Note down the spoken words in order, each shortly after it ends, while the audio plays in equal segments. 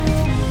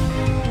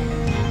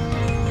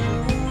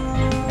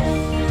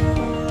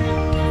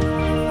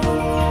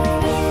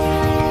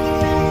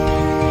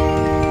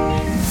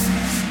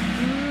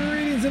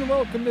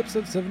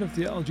episode 7 of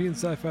Theology and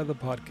Sci-Fi, the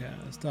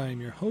podcast. I am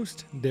your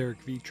host,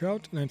 Derek V.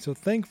 Trout, and I'm so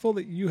thankful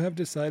that you have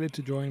decided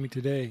to join me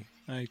today.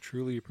 I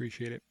truly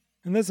appreciate it.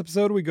 In this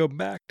episode, we go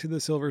back to the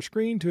silver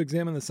screen to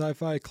examine the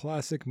sci-fi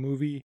classic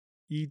movie,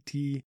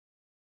 E.T.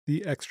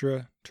 the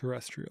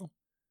Extra-Terrestrial.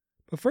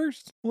 But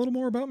first, a little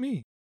more about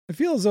me. I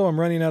feel as though I'm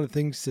running out of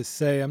things to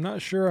say. I'm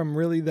not sure I'm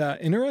really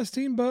that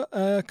interesting, but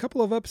a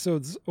couple of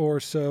episodes or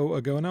so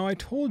ago now, I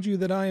told you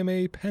that I am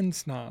a pen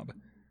snob.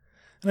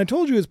 And I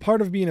told you as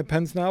part of being a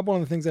pen snob, one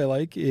of the things I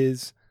like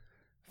is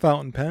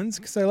fountain pens,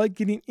 because I like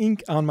getting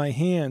ink on my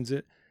hands.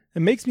 It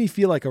makes me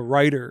feel like a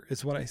writer,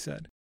 is what I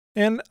said.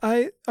 And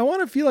I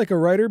want to feel like a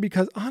writer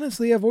because,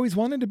 honestly, I've always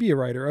wanted to be a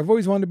writer. I've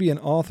always wanted to be an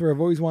author.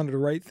 I've always wanted to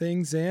write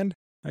things, and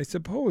I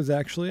suppose,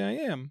 actually, I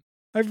am.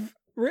 I've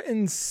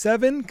written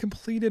 7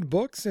 completed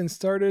books and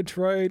started to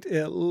write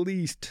at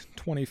least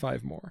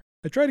 25 more.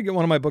 I tried to get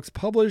one of my books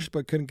published,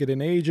 but couldn't get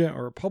an agent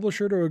or a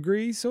publisher to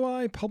agree, so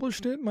I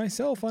published it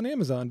myself on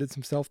Amazon, did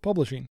some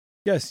self-publishing.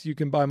 Yes, you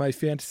can buy my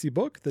fantasy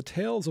book, The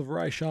Tales of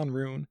Raishan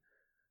Rune,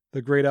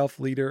 The Great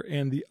Elf Leader,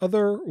 and The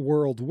Other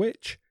World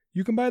Witch.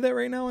 You can buy that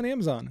right now on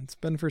Amazon. It's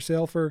been for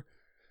sale for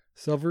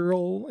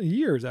several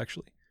years,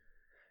 actually.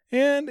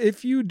 And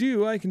if you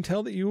do, I can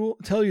tell you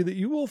that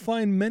you will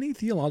find many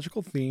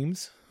theological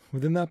themes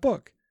within that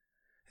book.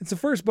 It's the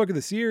first book of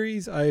the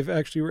series. I've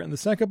actually written the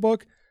second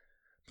book,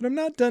 but I'm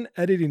not done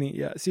editing it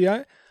yet. See,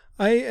 I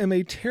am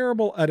a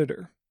terrible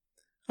editor.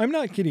 I'm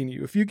not kidding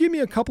you. If you give me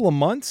a couple of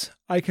months,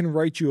 I can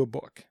write you a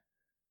book.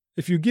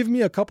 If you give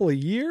me a couple of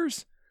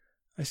years,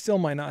 I still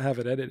might not have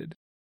it edited.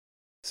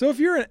 So if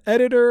you're an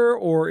editor,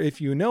 or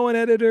if you know an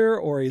editor,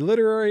 or a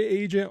literary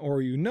agent,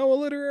 or you know a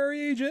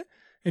literary agent,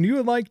 and you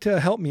would like to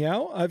help me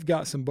out, I've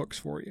got some books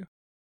for you.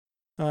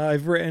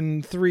 I've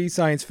written 3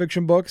 science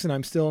fiction books, and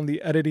I'm still in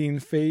the editing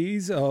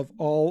phase of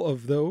all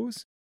of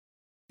those.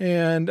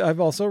 And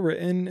I've also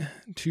written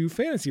 2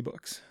 fantasy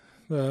books.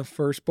 The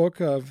first book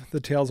of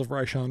The Tales of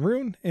Raishan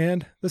Rune,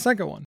 and the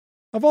second one.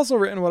 I've also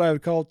written what I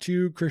would call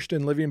 2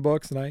 Christian living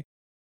books, and I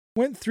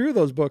went through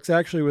those books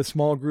actually with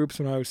small groups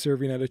when I was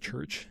serving at a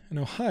church in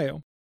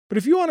Ohio. But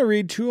if you want to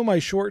read 2 of my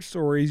short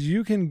stories,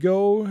 you can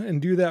go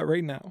and do that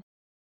right now.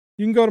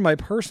 You can go to my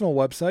personal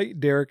website,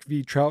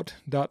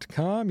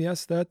 derekvtrout.com.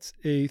 Yes, that's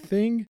a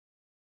thing,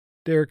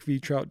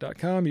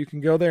 derekvtrout.com. You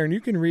can go there and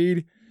you can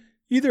read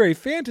either a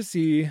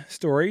fantasy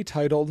story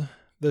titled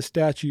The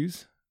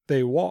Statues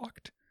They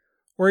Walked,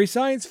 or a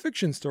science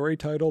fiction story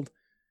titled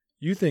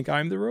You Think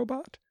I'm the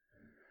Robot?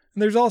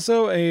 And there's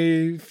also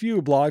a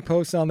few blog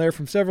posts on there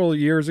from several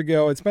years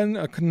ago. It's been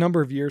a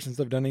number of years since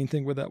I've done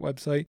anything with that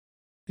website.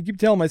 I keep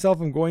telling myself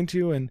I'm going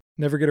to and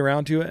never get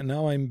around to it, and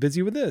now I'm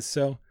busy with this,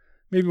 so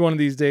maybe one of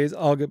these days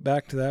I'll get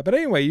back to that. But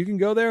anyway, you can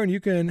go there and you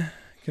can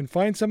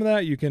find some of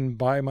that. You can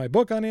buy my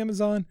book on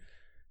Amazon.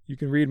 You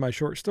can read my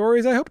short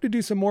stories. I hope to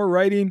do some more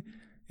writing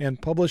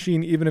and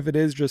publishing, even if it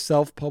is just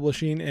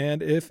self-publishing.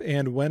 And if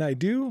and when I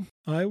do,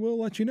 I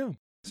will let you know.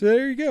 So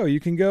there you go.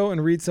 You can go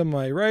and read some of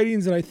my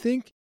writings. And I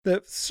think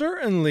that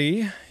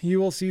certainly you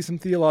will see some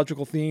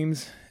theological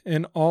themes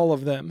in all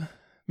of them.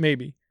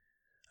 Maybe.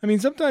 I mean,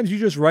 sometimes you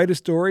just write a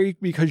story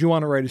because you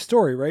want to write a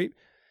story, right?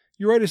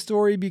 You write a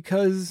story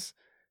because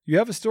you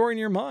have a story in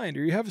your mind,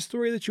 or you have a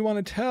story that you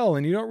want to tell,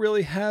 and you don't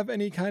really have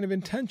any kind of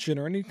intention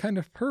or any kind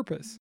of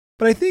purpose.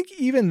 But I think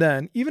even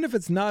then, even if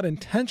it's not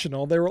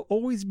intentional, there will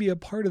always be a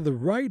part of the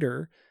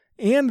writer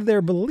and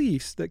their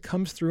beliefs that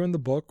comes through in the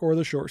book or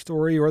the short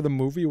story or the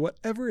movie,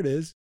 whatever it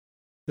is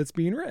that's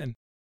being written.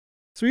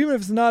 So even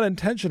if it's not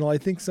intentional, I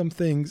think some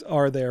things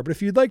are there. But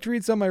if you'd like to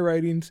read some of my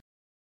writings,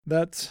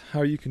 that's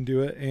how you can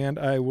do it, and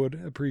I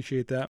would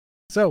appreciate that.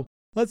 So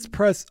let's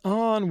press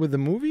on with the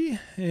movie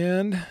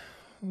and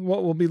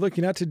what we'll be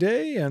looking at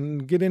today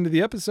and get into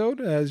the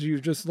episode. As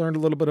you've just learned a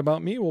little bit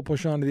about me, we'll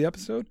push on to the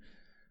episode.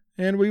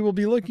 And we will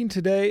be looking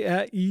today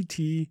at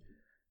E.T.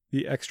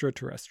 the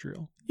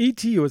Extra-Terrestrial.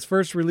 E.T. was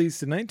first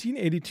released in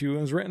 1982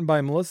 and was written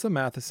by Melissa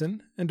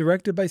Matheson and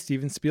directed by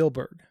Steven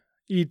Spielberg.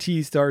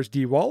 E.T. stars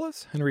Dee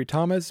Wallace, Henry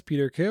Thomas,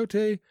 Peter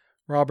Coyote,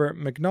 Robert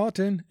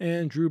McNaughton,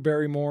 and Drew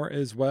Barrymore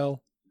as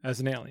well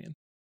as an alien.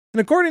 And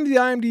according to the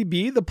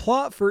IMDb, the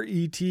plot for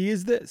E.T.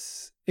 is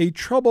this. A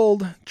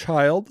troubled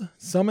child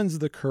summons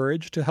the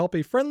courage to help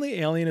a friendly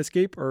alien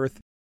escape Earth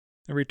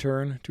and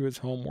return to his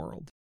home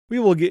world. We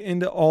will get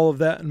into all of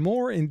that and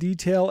more in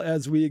detail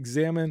as we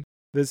examine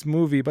this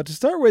movie. But to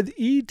start with,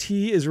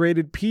 E.T. is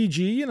rated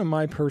PG, and in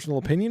my personal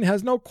opinion,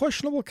 has no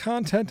questionable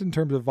content in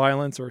terms of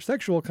violence or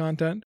sexual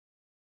content.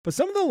 But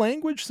some of the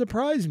language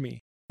surprised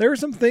me. There are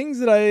some things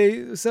that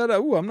I said,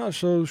 I'm not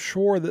so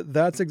sure that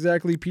that's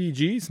exactly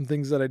PG. Some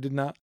things that I did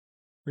not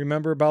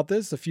remember about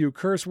this. A few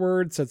curse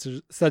words,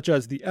 such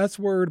as the S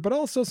word, but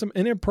also some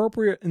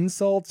inappropriate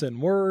insults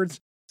and words.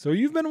 So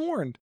you've been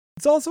warned.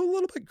 It's also a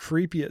little bit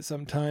creepy at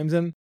sometimes,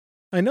 and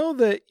I know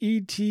that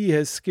E.T.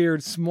 has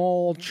scared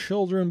small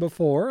children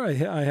before. I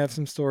have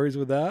some stories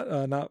with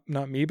that.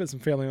 Not me, but some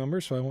family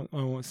members, so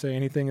I won't say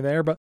anything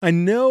there. But I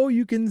know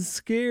you can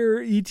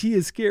scare, E.T.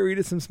 is scary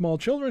to some small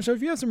children. So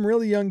if you have some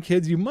really young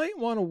kids, you might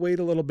want to wait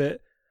a little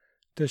bit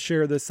to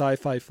share this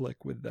sci-fi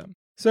flick with them.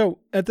 So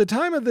at the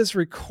time of this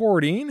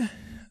recording,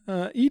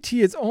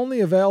 E.T. is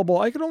only available,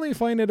 I could only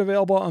find it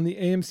available on the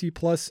AMC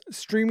Plus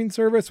streaming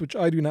service, which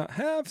I do not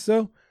have.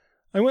 So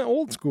I went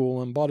old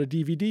school and bought a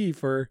DVD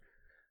for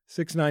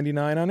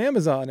 $6.99 on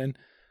Amazon. And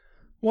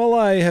while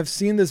I have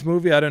seen this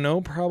movie, I don't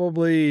know,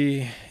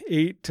 probably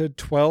 8 to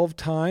 12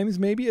 times,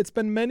 maybe it's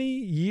been many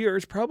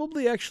years,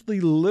 probably actually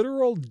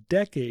literal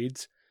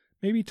decades,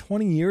 maybe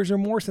 20 years or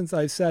more since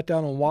I sat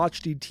down and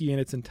watched E.T. in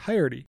its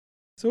entirety.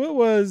 So it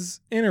was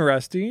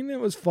interesting. It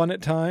was fun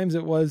at times.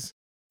 It was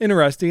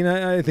interesting,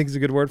 I think is a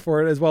good word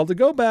for it as well, to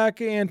go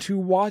back and to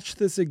watch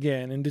this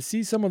again and to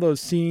see some of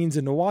those scenes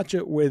and to watch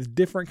it with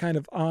different kind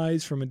of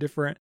eyes from a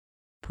different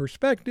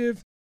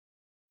perspective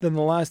than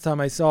the last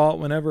time I saw it,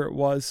 whenever it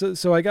was.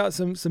 So I got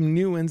some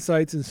new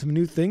insights and some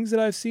new things that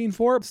I've seen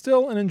for it.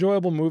 Still an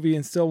enjoyable movie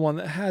and still one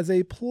that has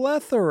a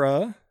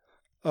plethora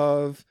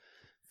of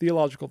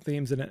theological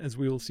themes in it, as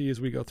we will see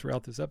as we go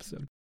throughout this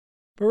episode.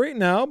 But right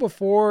now,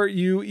 before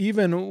you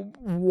even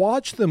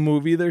watch the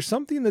movie, there's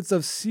something that's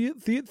of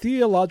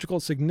theological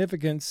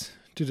significance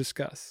to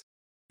discuss.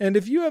 And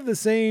if you have the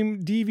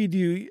same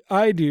DVD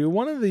I do,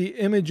 one of the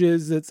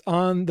images that's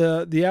on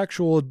the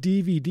actual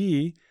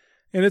DVD,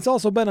 and it's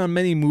also been on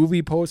many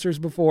movie posters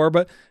before,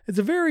 but it's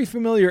a very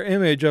familiar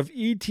image of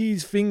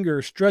E.T.'s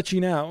finger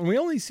stretching out. And we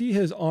only see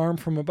his arm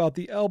from about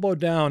the elbow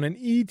down, and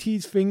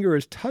E.T.'s finger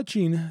is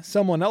touching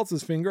someone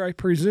else's finger. I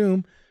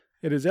presume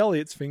it is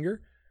Elliot's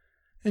finger.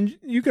 And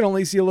you can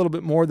only see a little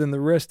bit more than the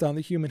wrist on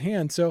the human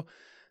hand. So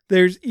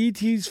there's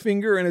E.T.'s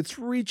finger, and it's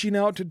reaching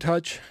out to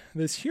touch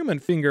this human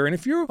finger. And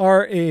if you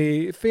are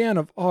a fan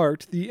of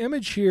art, the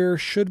image here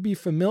should be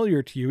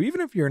familiar to you.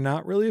 Even if you're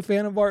not really a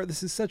fan of art,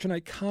 this is such an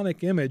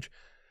iconic image,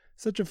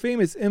 such a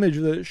famous image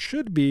that it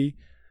should be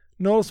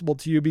noticeable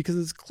to you because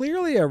it's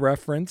clearly a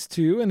reference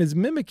to and is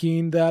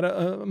mimicking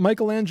that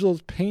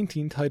Michelangelo's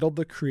painting titled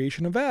The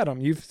Creation of Adam.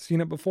 You've seen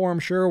it before, I'm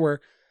sure,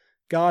 where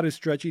God is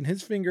stretching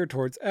his finger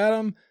towards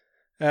Adam.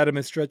 Adam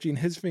is stretching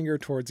his finger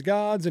towards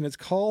God's, and it's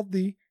called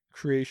the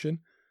creation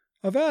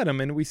of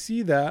Adam. And we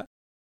see that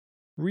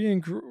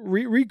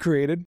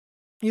recreated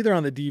either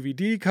on the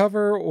DVD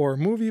cover or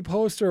movie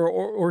poster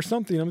or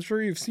something. I'm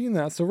sure you've seen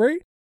that. So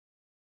right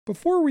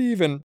before we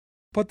even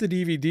put the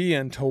DVD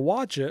in to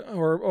watch it,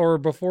 or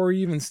before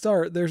we even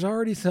start, there's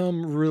already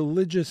some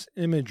religious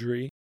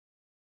imagery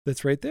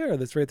that's right there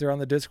on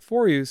the disc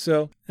for you.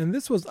 So, and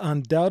this was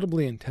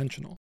undoubtedly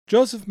intentional.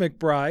 Joseph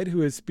McBride,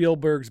 who is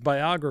Spielberg's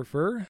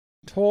biographer,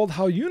 told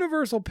how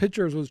Universal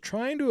Pictures was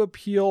trying to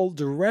appeal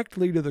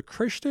directly to the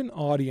Christian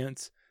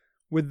audience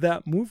with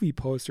that movie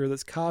poster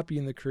that's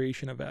copying the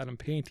Creation of Adam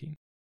painting.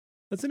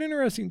 That's an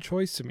interesting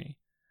choice to me.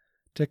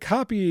 To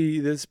copy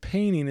this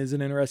painting is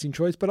an interesting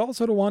choice, but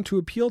also to want to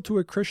appeal to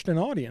a Christian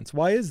audience.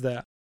 Why is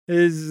that?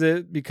 Is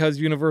it because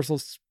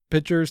Universal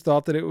Pictures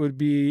thought that it would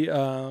be,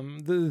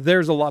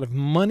 there's a lot of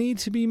money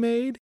to be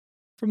made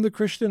from the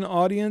Christian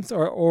audience,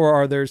 or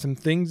are there some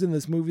things in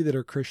this movie that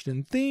are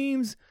Christian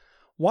themes?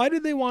 Why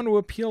did they want to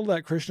appeal to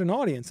that Christian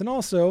audience? And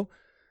also,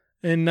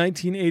 in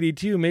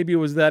 1982, maybe it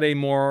was that a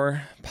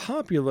more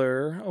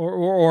popular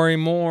or a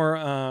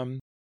more,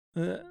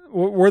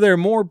 were there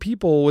more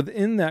people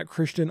within that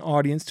Christian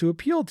audience to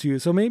appeal to?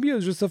 So maybe it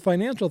was just a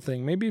financial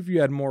thing. Maybe if you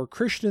had more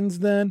Christians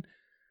then,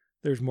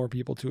 there's more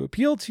people to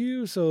appeal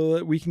to so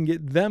that we can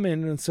get them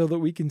in and so that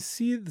we can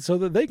see, so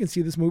that they can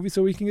see this movie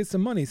so we can get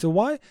some money. So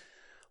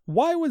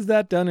why was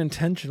that done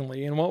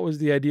intentionally, and what was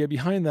the idea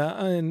behind that?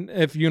 And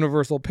if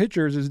Universal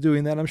Pictures is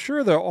doing that, I'm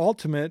sure their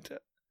ultimate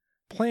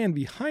plan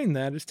behind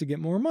that is to get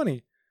more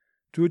money,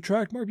 to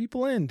attract more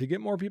people in, to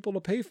get more people to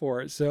pay for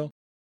it. So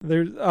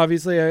there's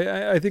obviously,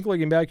 I think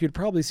looking back, you'd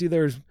probably see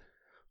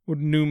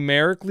would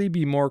numerically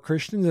be more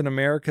Christians in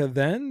America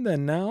then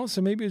than now. So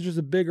maybe it's just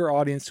a bigger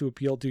audience to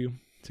appeal to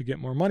get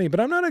more money. But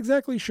I'm not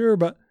exactly sure.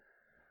 But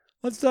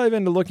let's dive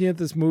into looking at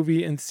this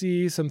movie and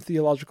see some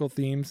theological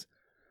themes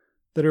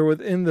that are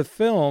within the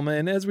film.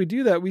 And as we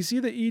do that, we see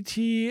that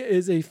E.T.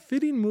 is a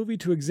fitting movie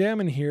to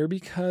examine here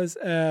because,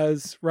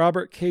 as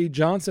Robert K.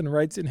 Johnson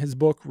writes in his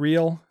book,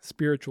 Real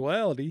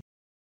Spirituality,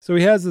 so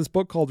he has this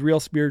book called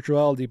Real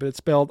Spirituality, but it's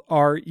spelled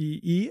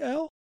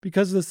R-E-E-L,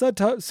 because the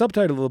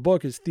subtitle of the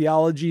book is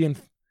Theology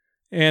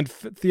and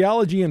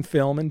Theology and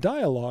Film and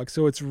Dialogue.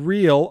 So it's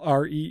Real,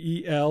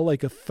 R-E-E-L,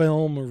 like a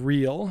film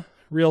reel,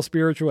 Real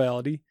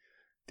Spirituality,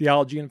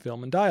 Theology and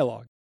Film and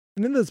Dialogue.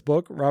 And in this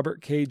book,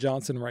 Robert K.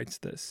 Johnson writes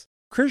this: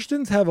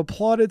 Christians have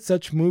applauded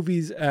such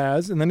movies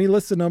as, and then he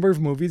lists a number of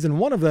movies, and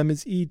one of them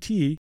is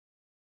E.T.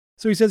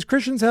 So he says,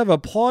 Christians have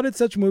applauded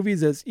such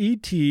movies as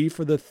E.T.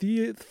 for the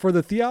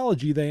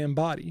theology they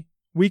embody.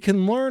 We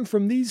can learn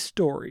from these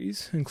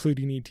stories,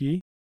 including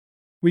E.T.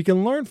 We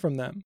can learn from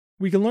them.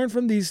 We can learn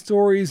from these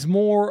stories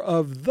more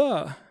of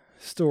the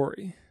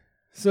story.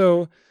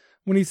 So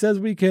when he says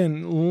we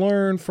can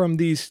learn from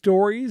these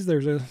stories,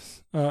 there's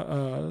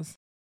a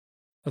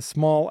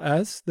small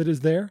s that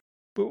is there.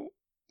 But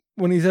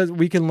when he says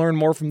we can learn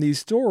more from these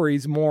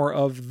stories, more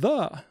of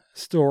the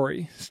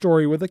story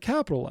with a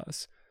capital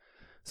S.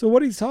 So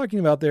what he's talking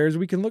about there is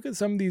we can look at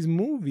some of these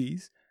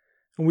movies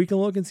and we can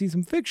look and see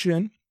some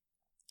fiction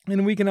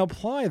And we can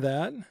apply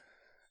that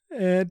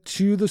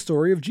to the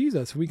story of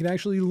Jesus. We can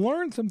actually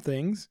learn some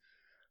things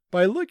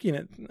by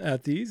looking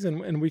at these,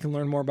 and we can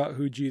learn more about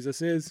who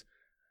Jesus is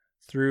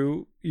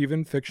through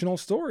even fictional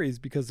stories,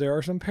 because there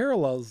are some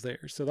parallels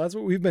there. So that's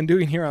what we've been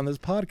doing here on this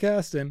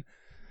podcast, and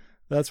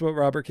that's what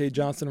Robert K.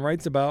 Johnson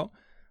writes about,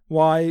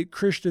 why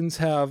Christians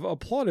have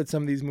applauded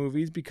some of these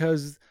movies,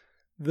 because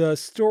the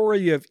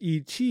story of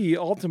E.T.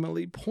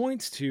 ultimately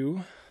points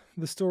to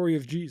the story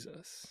of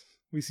Jesus.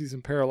 We see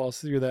some parallels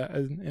through that,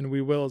 and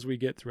we will as we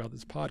get throughout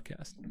this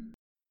podcast.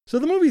 So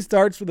the movie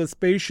starts with a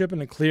spaceship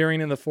in a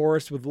clearing in the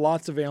forest with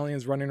lots of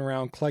aliens running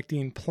around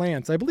collecting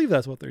plants. I believe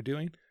that's what they're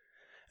doing.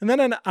 And then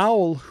an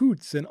owl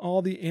hoots and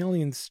all the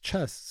aliens'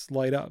 chests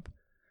light up.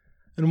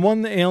 And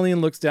one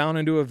alien looks down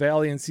into a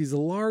valley and sees a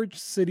large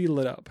city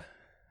lit up.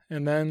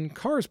 And then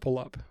cars pull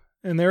up.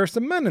 And there are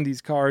some men in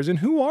these cars. And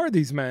who are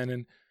these men?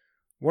 And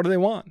what do they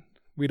want?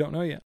 We don't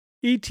know yet.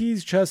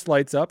 E.T.'s chest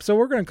lights up. So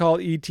we're going to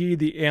call E.T.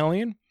 the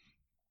alien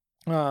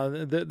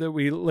that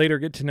we later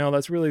get to know.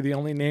 That's really the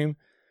only name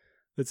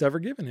that's ever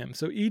given him.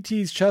 So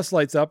E.T.'s chest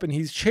lights up and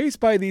he's chased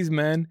by these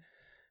men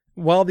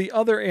while the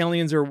other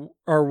aliens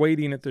are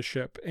waiting at the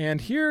ship.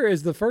 And here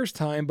is the first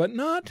time, but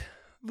not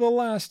the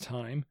last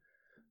time,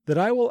 that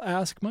I will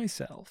ask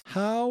myself,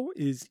 how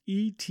is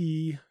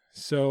E.T.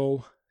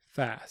 so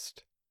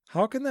fast?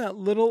 How can that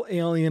little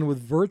alien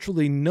with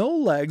virtually no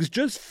legs,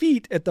 just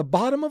feet at the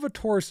bottom of a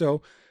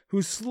torso,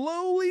 who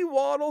slowly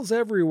waddles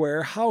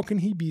everywhere, how can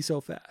he be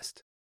so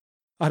fast?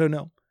 I don't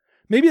know.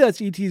 Maybe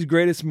that's E.T.'s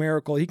greatest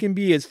miracle. He can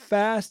be as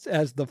fast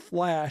as the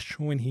Flash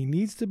when he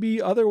needs to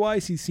be.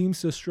 Otherwise, he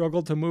seems to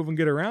struggle to move and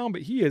get around,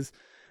 but he is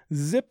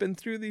zipping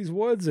through these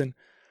woods and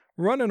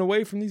running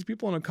away from these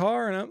people in a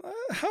car. And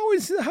how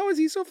is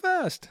he so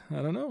fast?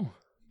 I don't know,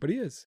 but he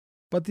is.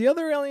 But the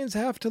other aliens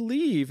have to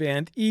leave,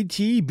 and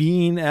E.T.,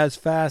 being as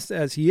fast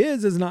as he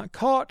is not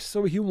caught,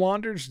 so he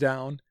wanders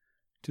down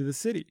to the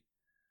city.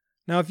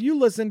 Now, if you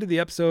listen to the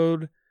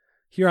episode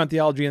here on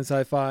Theology and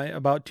Sci-Fi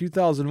about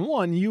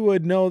 2001, you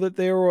would know that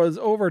there was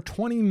over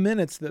 20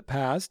 minutes that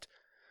passed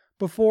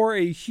before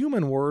a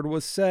human word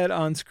was said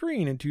on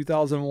screen in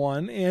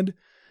 2001, and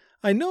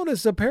I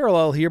noticed a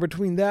parallel here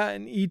between that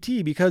and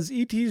E.T., because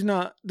E.T.'s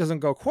doesn't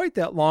go quite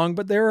that long,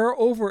 but there are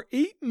over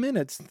 8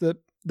 minutes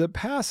that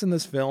pass in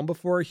this film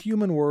before a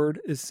human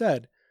word is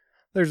said.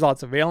 There's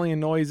lots of alien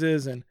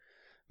noises, and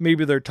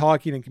maybe they're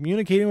talking and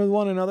communicating with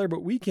one another,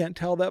 but we can't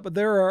tell that. But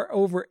there are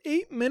over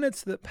 8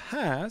 minutes that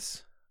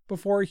pass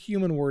before a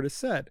human word is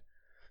said.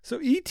 So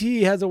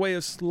E.T. has a way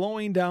of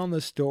slowing down the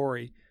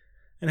story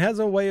and has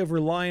a way of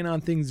relying on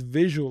things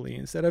visually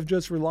instead of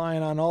just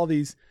relying on all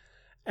these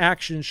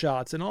action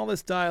shots and all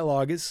this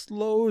dialogue. It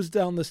slows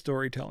down the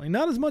storytelling.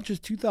 Not as much as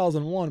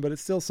 2001, but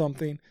it's still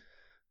something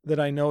that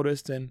I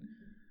noticed, and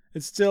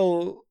it's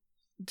still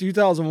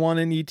 2001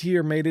 and E.T.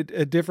 are made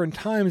at different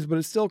times, but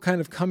it's still kind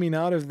of coming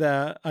out of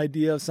that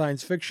idea of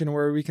science fiction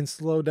where we can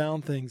slow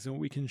down things and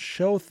we can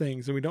show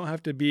things and we don't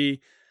have to be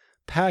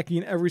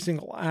packing every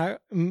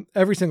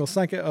single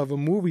second of a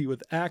movie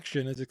with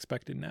action as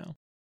expected now.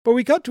 But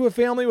we cut to a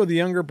family with a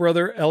younger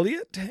brother,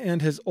 Elliot,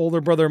 and his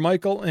older brother,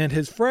 Michael, and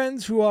his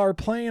friends who are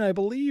playing, I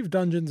believe,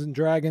 Dungeons and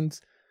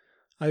Dragons.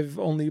 I've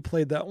only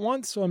played that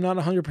once, so I'm not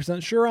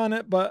 100% sure on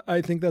it, but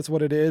I think that's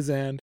what it is,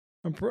 and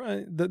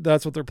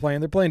that's what they're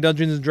playing. They're playing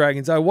Dungeons and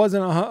Dragons. I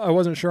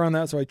wasn't sure on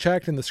that, so I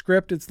checked. In the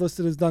script, it's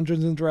listed as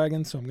Dungeons and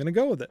Dragons, so I'm going to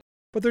go with it.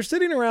 But they're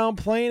sitting around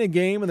playing a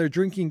game, and they're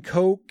drinking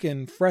Coke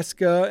and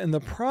Fresca, and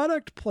the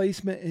product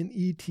placement in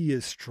E.T.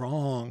 is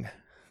strong.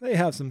 They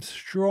have some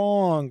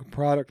strong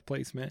product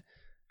placement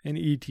in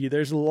E.T.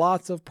 There's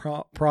lots of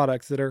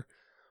products that are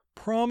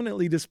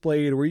prominently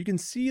displayed where you can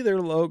see their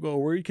logo,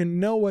 where you can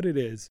know what it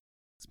is.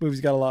 This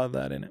movie's got a lot of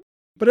that in it.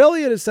 But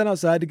Elliot is sent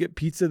outside to get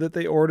pizza that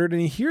they ordered,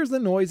 and he hears the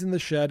noise in the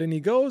shed, and he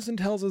goes and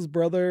tells his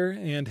brother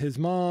and his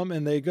mom,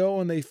 and they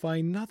go and they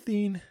find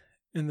nothing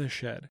in the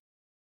shed.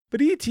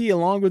 But E.T.,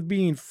 along with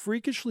being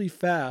freakishly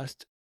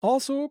fast,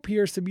 also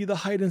appears to be the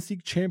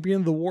hide-and-seek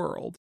champion of the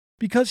world,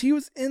 because he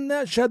was in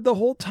that shed the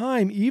whole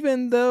time.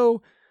 Even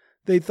though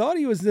they thought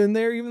he was in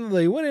there, even though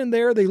they went in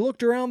there, they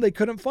looked around, they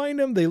couldn't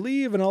find him, they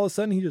leave, and all of a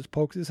sudden he just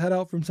pokes his head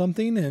out from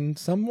something, and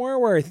somewhere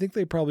where I think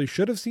they probably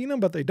should have seen him,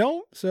 but they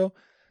don't. So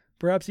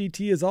perhaps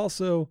E.T. is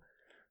also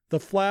the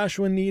Flash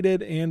when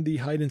needed and the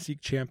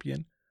hide-and-seek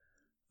champion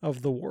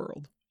of the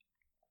world.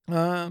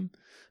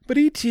 But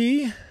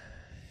E.T.,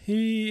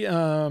 he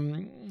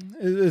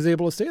is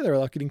able to stay there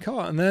without getting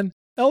caught. And then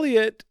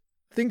Elliot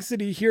thinks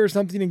that he hears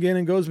something again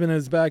and goes in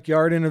his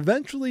backyard and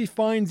eventually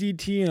finds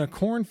E.T. in a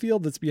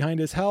cornfield that's behind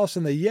his house,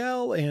 and they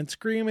yell and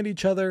scream at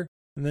each other,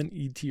 and then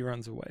E.T.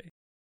 runs away.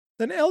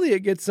 Then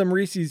Elliot gets some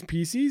Reese's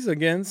Pieces,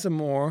 again some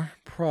more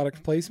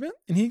product placement,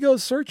 and he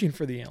goes searching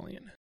for the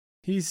alien.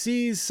 He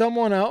sees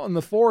someone out in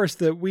the forest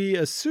that we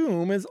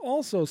assume is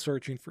also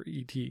searching for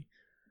E.T.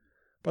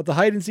 But the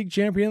hide-and-seek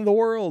champion of the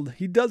world,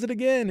 he does it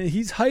again, and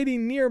he's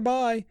hiding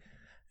nearby,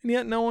 and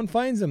yet no one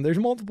finds him. There's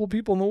multiple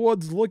people in the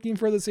woods looking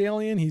for this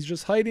alien. He's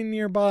just hiding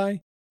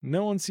nearby.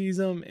 No one sees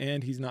him,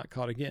 and he's not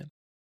caught again.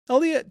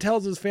 Elliot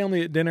tells his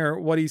family at dinner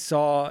what he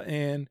saw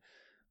and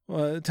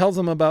tells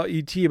them about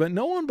E.T., but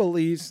no one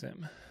believes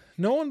him.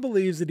 No one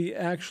believes that he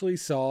actually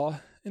saw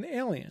an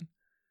alien.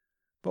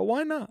 But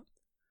why not?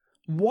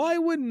 Why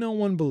would no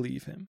one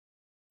believe him?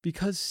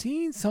 Because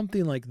seeing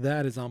something like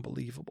that is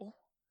unbelievable.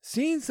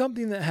 Seeing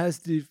something that has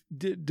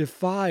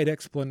defied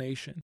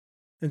explanation,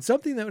 and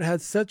something that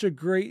had such a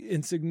great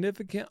and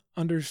significant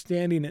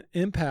understanding and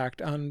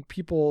impact on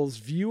people's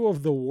view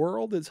of the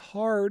world is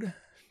hard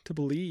to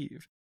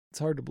believe. It's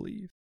hard to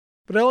believe.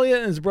 But Elliot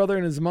and his brother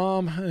and his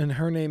mom, and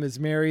her name is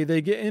Mary,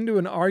 they get into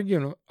an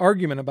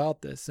argument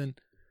about this. And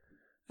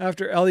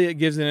after Elliot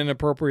gives an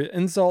inappropriate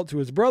insult to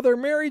his brother,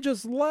 Mary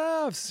just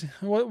laughs.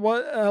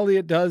 What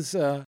Elliot does,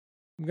 I'm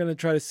going to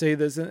try to say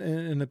this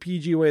in a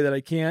PG way that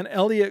I can.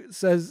 Elliot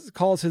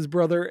calls his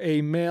brother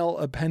a male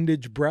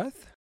appendage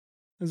breath,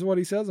 is what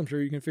he says. I'm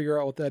sure you can figure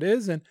out what that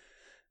is. And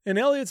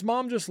Elliot's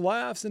mom just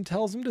laughs and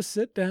tells him to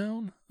sit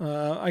down.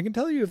 I can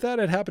tell you if that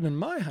had happened in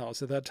my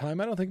house at that time,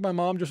 I don't think my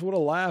mom just would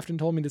have laughed and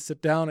told me to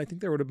sit down. I think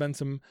there would have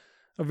been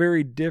a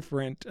very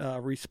different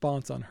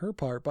response on her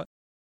part. But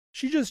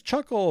she just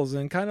chuckles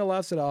and kind of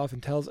laughs it off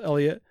and tells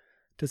Elliot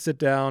to sit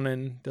down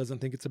and doesn't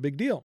think it's a big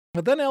deal.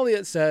 But then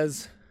Elliot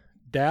says,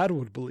 Dad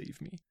would believe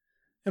me.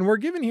 And we're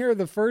given here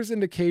the first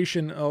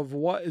indication of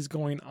what is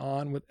going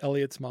on with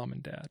Elliot's mom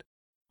and dad.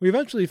 We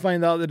eventually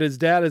find out that his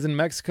dad is in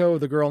Mexico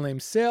with a girl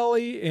named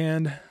Sally,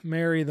 and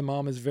Mary, the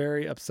mom, is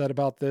very upset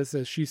about this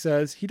as she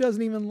says he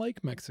doesn't even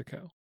like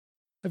Mexico.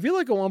 I feel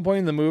like at one point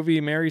in the movie,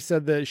 Mary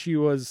said that she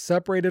was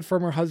separated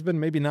from her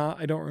husband. Maybe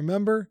not. I don't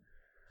remember.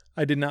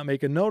 I did not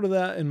make a note of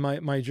that in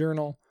my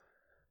journal.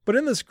 But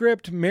in the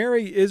script,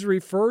 Mary is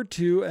referred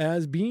to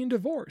as being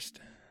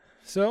divorced.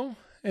 So,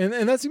 and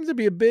that seems to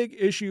be a big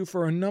issue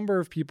for a number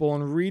of people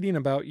in reading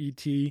about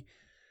E.T.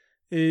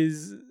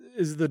 is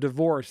the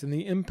divorce and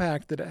the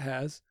impact that it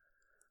has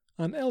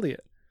on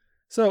Elliot.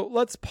 So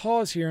let's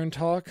pause here and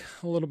talk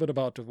a little bit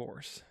about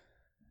divorce.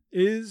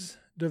 Is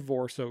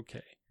divorce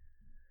okay?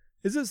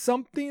 Is it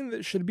something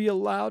that should be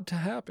allowed to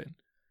happen?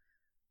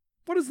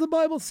 What does the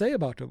Bible say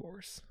about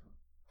divorce?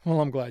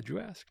 Well, I'm glad you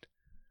asked.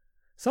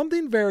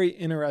 Something very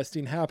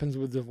interesting happens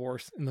with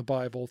divorce in the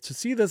Bible. To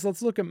see this,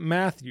 let's look at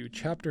Matthew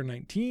chapter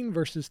 19,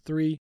 verses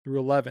 3 through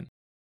 11.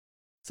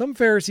 Some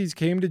Pharisees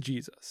came to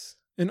Jesus.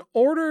 In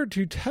order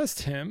to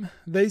test him,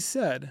 they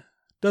said,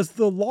 "Does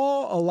the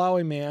law allow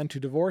a man to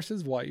divorce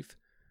his wife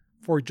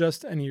for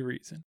just any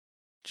reason?"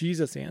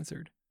 Jesus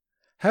answered,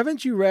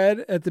 "Haven't you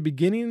read at the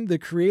beginning the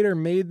Creator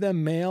made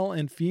them male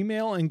and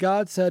female, and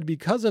God said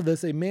because of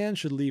this a man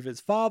should leave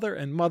his father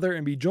and mother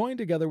and be joined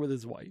together with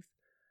his wife,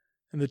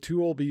 and the two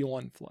will be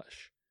one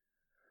flesh.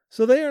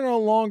 So they are no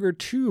longer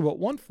two but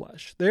one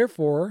flesh.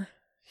 Therefore,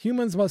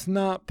 humans must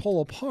not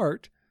pull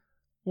apart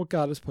what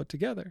God has put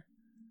together."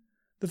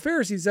 The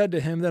Pharisees said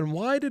to him, "Then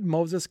why did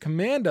Moses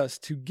command us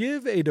to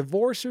give a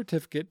divorce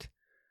certificate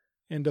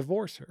and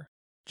divorce her?"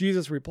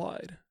 Jesus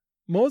replied,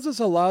 "Moses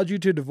allowed you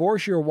to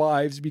divorce your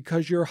wives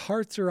because your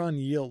hearts are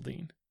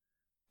unyielding.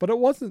 But it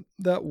wasn't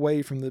that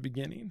way from the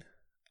beginning.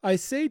 I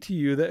say to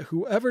you that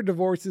whoever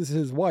divorces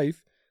his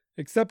wife,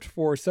 except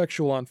for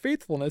sexual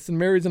unfaithfulness, and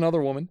marries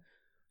another woman,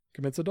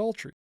 commits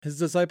adultery." His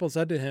disciples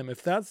said to him,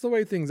 "If that's the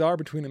way things are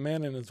between a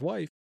man and his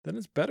wife, then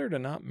it's better to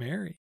not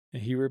marry."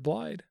 And he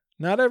replied,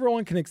 "Not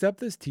everyone can accept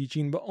this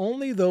teaching, but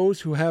only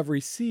those who have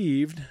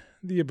received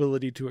the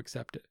ability to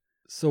accept it."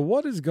 So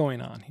what is going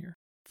on here?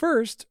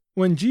 First,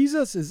 when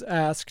Jesus is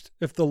asked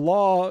if the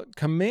law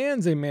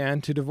commands a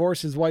man to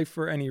divorce his wife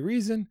for any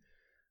reason,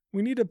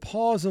 we need to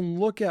pause and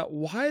look at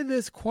why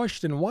this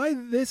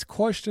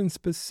question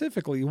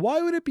specifically.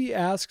 Why would it be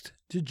asked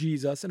to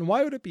Jesus, and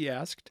why would it be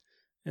asked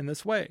in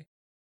this way?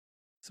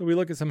 So we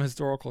look at some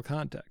historical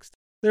context.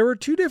 There were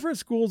two different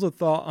schools of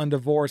thought on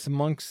divorce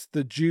amongst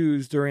the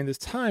Jews during this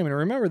time. And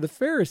remember, the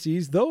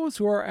Pharisees, those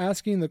who are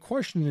asking the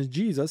question to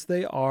Jesus,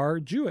 they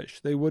are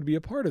Jewish. They would be a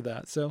part of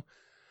that. So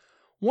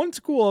one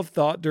school of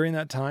thought during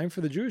that time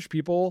for the Jewish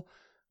people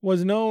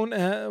was known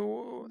as,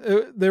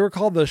 they were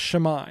called the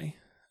Shammai,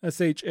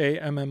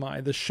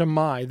 Shammi, the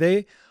Shammai.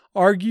 They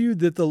argued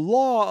that the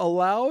law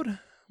allowed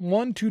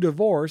one to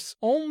divorce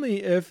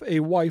only if a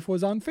wife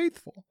was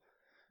unfaithful.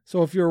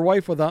 So if your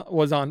wife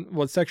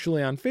was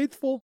sexually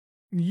unfaithful,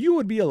 you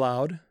would be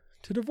allowed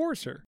to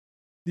divorce her.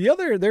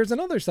 There's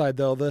another side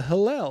though, the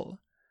Hillel.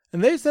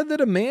 And they said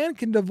that a man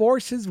can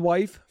divorce his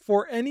wife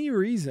for any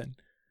reason.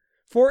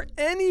 For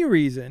any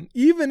reason,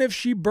 even if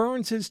she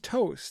burns his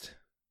toast.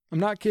 I'm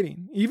not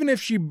kidding. Even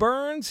if she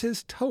burns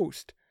his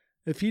toast,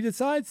 if he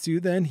decides to,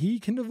 then he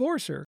can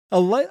divorce her. A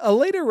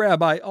later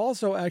rabbi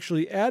also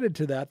actually added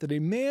to that a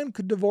man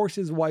could divorce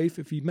his wife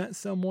if he met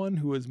someone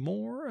who was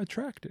more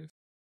attractive.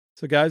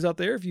 So guys out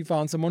there, if you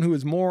found someone who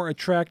is more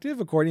attractive,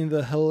 according to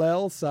the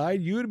Hillel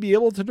side, you would be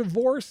able to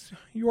divorce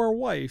your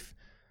wife.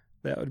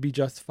 That would be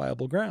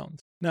justifiable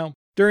grounds. Now,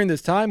 during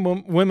this time,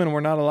 women were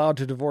not allowed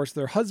to divorce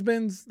their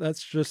husbands.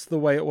 That's just the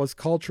way it was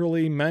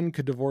culturally. Men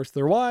could divorce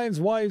their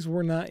wives. Wives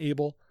were not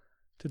able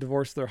to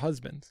divorce their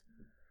husbands.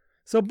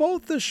 So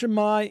both the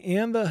Shammai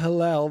and the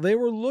Hillel, they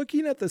were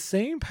looking at the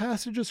same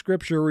passage of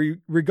Scripture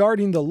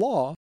regarding the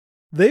law.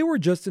 They were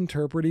just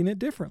interpreting it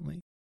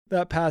differently.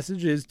 That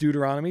passage is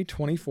Deuteronomy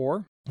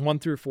 24, 1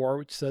 through 4,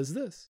 which says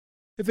this: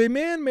 "If a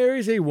man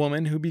marries a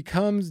woman who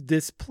becomes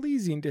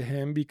displeasing to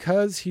him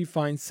because he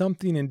finds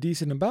something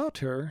indecent about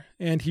her,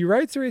 and he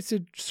writes her a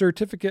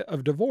certificate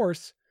of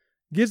divorce,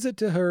 gives it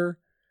to her,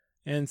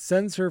 and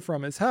sends her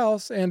from his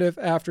house, and if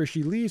after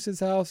she leaves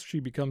his house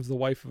she becomes the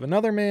wife of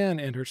another man,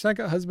 and her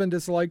second husband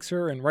dislikes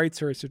her and writes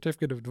her a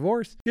certificate of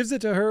divorce, gives it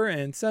to her,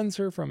 and sends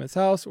her from his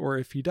house, or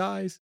if he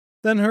dies,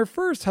 then her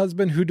first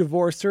husband who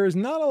divorced her is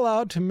not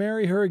allowed to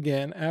marry her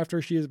again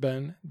after she has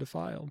been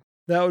defiled.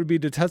 That would be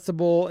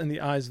detestable in the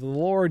eyes of the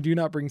Lord. Do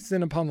not bring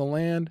sin upon the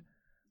land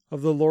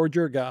of the Lord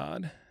your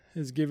God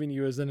is giving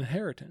you as an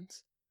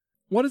inheritance."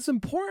 What is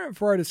important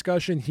for our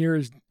discussion here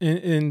is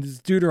in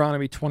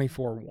Deuteronomy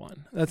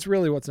 24:1. That's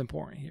really what's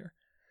important here.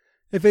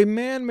 If a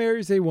man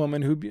marries a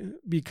woman who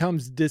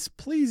becomes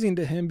displeasing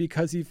to him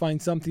because he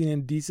finds something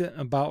indecent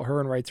about her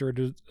and writes her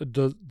a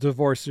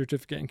divorce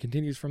certificate and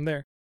continues from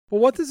there.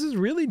 But what this is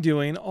really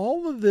doing,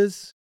 all of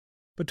this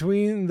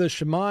between the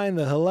Shammai and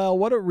the Hillel,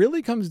 what it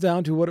really comes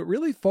down to, what it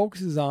really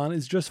focuses on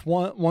is just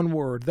one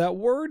word. That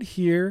word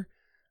here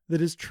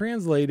that is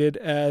translated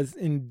as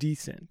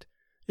indecent.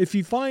 If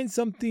you find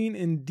something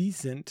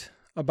indecent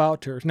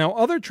about her. Now,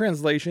 other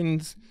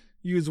translations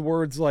use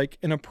words like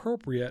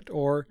inappropriate,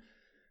 or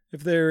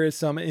if there is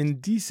some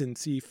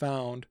indecency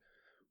found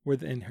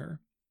within her.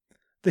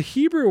 The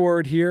Hebrew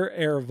word here,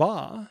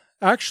 erva,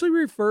 actually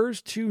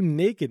refers to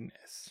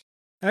nakedness.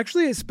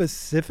 Actually, it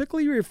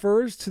specifically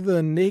refers to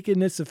the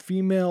nakedness of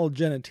female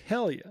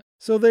genitalia.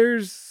 So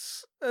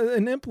there's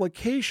an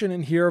implication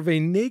in here of a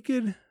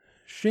naked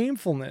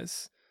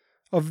shamefulness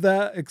of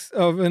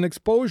an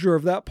exposure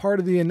of that part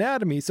of the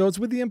anatomy. So it's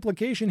with the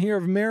implication here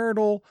of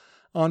marital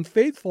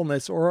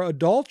unfaithfulness or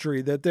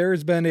adultery, that there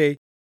has been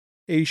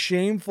a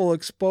shameful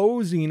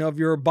exposing of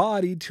your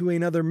body to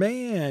another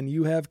man.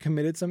 You have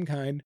committed some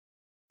kind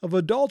of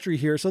adultery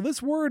here. So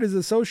this word is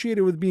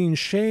associated with being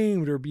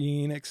shamed or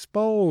being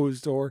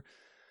exposed, or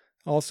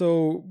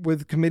also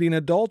with committing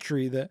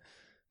adultery, that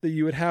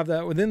you would have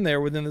that within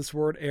this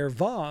word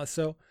erva.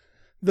 So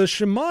the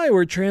Shammai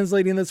were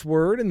translating this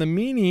word in the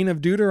meaning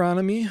of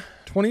Deuteronomy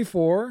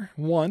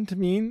 24:1 to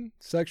mean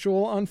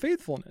sexual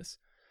unfaithfulness.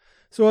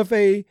 So if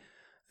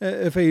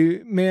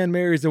a man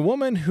marries a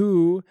woman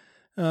who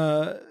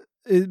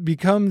it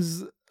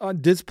becomes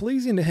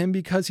displeasing to him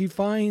because he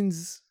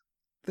finds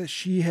that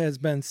she has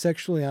been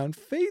sexually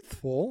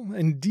unfaithful,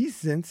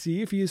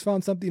 indecency, if he has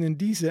found something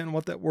indecent and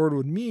what that word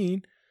would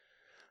mean,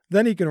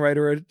 then he can write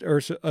her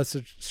a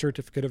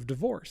certificate of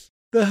divorce.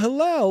 The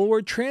Hillel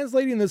were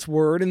translating this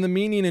word in the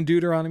meaning in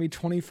Deuteronomy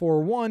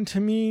 24:1 to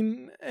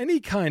mean any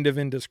kind of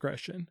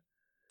indiscretion,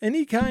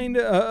 any kind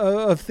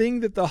of thing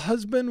that the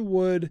husband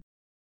would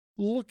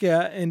look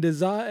at and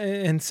desire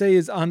and say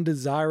is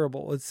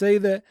undesirable. Let's say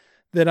that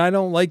I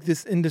don't like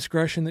this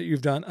indiscretion that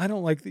you've done. I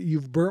don't like that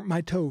you've burnt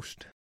my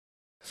toast,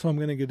 so I'm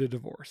going to get a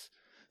divorce.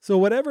 So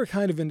whatever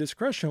kind of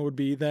indiscretion would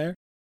be there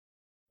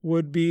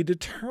would be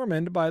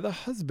determined by the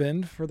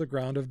husband for the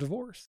ground of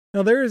divorce.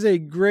 Now, there is a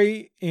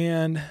great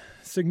and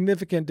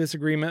significant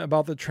disagreement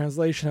about the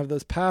translation of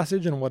this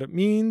passage and what it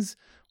means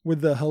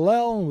with the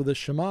Hillel and with the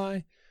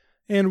Shammai,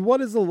 and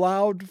what is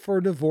allowed for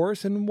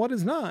divorce and what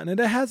is not. And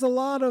it has a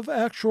lot of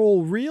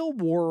actual real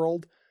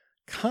world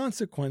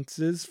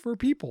consequences for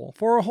people,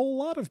 for a whole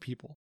lot of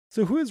people.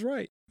 So who is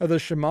right? Are the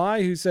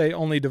Shammai who say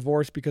only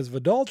divorce because of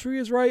adultery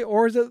is right?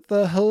 Or is it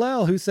the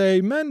Hillel who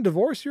say, men,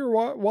 divorce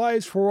your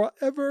wives for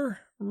whatever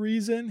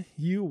reason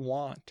you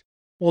want?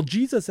 Well,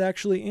 Jesus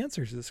actually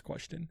answers this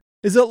question.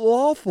 Is it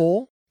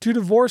lawful to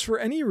divorce for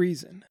any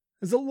reason?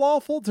 Is it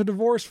lawful to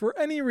divorce for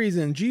any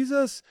reason?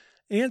 Jesus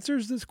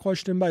answers this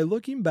question by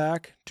looking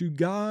back to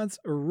God's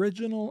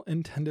original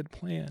intended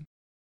plan.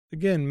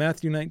 Again,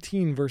 Matthew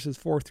 19, verses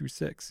 4 through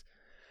 6.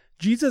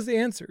 Jesus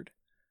answered,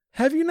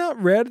 have you not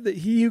read that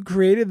he who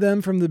created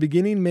them from the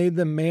beginning made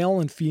them male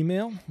and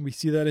female? We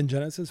see that in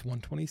Genesis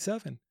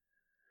 1:27.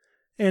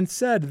 And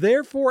said,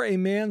 therefore a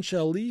man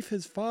shall leave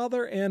his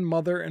father and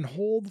mother and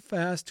hold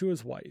fast to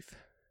his wife,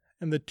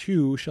 and the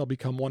two shall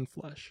become one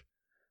flesh.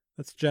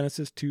 That's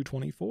Genesis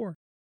 2:24.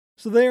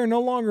 So they are no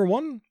longer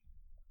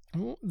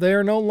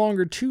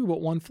two,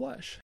 but one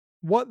flesh.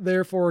 What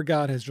therefore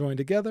God has joined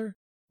together,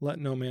 let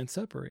no man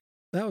separate.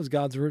 That was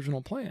God's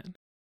original plan.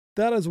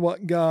 That is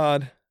what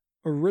God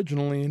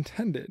originally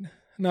intended.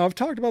 Now, I've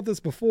talked about this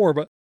before,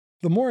 but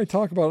the more I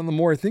talk about it and the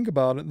more I think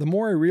about it, the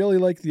more I really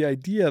like the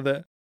idea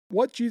that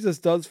what Jesus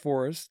does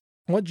for us,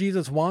 what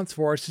Jesus wants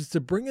for us, is to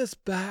bring us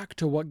back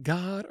to what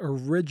God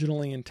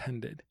originally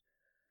intended.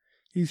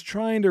 He's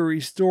trying to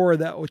restore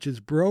that which is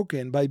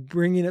broken by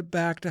bringing it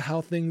back to how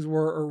things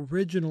were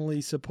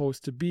originally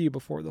supposed to be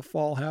before the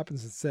fall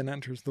happens and sin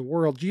enters the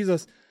world.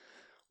 Jesus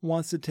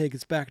wants to take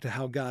us back to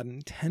how God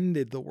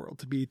intended the world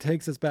to be. He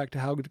takes us back to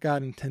how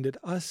God intended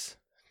us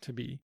to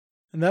be.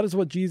 And that is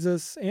what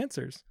Jesus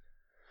answers.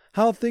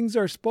 how things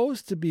are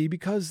supposed to be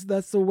because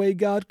that's the way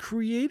God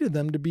created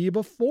them to be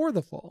before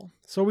the fall.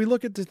 So we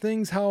look at the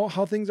things, how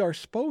things are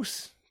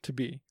supposed to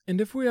be. And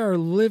if we are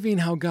living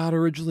how God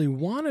originally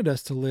wanted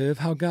us to live,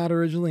 how God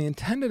originally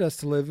intended us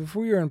to live, if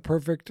we are in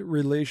perfect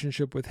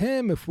relationship with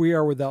Him, if we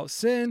are without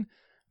sin,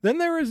 then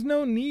there is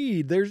no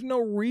need, there's no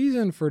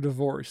reason for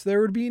divorce.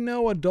 There would be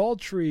no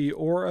adultery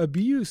or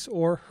abuse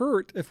or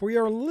hurt if we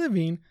are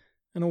living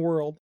in a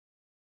world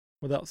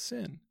without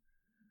sin.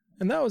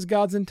 And that was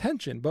God's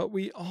intention. But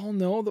we all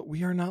know that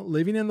we are not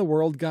living in the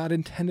world God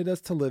intended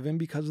us to live in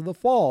because of the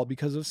fall,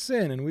 because of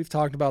sin. And we've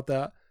talked about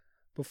that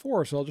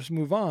before, so I'll just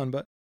move on.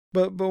 But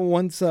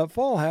once that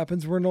fall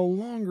happens, we're no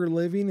longer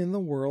living in the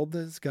world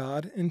as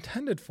God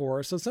intended for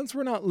us. So since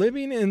we're not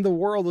living in the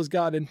world as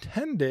God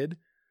intended,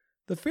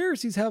 the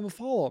Pharisees have a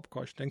follow-up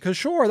question. Because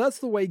sure, that's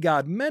the way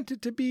God meant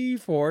it to be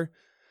for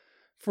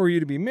you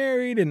to be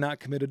married and not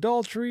commit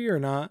adultery or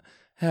not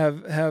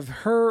have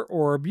hurt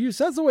or abuse.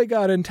 That's the way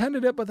God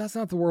intended it, but that's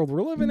not the world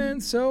we're living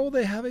in. So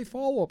they have a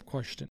follow-up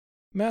question.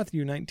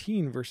 Matthew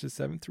 19, verses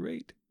 7 through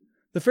 8.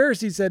 The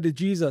Pharisees said to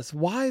Jesus,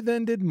 "Why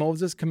then did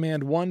Moses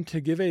command one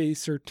to give a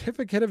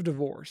certificate of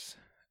divorce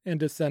and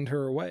to send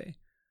her away?"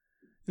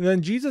 And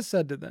then Jesus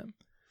said to them,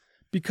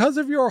 "Because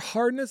of your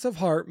hardness of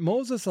heart,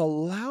 Moses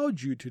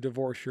allowed you to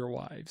divorce your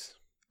wives.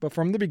 But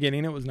from the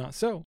beginning, it was not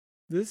so."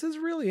 This is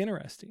really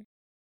interesting.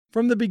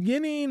 From the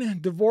beginning,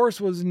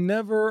 divorce was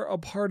never a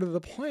part of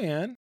the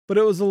plan, but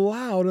it was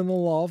allowed in the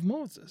law of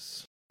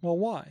Moses. Well,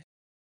 why?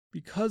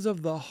 Because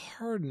of the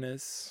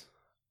hardness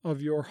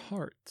of your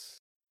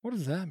hearts. What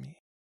does that mean?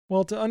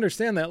 Well, to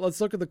understand that,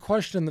 let's look at the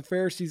question the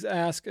Pharisees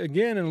ask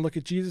again and look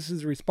at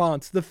Jesus'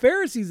 response. The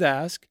Pharisees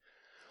ask,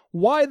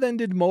 "Why then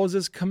did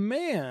Moses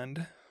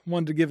command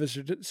one to give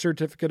a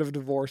certificate of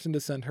divorce and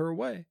to send her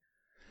away?"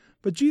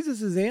 But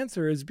Jesus'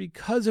 answer is,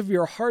 because of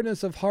your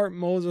hardness of heart,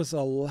 Moses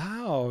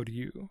allowed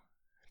you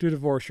to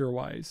divorce your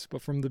wives,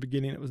 but from the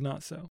beginning it was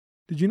not so.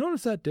 Did you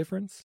notice that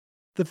difference?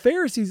 The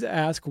Pharisees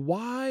ask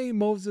why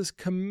Moses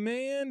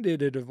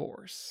commanded a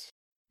divorce,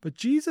 but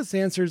Jesus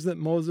answers that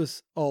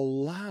Moses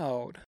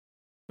allowed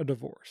a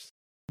divorce.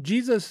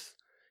 Jesus,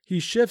 he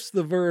shifts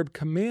the verb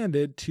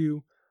commanded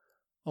to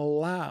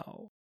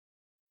allow.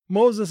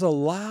 Moses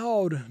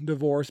allowed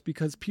divorce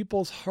because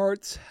people's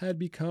hearts had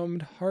become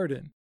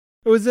hardened.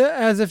 It was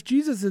as if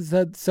Jesus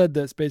had said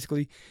this,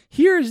 basically,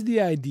 here's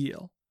the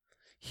ideal.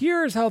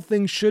 Here's how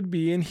things should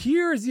be, and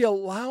here's the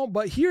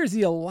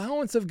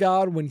allowance of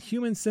God when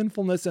human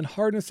sinfulness and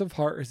hardness of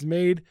heart has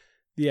made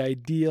the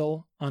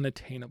ideal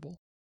unattainable.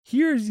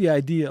 Here's the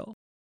ideal,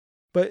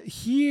 but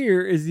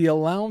here is the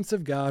allowance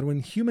of God when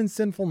human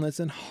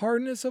sinfulness and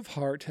hardness of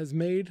heart has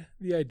made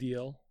the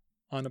ideal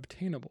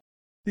unobtainable.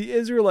 The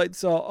Israelites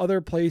saw other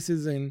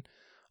places and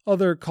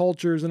other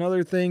cultures and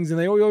other things, and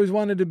they always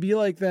wanted to be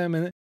like them,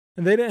 and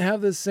they didn't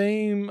have the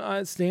same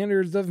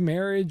standards of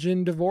marriage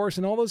and divorce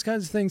and all those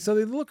kinds of things. So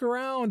they look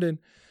around and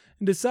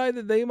decide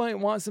that they might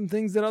want some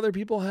things that other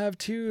people have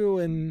too.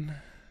 And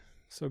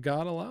so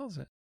God allows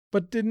it.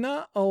 But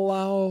God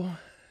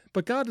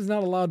does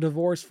not allow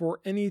divorce for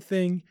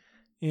anything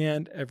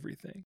and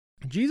everything.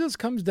 Jesus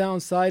comes down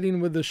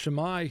siding with the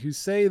Shammai who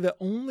say that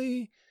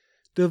only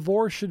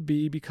divorce should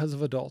be because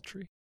of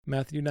adultery.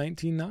 Matthew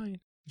 19:9.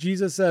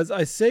 Jesus says,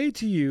 "I say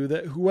to you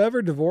that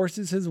whoever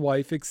divorces his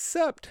wife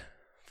except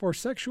for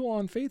sexual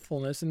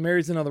unfaithfulness and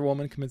marries another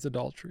woman commits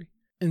adultery."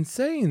 In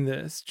saying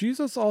this,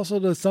 Jesus also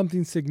does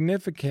something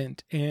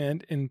significant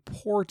and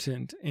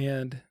important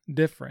and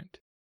different.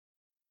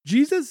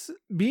 Jesus,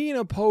 being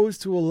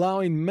opposed to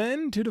allowing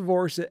men to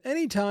divorce at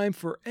any time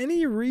for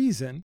any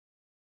reason,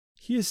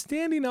 he is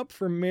standing up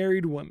for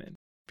married women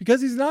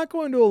because he's not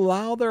going to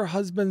allow their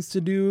husbands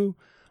to do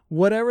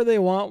whatever they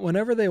want,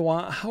 whenever they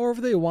want, however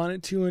they want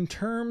it to in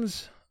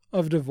terms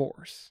of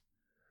divorce.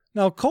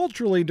 Now,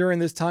 culturally during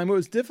this time, it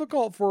was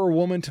difficult for a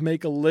woman to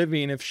make a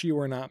living if she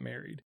were not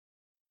married.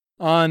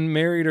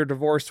 Unmarried or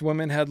divorced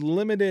women had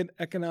limited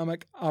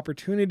economic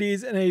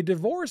opportunities, and a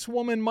divorced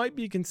woman might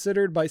be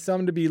considered by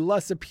some to be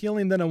less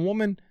appealing than a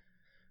woman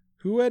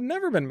who had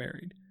never been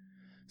married.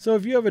 So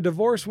if you have a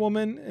divorced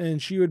woman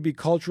and she would be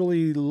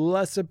culturally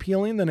less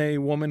appealing than a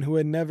woman who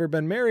had never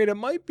been married, it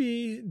might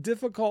be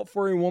difficult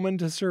for a woman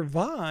to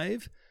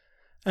survive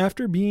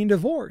after being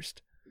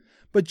divorced.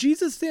 But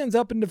Jesus stands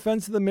up in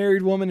defense of the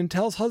married woman and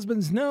tells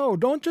husbands, no,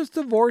 don't just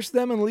divorce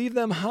them and leave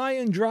them high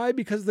and dry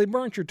because they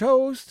burnt your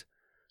toast.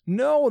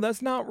 No,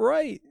 that's not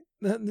right.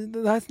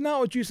 That's not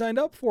what you signed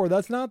up for.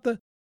 That's not the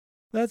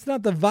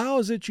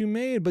vows that you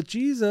made. But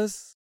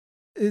Jesus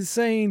is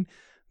saying,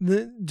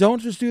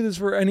 don't just do this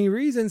for any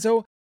reason.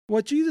 So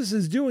what Jesus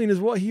is doing is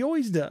what he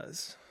always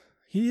does.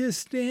 He is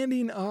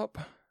standing up.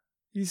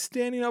 He's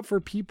standing up for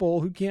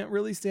people who can't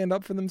really stand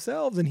up for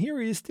themselves. And here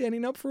he is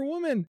standing up for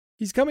women.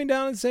 He's coming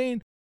down and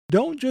saying,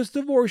 don't just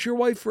divorce your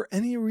wife for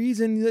any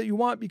reason that you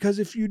want, because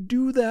if you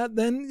do that,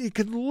 then it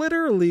could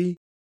literally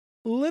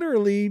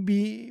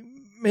be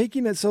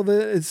making it so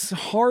that it's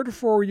hard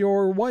for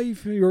your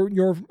wife,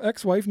 your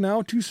ex-wife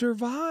now to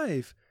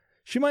survive.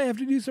 She might have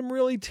to do some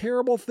really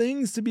terrible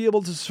things to be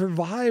able to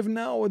survive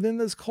now within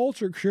this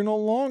culture because you're no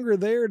longer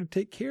there to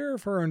take care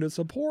of her and to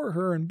support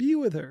her and be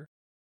with her.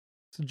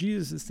 So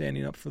Jesus is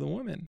standing up for the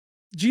women.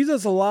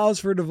 Jesus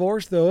allows for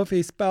divorce, though, if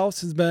a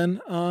spouse has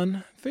been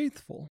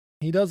unfaithful.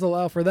 He does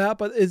allow for that,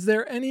 but is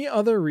there any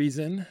other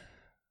reason?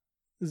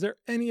 Is there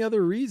any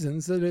other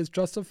reasons that it's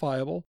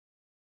justifiable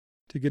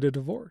to get a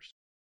divorce?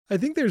 I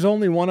think there's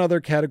only one other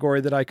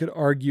category that I could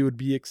argue would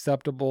be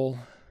acceptable,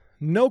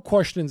 no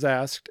questions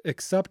asked,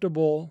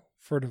 acceptable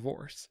for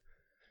divorce.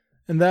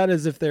 And that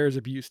is if there is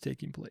abuse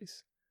taking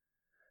place.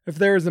 If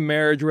there is a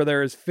marriage where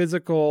there is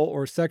physical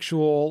or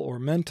sexual or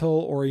mental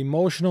or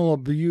emotional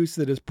abuse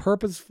that is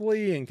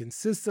purposefully and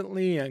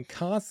consistently and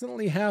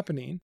constantly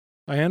happening,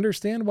 I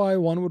understand why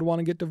one would want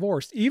to get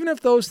divorced. Even if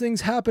those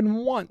things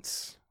happen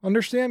once.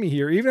 Understand me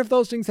here. Even if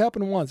those things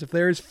happen once, if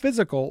there is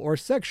physical or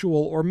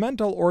sexual or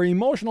mental or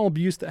emotional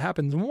abuse that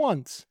happens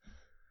once,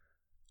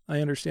 I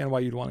understand why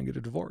you'd want to get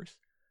a divorce.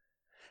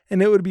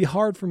 And it would be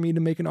hard for me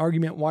to make an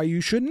argument why you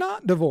should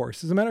not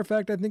divorce. As a matter of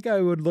fact, I think I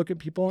would look at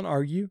people and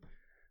argue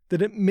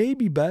that it may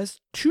be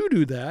best to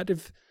do that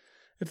if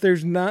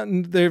there's not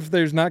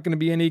going to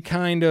be any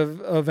kind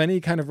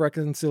of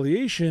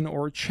reconciliation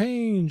or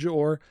change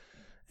or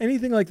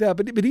anything like that.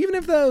 But even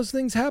if those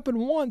things happen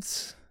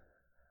once,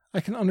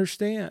 I can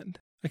understand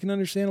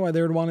why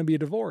there would want to be a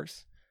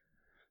divorce.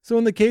 So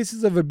in the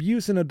cases of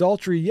abuse and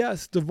adultery,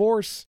 yes,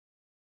 divorce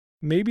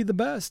may be the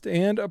best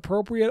and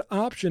appropriate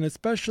option,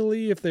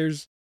 especially if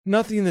there's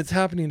nothing that's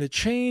happening to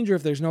change or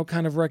if there's no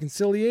kind of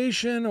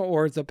reconciliation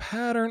or it's a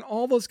pattern,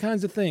 all those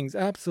kinds of things.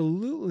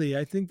 Absolutely.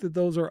 I think that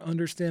those are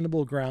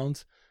understandable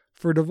grounds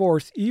for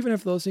divorce, even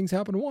if those things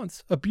happen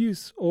once.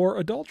 Abuse or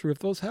adultery, if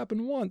those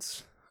happen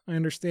once, I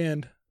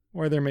understand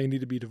why there may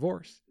need to be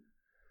divorce.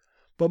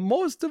 But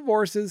most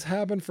divorces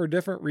happen for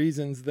different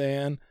reasons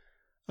than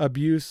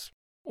abuse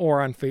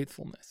or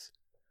unfaithfulness.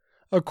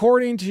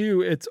 According to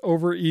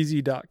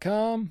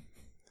itsovereasy.com,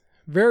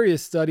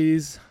 various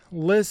studies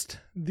list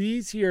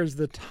these here as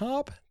the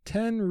top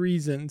 10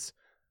 reasons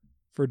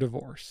for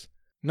divorce.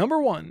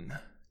 Number 1,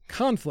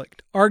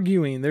 conflict,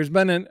 arguing. There's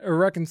been an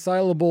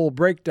irreconcilable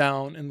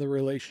breakdown in the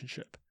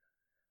relationship.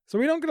 So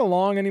we don't get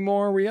along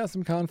anymore. We have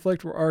some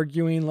conflict. We're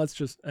arguing. Let's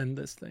just end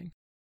this thing.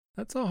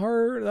 That's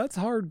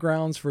hard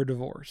grounds for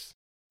divorce.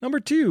 Number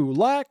 2,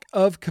 lack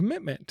of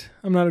commitment.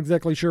 I'm not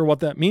exactly sure what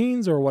that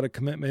means or what a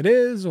commitment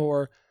is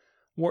or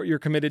what you're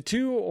committed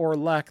to or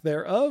lack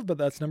thereof, but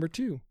that's number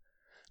 2.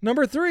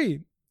 Number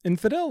 3,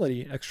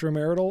 infidelity,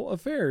 extramarital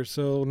affairs.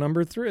 So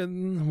number 3,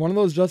 one of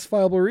those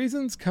justifiable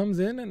reasons comes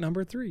in at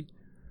number 3.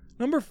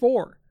 Number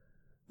 4,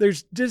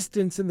 there's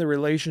distance in the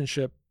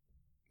relationship,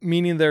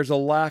 meaning there's a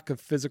lack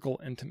of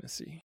physical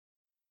intimacy.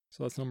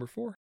 So that's number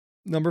 4.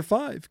 Number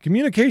 5,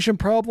 communication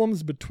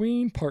problems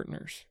between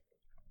partners.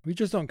 We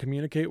just don't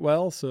communicate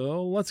well,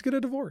 so let's get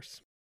a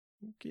divorce.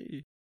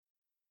 Okay.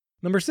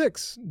 Number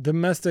 6,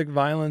 domestic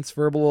violence,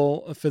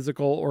 verbal,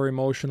 physical, or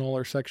emotional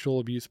or sexual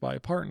abuse by a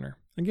partner.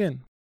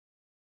 Again,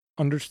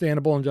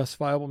 understandable and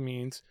justifiable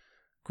means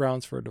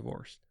grounds for a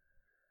divorce.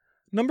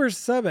 Number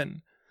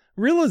 7,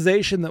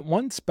 realization that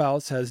one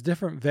spouse has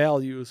different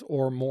values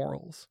or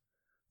morals.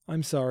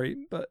 I'm sorry,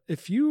 but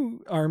if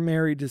you are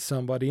married to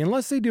somebody,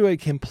 unless they do a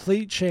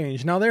complete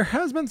change, now there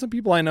has been some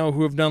people I know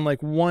who have done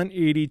like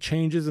 180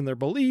 changes in their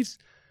beliefs,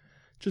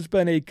 just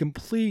been a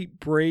complete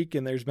break,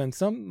 and there's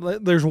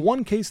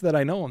one case that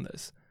I know on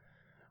this,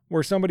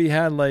 where somebody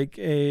had like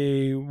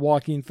a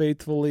walking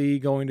faithfully,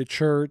 going to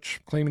church,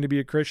 claiming to be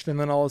a Christian,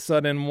 then all of a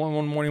sudden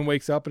one morning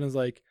wakes up and is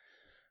like,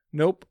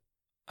 nope,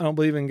 I don't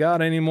believe in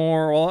God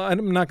anymore. Well,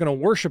 I'm not going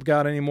to worship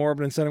God anymore,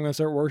 but instead I'm going to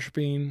start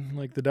worshiping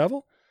like the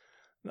devil.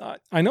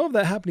 I know of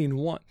that happening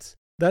once.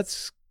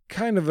 That's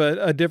kind of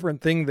a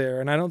different thing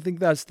there, and I don't think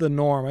that's the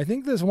norm. I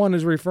think this one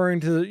is referring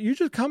to you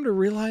just come to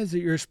realize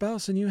that your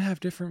spouse and you have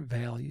different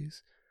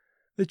values,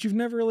 that you've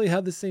never really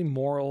had the same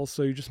morals,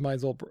 so you just might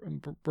as well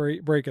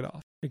break it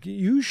off. Like,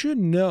 you should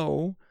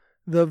know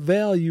the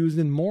values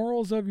and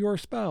morals of your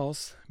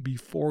spouse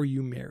before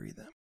you marry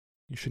them.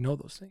 You should know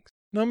those things.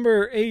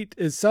 Number 8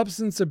 is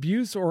substance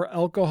abuse or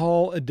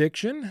alcohol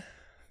addiction.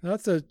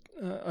 That's a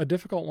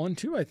difficult one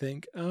too, I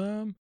think.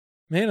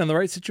 Man, in the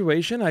right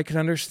situation, I could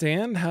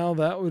understand how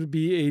that would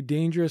be a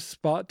dangerous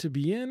spot to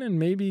be in and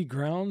maybe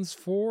grounds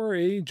for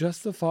a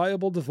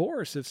justifiable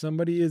divorce. If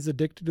somebody is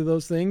addicted to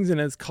those things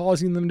and it's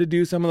causing them to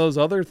do some of those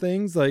other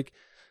things like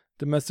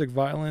domestic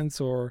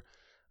violence or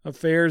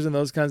affairs and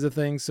those kinds of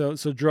things. So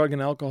drug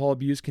and alcohol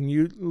abuse can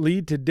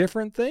lead to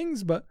different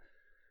things, but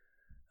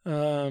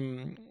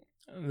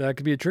that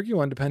could be a tricky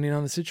one depending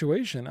on the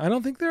situation. I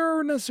don't think there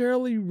are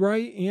necessarily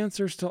right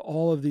answers to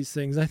all of these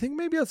things. I think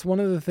maybe that's one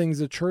of the things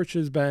the church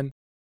has been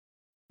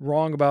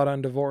wrong about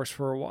on divorce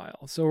for a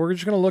while. So we're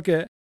just going to look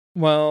at,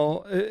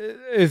 well,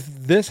 if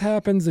this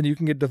happens, then you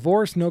can get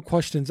divorced, no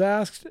questions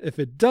asked. If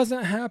it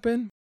doesn't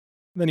happen,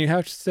 then you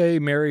have to stay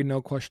married,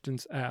 no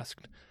questions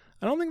asked.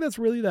 I don't think that's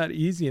really that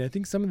easy. And I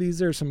think some of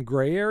these are some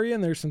gray area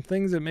and there's some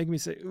things that make me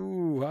say,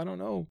 ooh, I don't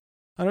know.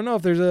 I don't know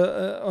if there's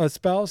a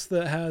spouse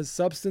that has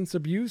substance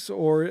abuse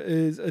or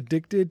is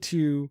addicted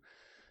to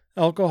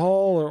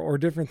alcohol or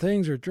different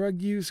things or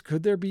drug use.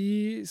 Could there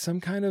be some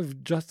kind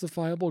of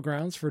justifiable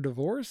grounds for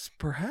divorce?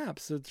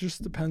 Perhaps. It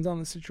just depends on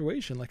the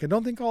situation. Like, I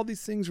don't think all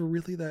these things are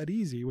really that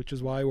easy, which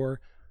is why we're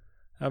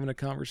having a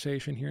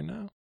conversation here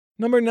now.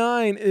 Number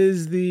 9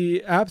 is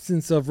the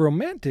absence of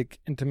romantic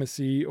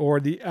intimacy or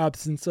the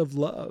absence of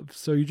love.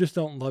 So you just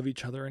don't love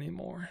each other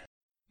anymore.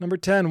 Number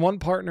 10, one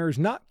partner is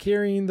not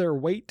carrying their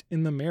weight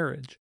in the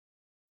marriage.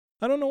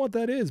 I don't know what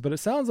that is, but it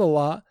sounds a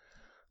lot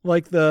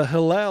like the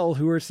Hillel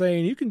who are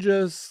saying you can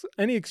just,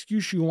 any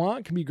excuse you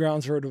want can be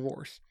grounds for a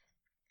divorce.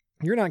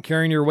 You're not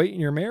carrying your weight in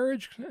your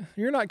marriage.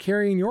 You're not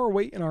carrying your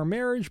weight in our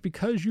marriage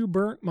because you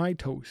burnt my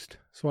toast.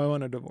 So I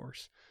want a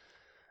divorce.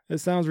 It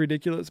sounds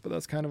ridiculous, but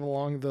that's kind of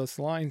along those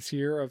lines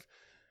here of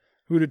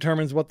who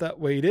determines what that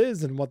weight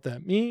is and what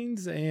that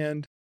means.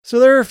 And so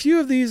there are a few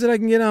of these that I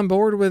can get on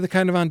board with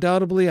kind of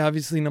undoubtedly.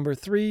 Obviously, number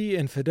 3,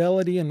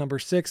 infidelity, and number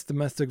 6,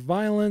 domestic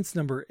violence.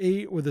 Number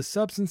 8, with a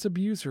substance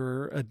abuse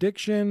or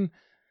addiction,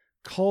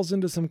 calls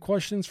into some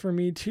questions for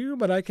me too.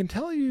 But I can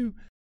tell you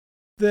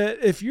that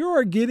if you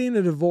are getting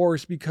a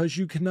divorce because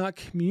you cannot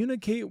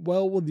communicate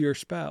well with your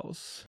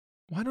spouse,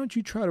 why don't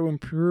you try to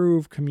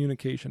improve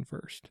communication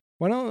first?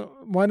 Why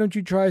don't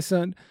you try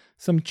some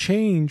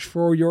change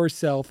for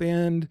yourself,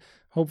 and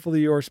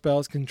hopefully your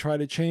spouse can try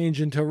to change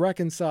and to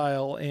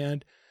reconcile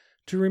and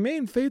to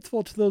remain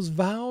faithful to those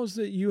vows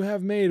that you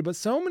have made. But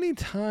so many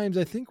times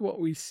I think what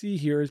we see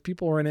here is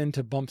people run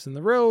into bumps in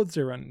the roads,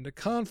 they run into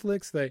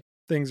conflicts,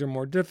 things are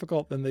more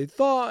difficult than they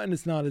thought, and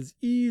it's not as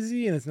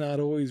easy, and it's not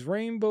always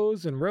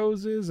rainbows and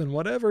roses and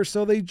whatever.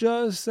 So they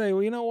just say,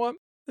 well, you know what?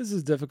 This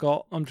is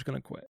difficult. I'm just going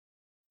to quit.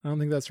 I don't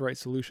think that's the right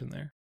solution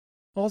there.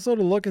 Also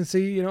to look and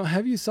see,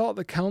 have you sought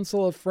the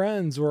counsel of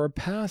friends or a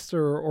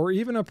pastor or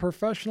even a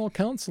professional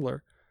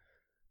counselor?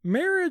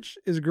 Marriage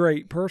is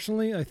great.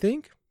 Personally, I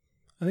think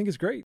it's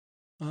great.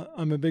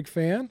 I'm a big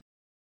fan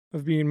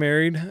of being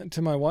married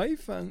to my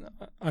wife, and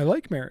I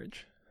like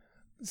marriage.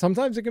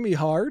 Sometimes it can be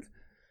hard,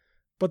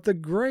 but the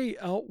great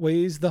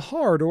outweighs the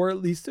hard, or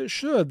at least it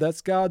should.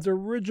 That's God's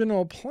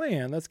original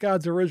plan. That's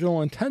God's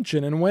original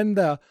intention. And when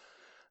the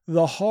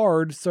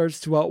hard starts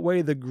to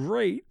outweigh the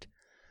great,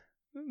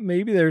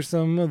 maybe there's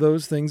some of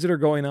those things that are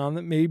going on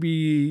that may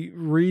be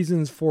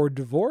reasons for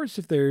divorce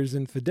if there's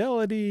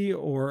infidelity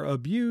or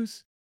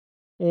abuse.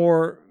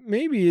 Or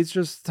maybe it's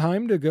just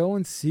time to go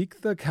and seek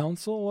the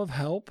counsel of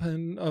help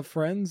and of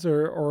friends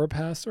or a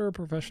pastor or a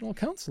professional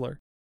counselor.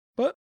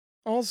 But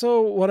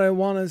also what I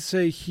want to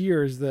say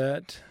here is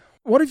that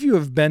what if you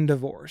have been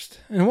divorced?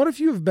 And what if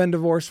you have been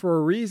divorced for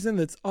a reason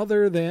that's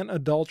other than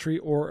adultery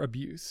or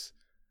abuse?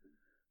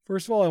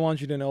 First of all, I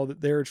want you to know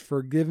that there is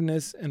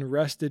forgiveness and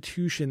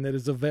restitution that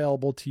is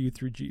available to you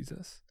through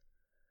Jesus.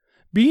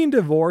 Being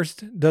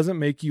divorced doesn't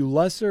make you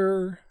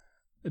lesser.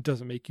 It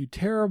doesn't make you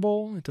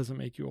terrible. It doesn't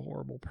make you a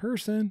horrible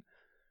person.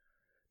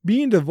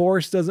 Being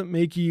divorced doesn't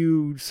make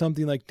you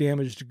something like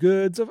damaged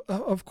goods.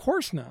 Of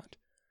course not.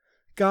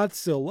 God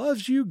still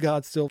loves you.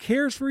 God still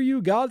cares for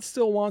you. God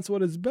still wants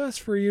what is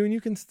best for you, and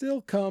you can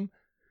still come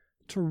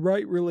to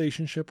right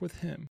relationship with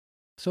Him.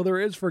 So there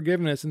is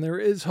forgiveness, and there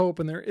is hope,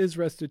 and there is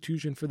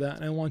restitution for that,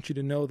 and I want you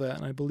to know that,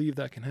 and I believe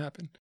that can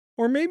happen.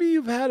 Or maybe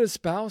you've had a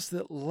spouse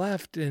that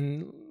left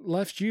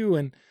you,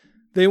 and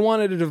they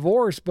wanted a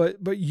divorce, but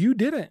you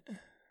didn't.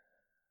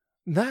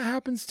 That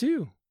happens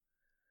too.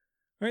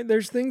 Right?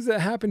 There's things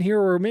that happen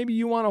here where maybe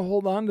you want to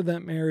hold on to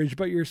that marriage,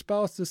 but your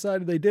spouse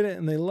decided they didn't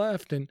and they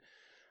left. And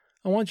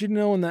I want you to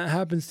know when that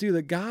happens too,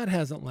 that God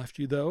hasn't left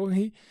you though.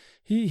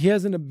 He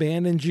hasn't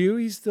abandoned you.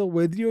 He's still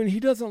with you, and He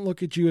doesn't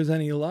look at you as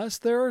any less.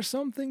 There are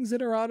some things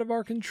that are out of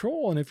our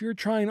control. And if you're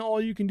trying all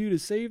you can do to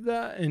save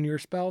that and your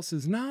spouse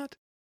is not,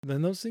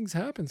 then those things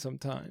happen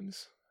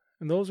sometimes.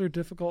 And those are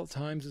difficult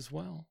times as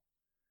well.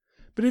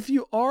 But if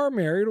you are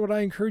married, what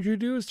I encourage you to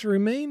do is to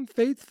remain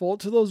faithful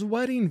to those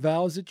wedding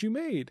vows that you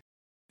made.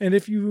 And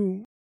if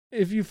you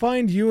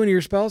find you and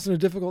your spouse in a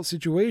difficult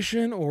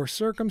situation or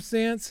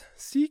circumstance,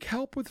 seek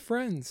help with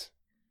friends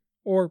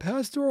or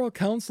pastoral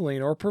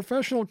counseling or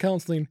professional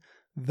counseling.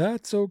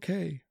 That's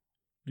okay.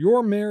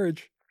 Your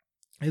marriage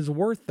is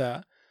worth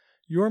that.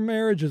 Your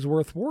marriage is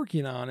worth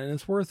working on, and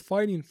it's worth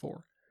fighting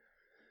for.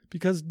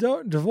 Because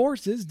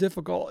divorce is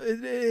difficult.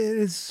 It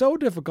is so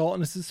difficult,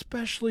 and it's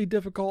especially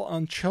difficult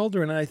on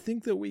children. And I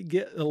think that we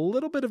get a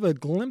little bit of a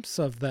glimpse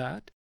of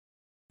that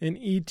in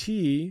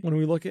E.T. when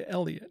we look at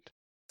Elliot.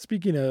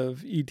 Speaking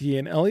of E.T.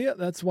 and Elliot,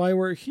 that's why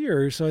we're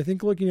here. So I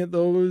think looking at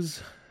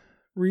those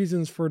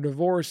reasons for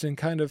divorce and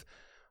kind of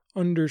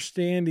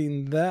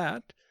understanding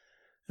that,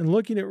 and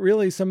looking at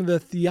really some of the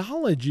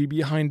theology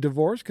behind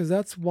divorce, because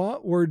that's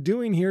what we're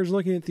doing here, is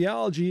looking at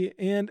theology,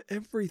 and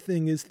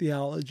everything is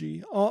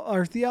theology.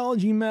 Our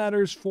theology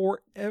matters for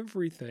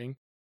everything,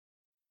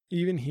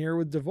 even here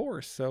with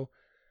divorce. So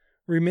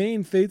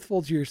remain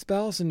faithful to your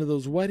spouse and to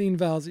those wedding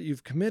vows that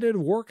you've committed.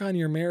 Work on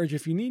your marriage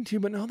if you need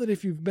to, but know that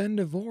if you've been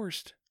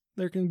divorced,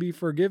 there can be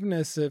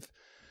forgiveness if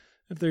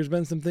if there's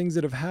been some things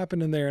that have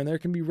happened in there, and there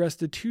can be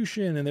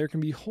restitution and there can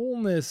be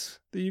wholeness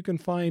that you can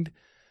find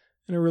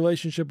in a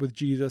relationship with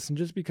Jesus. And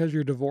just because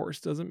you're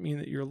divorced doesn't mean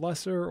that you're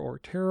lesser or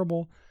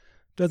terrible,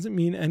 doesn't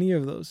mean any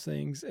of those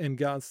things. And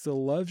God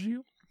still loves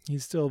you.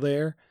 He's still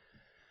there.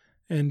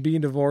 And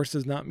being divorced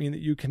does not mean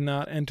that you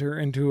cannot enter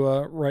into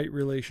a right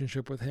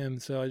relationship with him.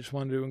 So I just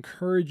wanted to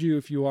encourage you,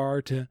 if you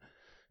are, to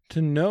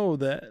know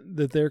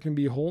that there can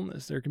be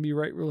wholeness. There can be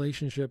right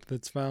relationship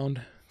that's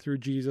found through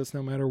Jesus,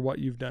 no matter what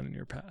you've done in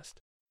your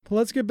past. But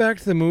let's get back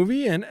to the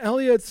movie. And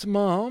Elliot's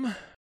mom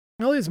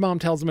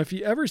tells him if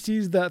he ever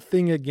sees that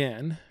thing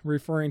again,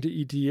 referring to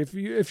E.T.,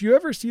 if you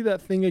ever see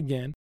that thing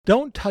again,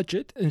 don't touch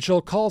it, and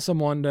she'll call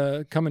someone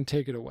to come and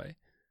take it away.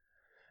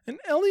 And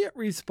Elliot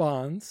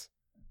responds,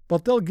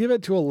 but they'll give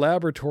it to a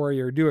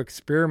laboratory or do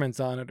experiments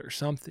on it or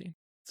something.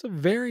 It's a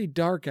very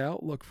dark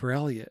outlook for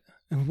Elliot.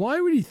 And why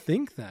would he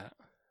think that?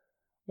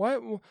 Why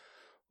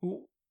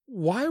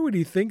would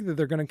he think that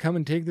they're going to come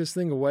and take this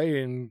thing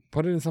away and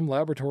put it in some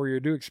laboratory or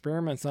do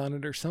experiments on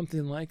it or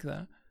something like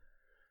that?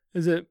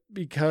 Is it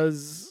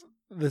because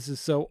this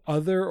is so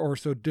other or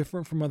so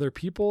different from other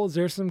people? Is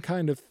there some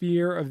kind of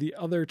fear of the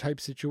other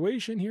type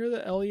situation here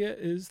that Elliot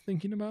is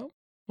thinking about?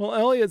 Well,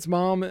 Elliot's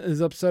mom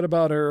is upset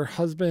about her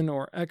husband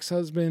or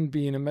ex-husband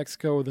being in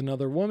Mexico with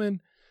another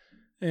woman,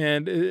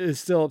 and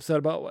is still upset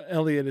about what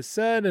Elliot has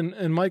said.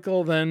 And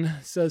Michael then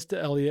says to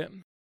Elliot,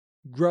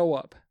 grow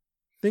up.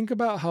 Think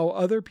about how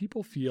other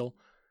people feel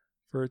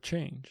for a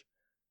change.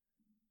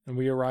 And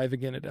we arrive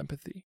again at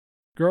empathy.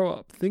 Grow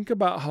up. Think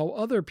about how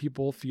other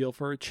people feel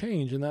for a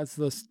change. And that's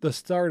the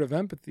start of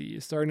empathy,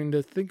 is starting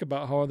to think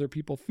about how other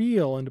people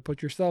feel and to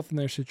put yourself in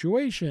their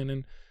situation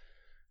and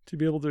to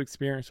be able to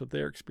experience what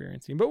they're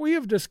experiencing. But we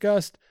have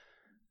discussed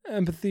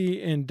empathy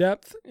in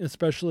depth,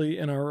 especially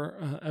in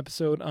our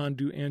episode on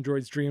Do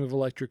Androids Dream of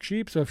Electric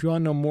Sheep? So if you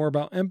want to know more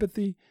about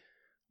empathy,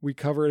 we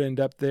cover it in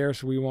depth there,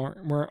 so we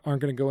aren't going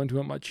to go into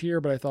it much here,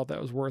 but I thought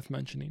that was worth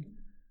mentioning.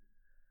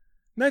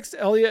 Next,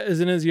 Elliot is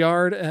in his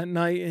yard at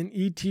night, and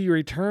E.T.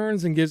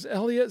 returns and gives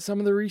Elliot some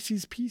of the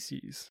Reese's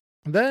Pieces.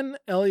 Then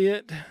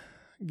Elliot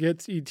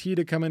gets E.T.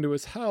 to come into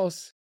his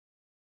house,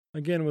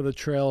 again with a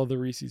trail of the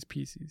Reese's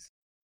Pieces.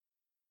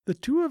 The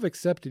two have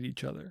accepted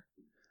each other.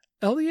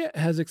 Elliot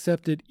has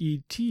accepted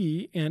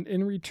E.T., and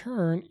in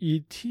return,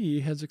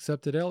 E.T. has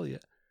accepted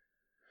Elliot.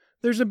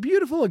 There's a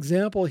beautiful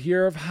example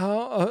here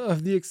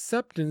of the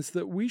acceptance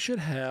that we should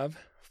have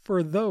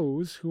for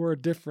those who are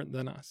different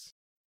than us.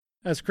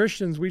 As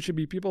Christians, we should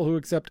be people who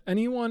accept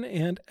anyone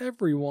and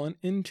everyone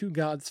into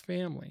God's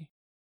family.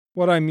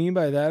 What I mean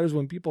by that is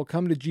when people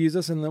come to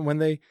Jesus and then when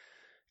they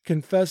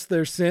confess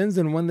their sins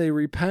and when they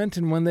repent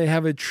and when they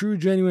have a true,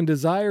 genuine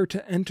desire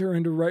to enter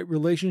into right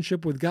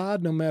relationship with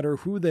God, no matter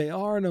who they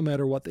are, no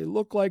matter what they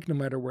look like, no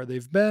matter where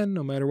they've been,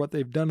 no matter what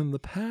they've done in the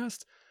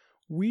past,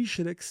 we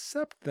should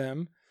accept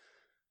them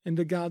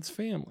into God's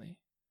family.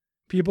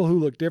 People who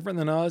look different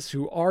than us,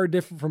 who are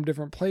different from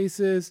different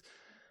places,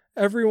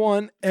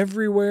 everyone,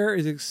 everywhere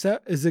is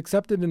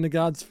accepted into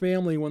God's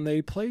family when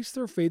they place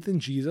their faith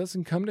in Jesus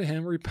and come to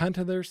him, repent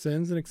of their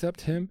sins, and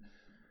accept him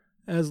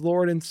as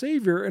Lord and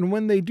Savior. And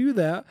when they do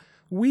that,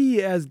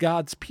 we as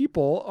God's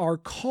people are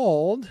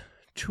called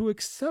to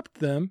accept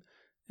them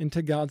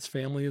into God's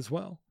family as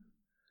well.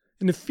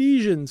 In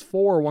Ephesians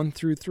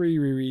 4:1-3, we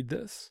read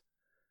this.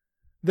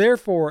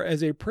 Therefore,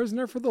 as a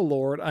prisoner for the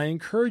Lord, I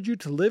encourage you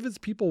to live as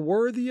people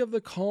worthy of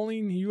the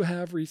calling you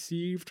have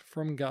received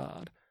from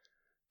God.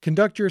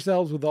 Conduct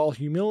yourselves with all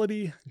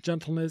humility,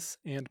 gentleness,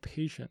 and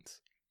patience.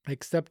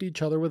 Accept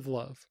each other with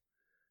love,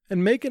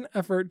 and make an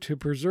effort to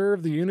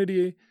preserve the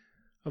unity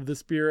of the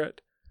Spirit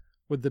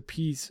with the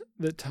peace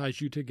that ties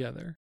you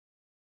together.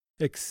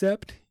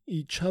 Accept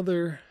each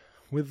other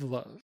with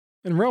love.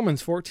 In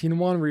Romans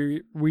 14:1,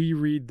 we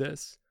read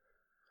this.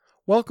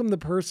 Welcome the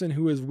person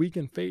who is weak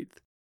in faith,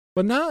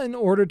 but not in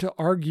order to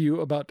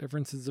argue about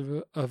differences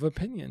of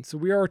opinion. So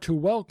we are to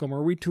welcome,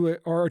 or we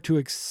are to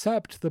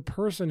accept the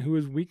person who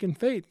is weak in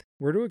faith.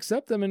 We're to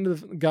accept them into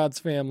God's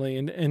family,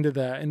 and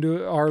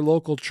into our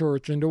local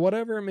church, into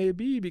whatever it may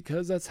be,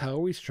 because that's how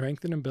we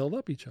strengthen and build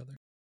up each other.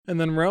 And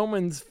then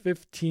Romans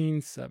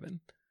 15:7.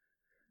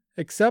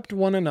 Accept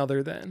one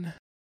another then,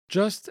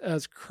 just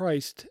as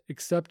Christ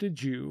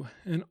accepted you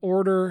in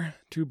order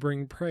to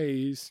bring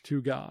praise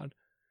to God.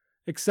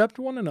 Accept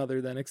one another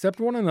then.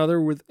 Accept one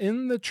another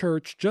within the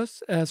church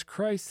just as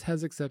Christ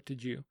has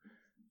accepted you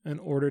in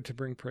order to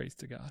bring praise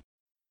to God.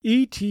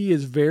 E.T.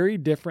 is very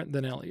different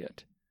than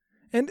Elliot.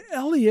 And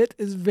Elliot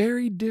is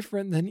very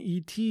different than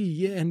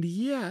E.T. And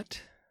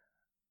yet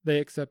they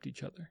accept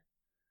each other.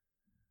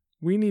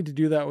 We need to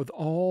do that with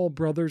all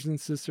brothers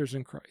and sisters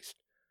in Christ.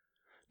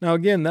 Now,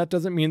 again, that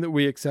doesn't mean that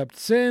we accept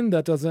sin.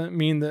 That doesn't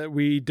mean that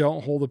we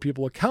don't hold the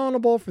people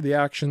accountable for the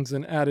actions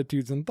and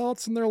attitudes and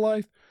thoughts in their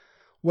life.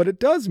 What it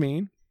does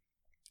mean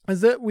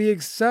is that we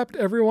accept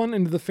everyone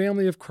into the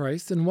family of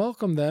Christ and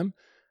welcome them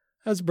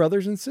as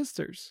brothers and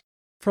sisters.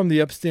 From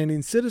the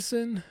upstanding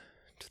citizen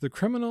to the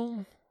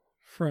criminal,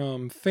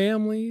 from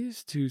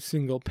families to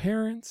single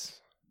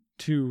parents,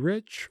 to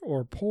rich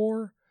or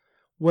poor,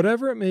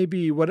 whatever it may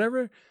be,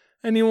 whatever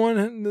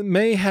anyone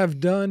may have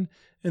done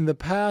in the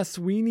past,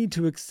 we need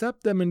to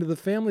accept them into the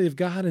family of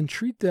God and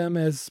treat them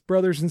as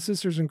brothers and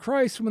sisters in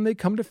Christ when they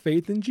come to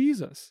faith in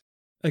Jesus.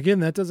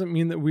 Again, that doesn't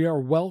mean that we are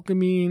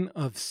welcoming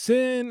of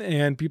sin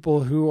and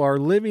people who are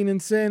living in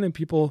sin and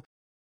people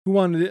who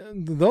want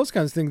those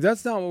kinds of things.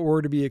 That's not what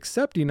we're to be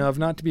accepting of,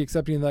 not to be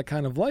accepting of that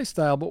kind of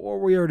lifestyle, but what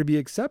we are to be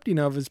accepting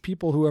of is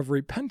people who have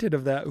repented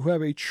of that, who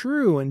have a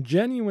true and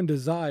genuine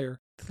desire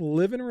to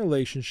live in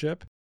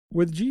relationship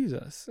with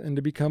Jesus and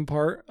to become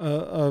part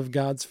of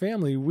God's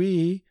family.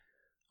 We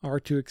are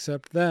to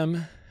accept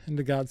them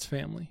into God's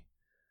family.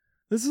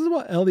 This is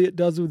what Elliot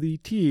does with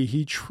E.T.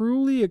 He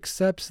truly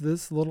accepts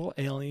this little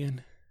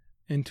alien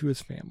into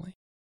his family.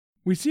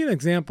 We see an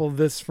example of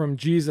this from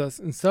Jesus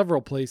in several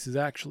places,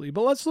 actually,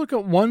 but let's look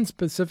at one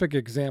specific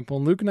example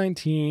in Luke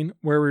 19,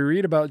 where we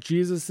read about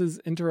Jesus'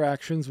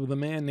 interactions with a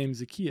man named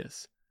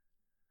Zacchaeus.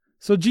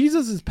 So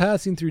Jesus is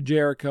passing through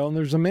Jericho, and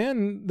there's a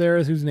man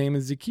there whose name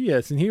is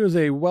Zacchaeus, and he was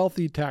a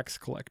wealthy tax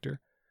collector.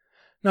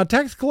 Now,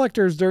 tax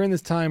collectors during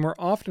this time were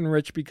often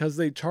rich because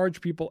they charge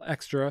people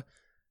extra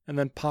and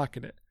then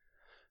pocket it.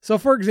 So,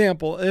 for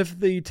example, if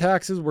the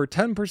taxes were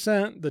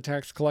 10%, the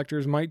tax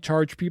collectors might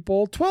charge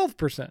people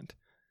 12%.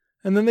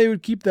 And then they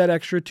would keep that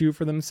extra 2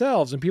 for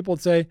themselves. And people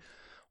would say,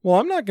 well,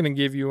 I'm not going to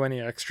give you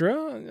any extra.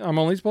 I'm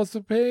only supposed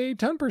to pay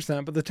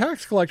 10%. But the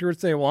tax collector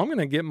would say, well, I'm going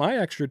to get my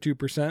extra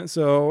 2%.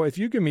 So if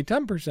you give me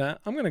 10%,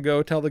 I'm going to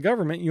go tell the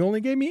government you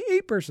only gave me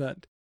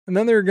 8%. And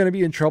then they're going to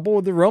be in trouble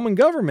with the Roman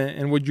government.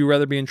 And would you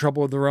rather be in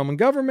trouble with the Roman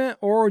government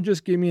or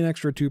just give me an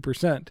extra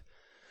 2%?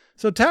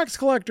 So tax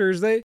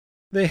collectors, they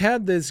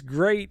had this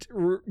great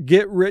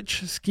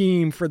get-rich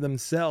scheme for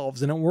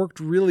themselves, and it worked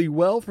really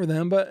well for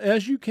them. But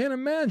as you can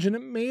imagine,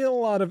 it made a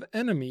lot of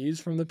enemies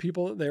from the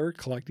people that they were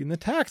collecting the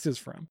taxes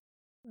from.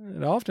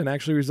 It often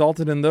actually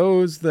resulted in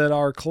those that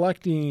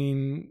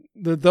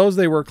those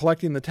they were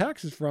collecting the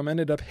taxes from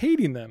ended up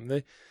hating them.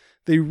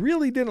 They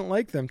really didn't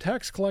like them.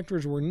 Tax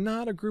collectors were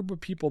not a group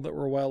of people that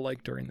were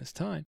well-liked during this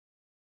time.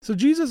 So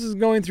Jesus is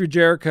going through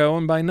Jericho,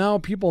 and by now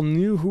people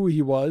knew who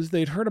he was.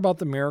 They'd heard about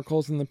the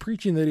miracles and the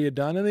preaching that he had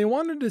done, and they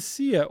wanted to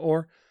see it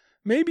or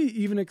maybe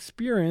even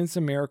experience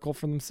a miracle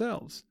for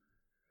themselves.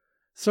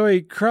 So a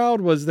crowd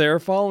was there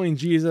following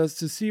Jesus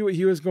to see what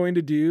he was going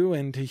to do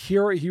and to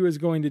hear what he was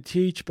going to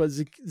teach, but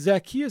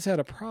Zacchaeus had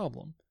a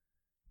problem.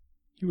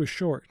 He was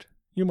short.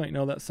 You might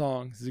know that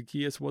song,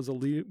 Zacchaeus was a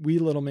wee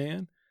little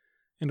man,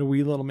 and a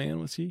wee little man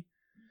was he.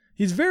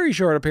 He's very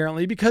short,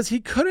 apparently, because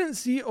he couldn't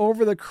see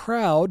over the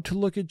crowd to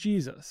look at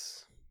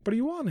Jesus, but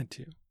he wanted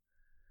to.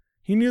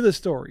 He knew the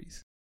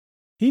stories.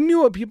 He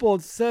knew what people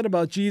had said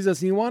about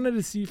Jesus, and he wanted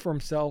to see for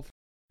himself,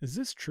 is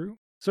this true?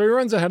 So he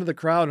runs ahead of the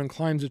crowd and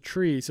climbs a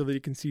tree so that he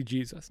can see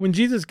Jesus. When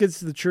Jesus gets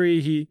to the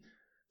tree, he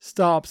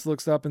stops,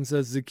 looks up, and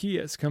says,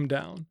 Zacchaeus, come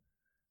down.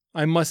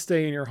 I must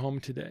stay in your home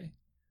today.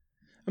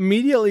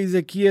 Immediately,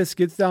 Zacchaeus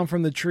gets down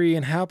from the tree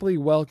and happily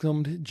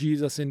welcomed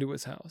Jesus into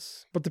his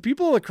house. But the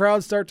people of the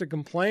crowd start to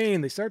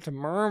complain. They start to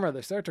murmur.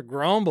 They start to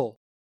grumble.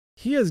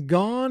 He has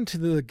gone to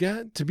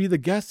be the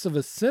guest of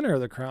a sinner,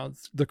 the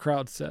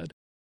crowd said.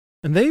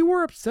 And they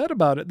were upset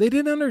about it. They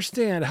didn't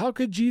understand. How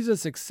could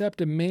Jesus accept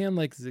a man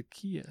like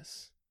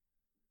Zacchaeus?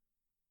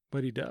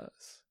 But he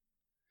does.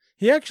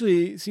 He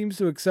actually seems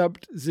to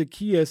accept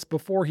Zacchaeus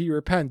before he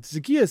repents.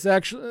 Zacchaeus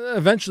actually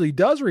eventually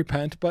does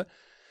repent, but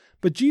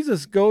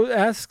Jesus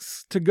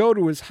asks to go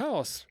to his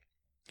house.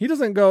 He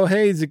doesn't go,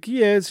 hey,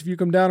 Zacchaeus, if you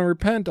come down and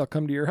repent, I'll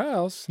come to your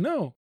house.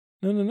 No.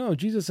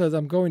 Jesus says,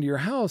 I'm going to your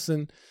house.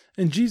 And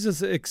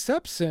Jesus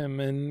accepts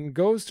him and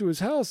goes to his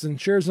house and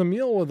shares a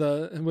meal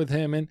with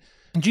him. And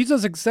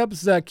Jesus accepts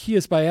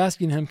Zacchaeus by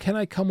asking him, can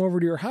I come over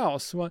to your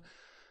house? What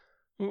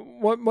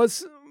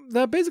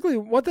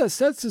that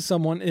says to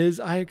someone is,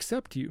 I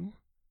accept you.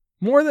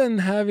 More than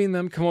having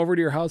them come over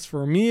to your house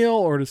for a meal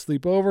or to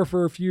sleep over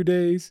for a few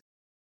days.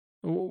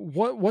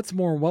 What's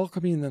more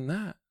welcoming than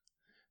that?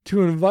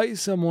 To invite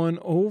someone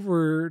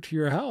over to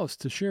your house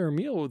to share a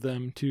meal with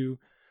them, to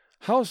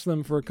house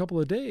them for a couple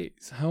of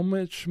days. How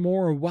much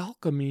more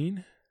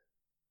welcoming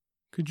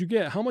could you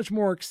get? How much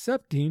more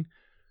accepting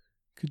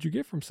could you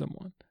get from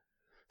someone?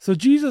 So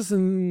Jesus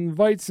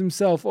invites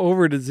himself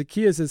over to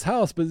Zacchaeus'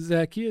 house, but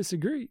Zacchaeus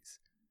agrees.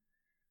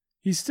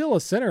 He's still a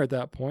sinner at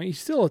that point.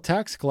 He's still a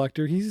tax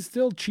collector. He's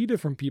still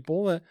cheated from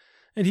people.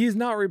 And he's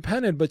not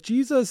repented, but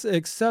Jesus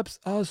accepts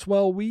us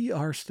while we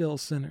are still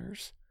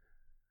sinners.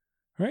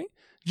 Right?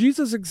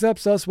 Jesus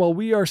accepts us while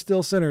we are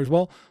still sinners.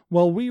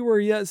 While we were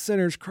yet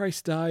sinners,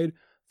 Christ died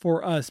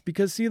for us.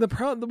 Because see,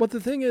 what the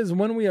thing is,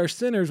 when we are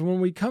sinners,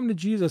 when we come to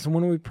Jesus and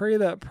when we pray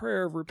that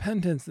prayer of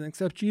repentance and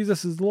accept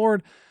Jesus as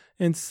Lord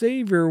and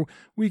Savior,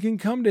 we can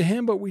come to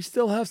him, but we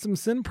still have some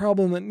sin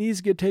problem that needs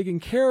to get taken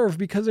care of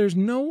because there's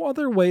no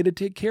other way to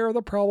take care of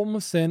the problem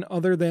of sin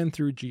other than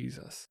through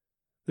Jesus.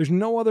 There's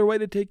no other way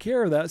to take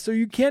care of that. So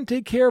you can't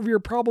take care of your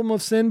problem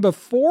of sin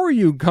before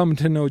you come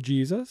to know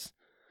Jesus.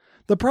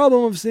 The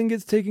problem of sin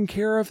gets taken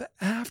care of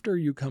after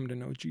you come to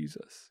know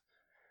Jesus.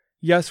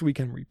 Yes, we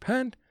can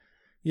repent.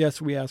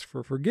 Yes, we ask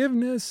for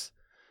forgiveness.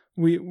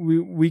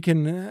 We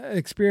can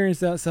experience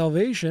that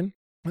salvation.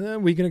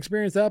 We can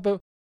experience that,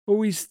 but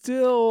we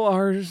still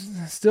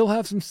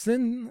have some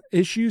sin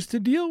issues to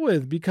deal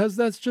with, because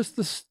that's just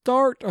the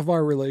start of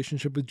our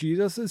relationship with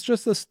Jesus. It's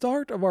just the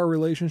start of our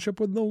relationship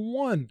with the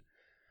one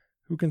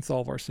who can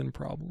solve our sin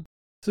problem.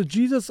 So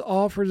Jesus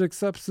offers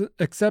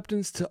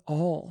acceptance to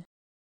all,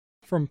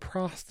 from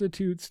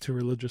prostitutes to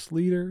religious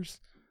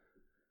leaders,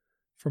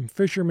 from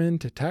fishermen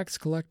to tax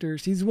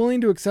collectors. He's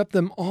willing to accept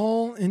them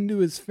all into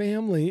his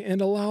family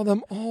and allow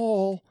them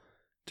all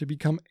to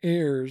become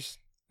heirs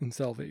in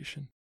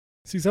salvation.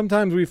 See,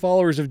 sometimes we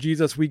followers of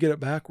Jesus, we get it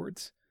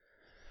backwards.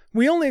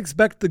 We only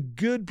expect the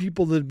good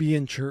people to be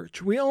in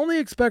church. We only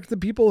expect the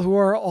people who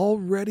are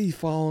already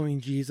following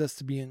Jesus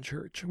to be in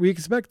church. We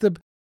expect the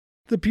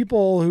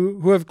people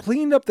who have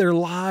cleaned up their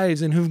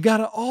lives and who've got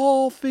it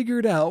all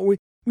figured out.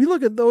 We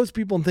look at those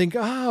people and think,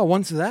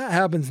 once that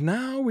happens,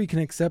 now we can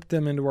accept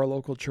them into our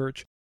local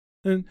church.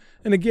 And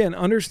again,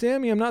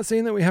 understand me, I'm not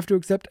saying that we have to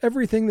accept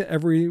everything that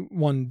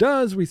everyone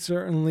does. We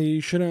certainly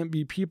shouldn't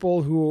be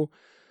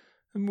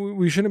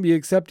we shouldn't be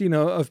accepting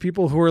of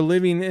people who are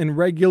living in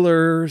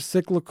regular,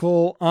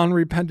 cyclical,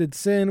 unrepented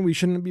sin. We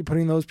shouldn't be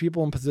putting those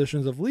people in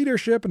positions of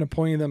leadership and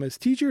appointing them as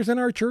teachers in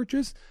our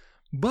churches.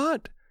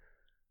 But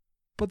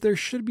there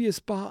should be a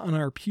spot on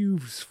our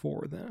pews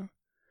for them.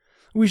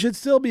 We should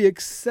still be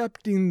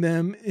accepting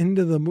them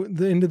into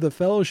the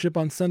fellowship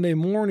on Sunday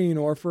morning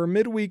or for a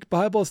midweek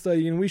Bible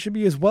study, and we should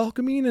be as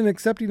welcoming and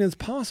accepting as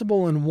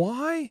possible. And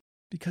why?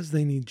 Because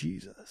they need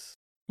Jesus.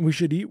 We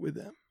should eat with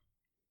them.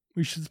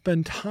 We should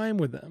spend time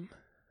with them.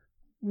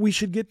 We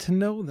should get to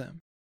know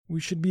them. We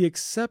should be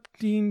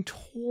accepting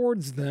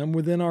towards them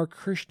within our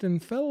Christian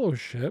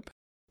fellowship,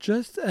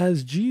 just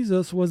as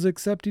Jesus was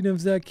accepting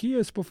of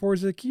Zacchaeus before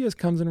Zacchaeus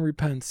comes and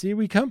repents. See,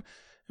 we come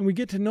and we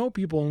get to know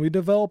people and we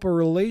develop a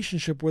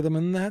relationship with them,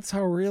 and that's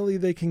how really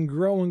they can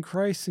grow in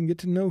Christ and get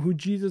to know who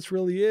Jesus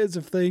really is,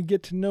 if they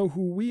get to know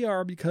who we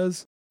are,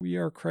 because we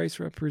are Christ's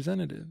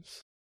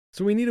representatives.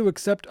 So we need to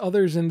accept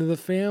others into the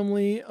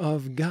family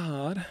of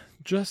God,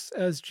 just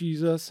as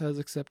Jesus has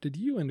accepted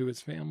you into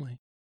his family.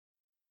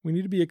 We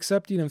need to be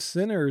accepting of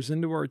sinners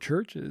into our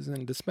churches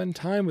and to spend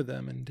time with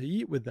them and to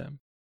eat with them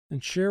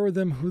and share with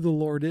them who the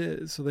Lord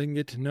is so they can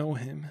get to know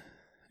him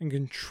and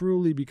can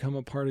truly become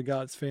a part of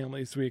God's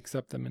family as we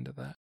accept them into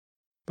that.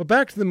 But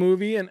back to the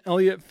movie, and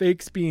Elliot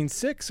fakes being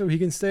sick so he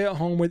can stay at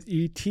home with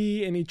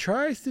E.T., and he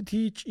tries to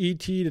teach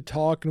E.T. to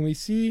talk, and we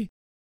see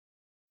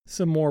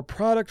some more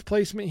product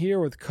placement here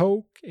with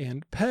Coke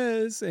and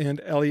Pez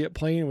and Elliot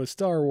playing with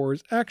Star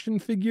Wars action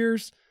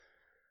figures.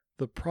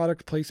 The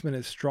product placement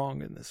is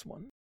strong in this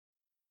one.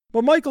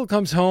 But Michael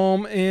comes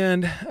home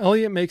and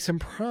Elliot makes him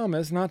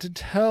promise not to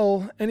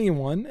tell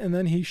anyone, and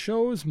then he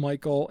shows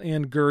Michael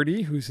and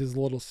Gertie, who's his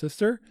little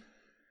sister.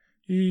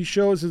 He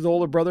shows his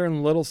older brother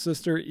and little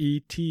sister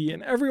E.T.,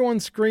 and everyone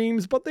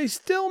screams, but they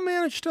still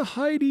manage to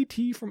hide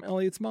E.T. from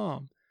Elliot's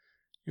mom,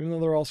 even though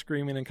they're all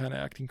screaming and kind of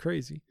acting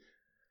crazy.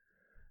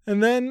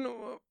 And then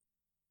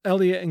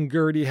Elliot and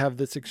Gertie have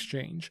this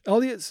exchange.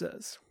 Elliot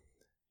says,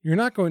 "You're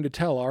not going to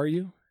tell, are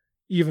you?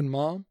 Even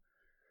Mom?"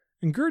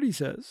 And Gertie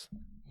says,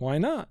 "Why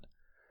not?"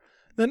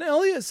 Then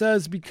Elliot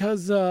says,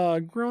 "Because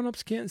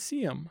grown-ups can't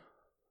see him.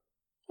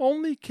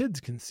 Only kids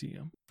can see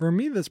him." For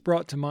me, this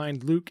brought to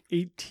mind Luke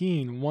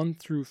 18,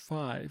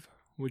 1-5,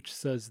 which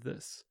says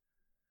this.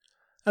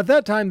 "At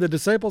that time, the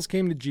disciples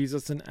came to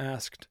Jesus and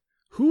asked,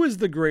 'Who is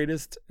the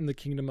greatest in the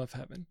kingdom of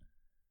heaven?'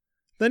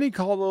 Then he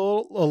called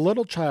a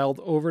little child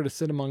over to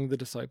sit among the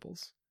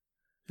disciples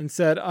and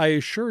said, 'I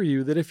assure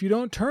you that if you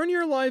don't turn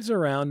your lives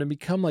around and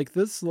become like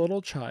this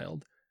little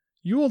child,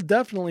 you will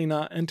definitely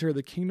not enter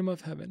the kingdom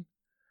of heaven.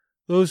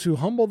 Those who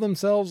humble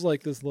themselves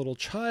like this little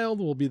child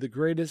will be the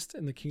greatest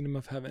in the kingdom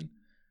of heaven.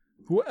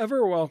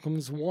 Whoever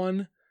welcomes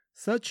one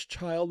such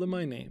child in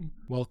my name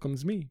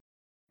welcomes me.'"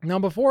 Now,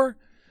 before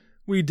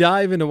we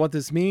dive into what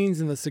this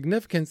means and the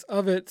significance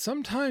of it,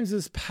 sometimes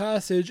this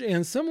passage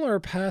and similar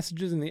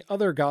passages in the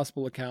other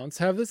gospel accounts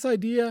have this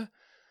idea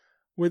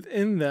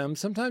within them.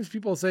 Sometimes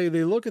people say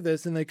they look at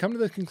this and they come to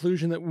the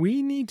conclusion that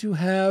we need to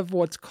have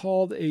what's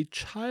called a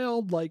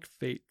childlike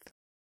faith.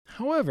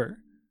 However,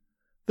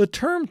 the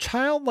term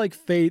childlike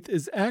faith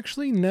is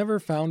actually never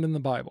found in the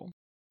Bible.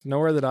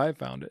 Nowhere that I've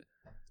found it.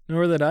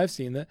 Nowhere that I've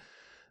seen that.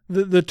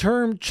 The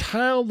term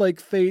childlike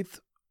faith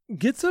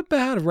gets a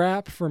bad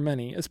rap for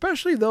many,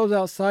 especially those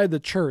outside the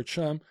church.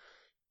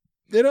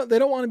 They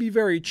don't want to be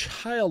very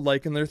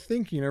childlike in their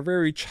thinking or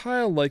very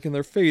childlike in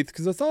their faith,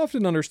 because it's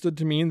often understood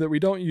to mean that we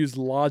don't use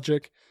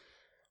logic,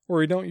 or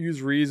we don't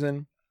use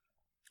reason,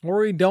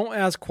 or we don't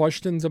ask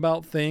questions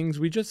about things.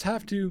 We just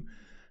have to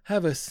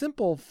have a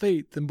simple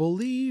faith and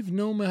believe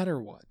no matter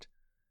what.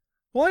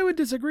 Well, I would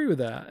disagree with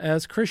that.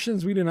 As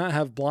Christians, we do not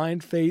have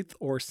blind faith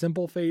or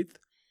simple faith.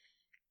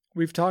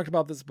 We've talked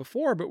about this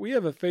before, but we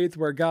have a faith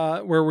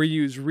where we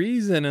use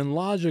reason and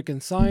logic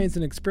and science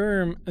and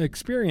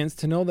experience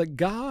to know that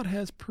God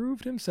has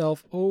proved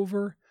himself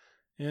over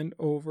and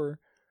over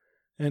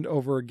and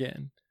over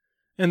again,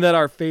 and that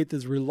our faith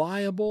is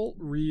reliable,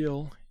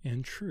 real,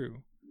 and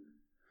true.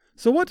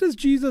 So what does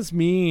Jesus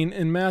mean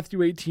in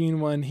Matthew 18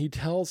 when he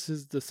tells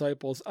his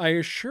disciples, I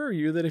assure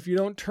you that if you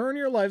don't turn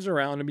your lives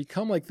around and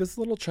become like this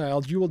little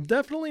child, you will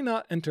definitely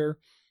not enter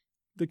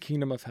the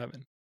kingdom of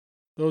heaven.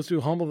 Those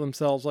who humble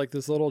themselves like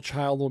this little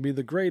child will be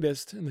the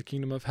greatest in the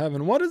kingdom of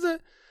heaven. What does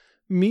it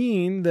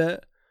mean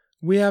that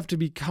we have to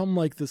become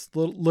like this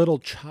little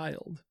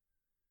child?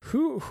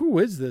 Who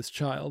is this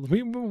child?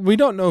 We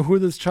don't know who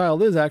this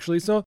child is, actually.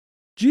 So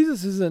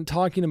Jesus isn't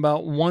talking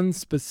about one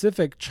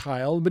specific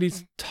child, but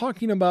he's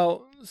talking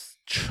about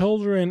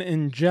children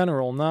in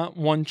general, not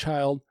one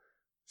child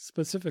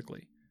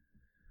specifically.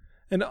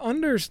 And to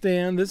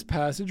understand this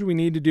passage, we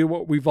need to do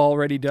what we've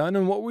already done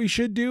and what we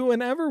should do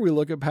whenever we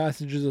look at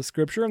passages of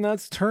Scripture, and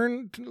that's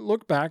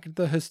look back at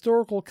the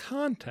historical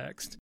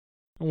context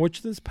in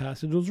which this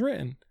passage was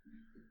written.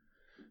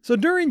 So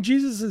during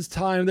Jesus'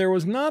 time, there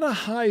was not a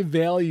high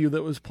value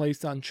that was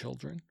placed on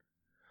children.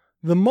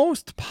 The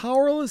most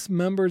powerless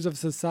members of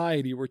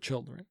society were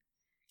children.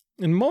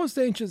 In most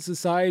ancient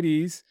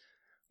societies,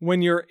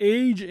 when your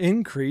age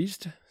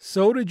increased,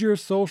 so did your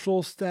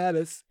social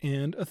status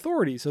and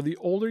authority. So the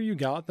older you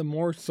got, the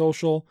more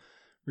social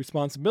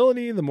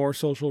responsibility, the more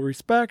social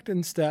respect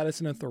and status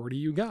and authority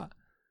you got.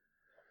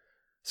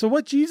 So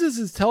what Jesus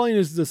is telling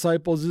his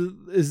disciples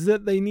is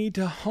that they need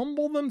to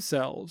humble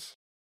themselves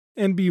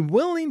and be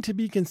willing to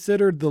be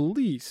considered the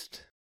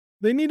least.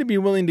 They need to be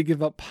willing to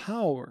give up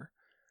power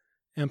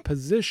and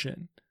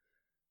position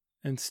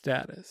and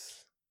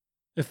status.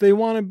 If they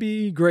want to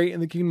be great in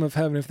the kingdom of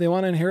heaven, if they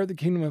want to inherit the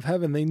kingdom of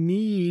heaven, they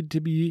need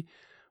to be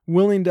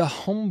willing to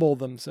humble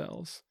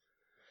themselves,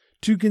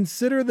 to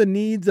consider the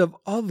needs of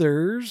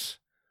others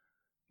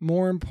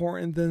more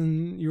important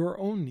than your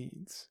own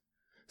needs.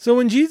 So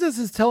when Jesus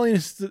is telling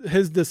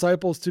his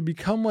disciples to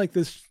become like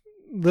this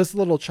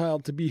little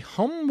child, to be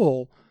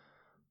humble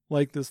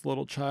like this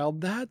little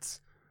child,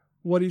 that's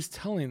what he's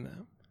telling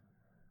them.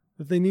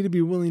 That they need to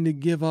be willing to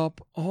give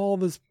up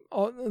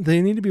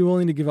they need to be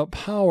willing to give up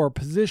power,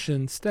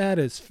 position,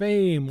 status,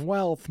 fame,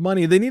 wealth,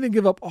 money. They need to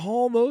give up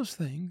all those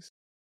things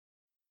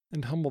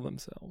and humble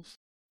themselves.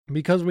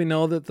 Because we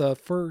know that the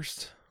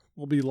first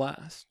will be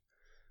last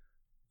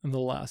and the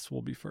last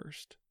will be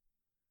first.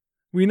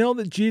 We know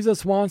that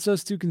Jesus wants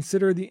us to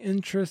consider the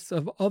interests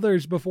of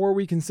others before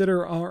we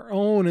consider our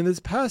own. And this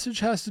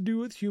passage has to do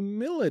with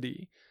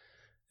humility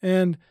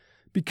and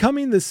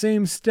becoming the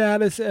same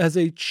status as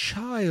a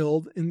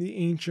child in the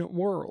ancient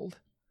world.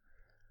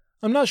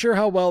 I'm not sure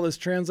how well this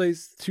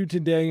translates to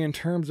today in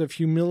terms of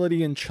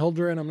humility in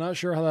children. I'm not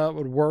sure how that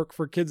would work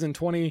for kids in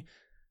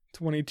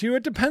 2022.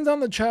 It depends on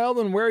the child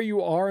and where you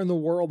are in the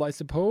world, I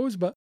suppose.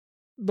 But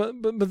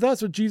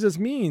that's what Jesus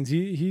means.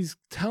 He's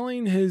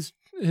telling his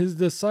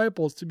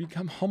disciples to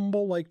become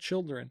humble like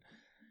children,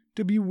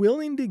 to be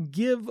willing to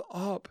give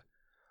up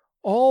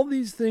all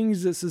these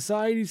things that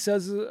society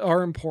says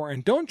are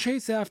important. Don't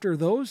chase after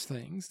those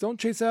things. Don't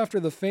chase after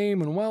the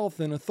fame and wealth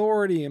and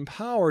authority and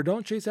power.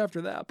 Don't chase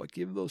after that, but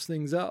give those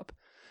things up.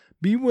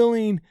 Be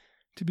willing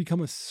to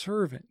become a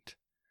servant.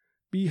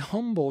 Be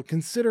humble.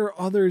 Consider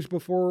others'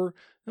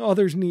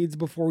 needs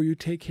before you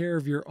take care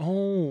of your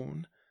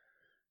own.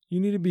 You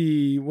need to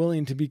be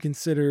willing to be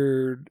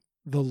considered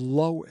the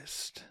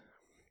lowest.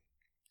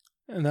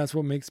 And that's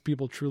what makes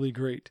people truly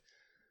great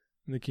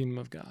in the kingdom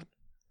of God.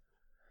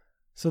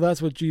 So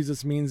that's what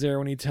Jesus means there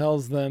when he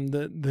tells them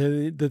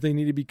that they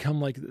need to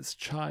become like this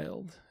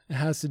child. It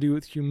has to do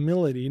with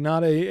humility,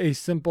 not a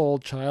simple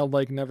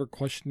childlike never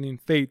questioning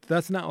faith.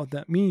 That's not what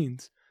that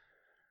means.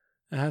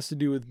 It has to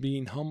do with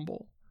being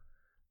humble,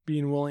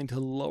 being willing to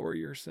lower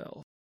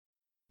yourself.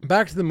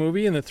 Back to the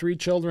movie, and the three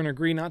children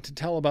agree not to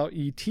tell about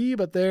E.T.,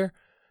 but there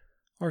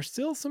are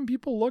still some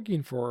people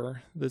looking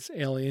for this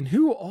alien.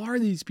 Who are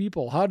these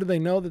people? How do they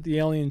know that the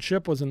alien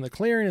ship was in the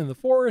clearing in the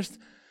forest?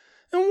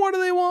 And what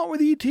do they want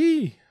with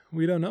E.T.?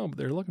 We don't know, but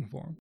they're looking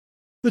for him.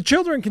 The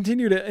children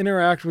continue to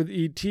interact with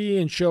E.T.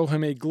 and show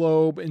him a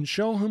globe and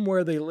show him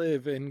where they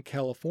live in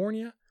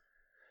California.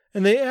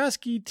 And they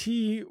ask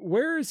E.T.,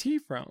 where is he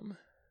from?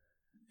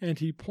 And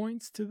he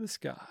points to the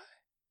sky.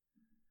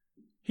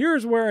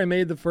 Here's where I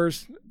made the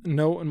first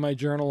note in my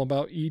journal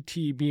about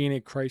E.T. being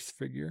a Christ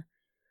figure.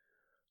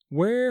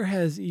 Where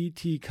has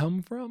E.T.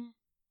 come from?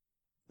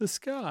 The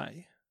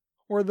sky,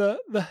 or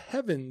the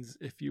heavens,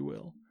 if you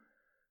will.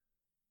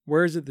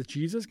 Where is it that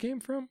Jesus came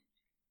from?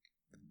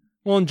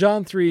 Well, in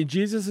John 3,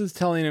 Jesus is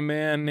telling a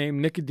man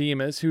named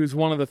Nicodemus, who is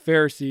one of the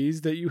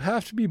Pharisees, that you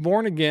have to be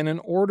born again in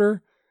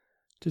order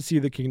to see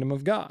the kingdom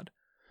of God.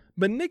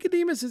 But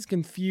Nicodemus is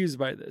confused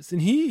by this,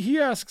 and he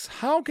asks,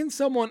 how can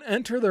someone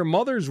enter their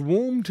mother's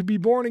womb to be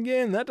born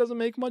again? That doesn't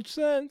make much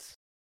sense.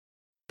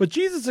 But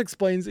Jesus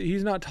explains that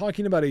he's not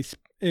talking about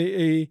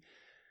a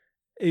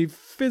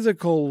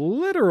physical,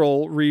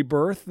 literal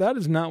rebirth. That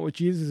is not what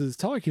Jesus is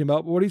talking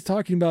about. But what he's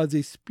talking about is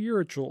a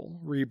spiritual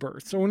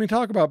rebirth. So when we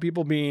talk about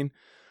people being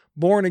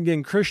born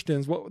again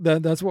Christians,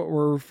 that's what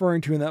we're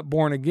referring to in that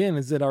born again,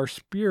 is that our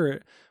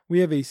spirit, we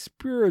have a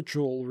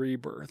spiritual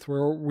rebirth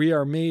where we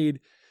are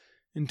made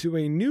into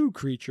a new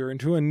creature,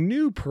 into a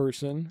new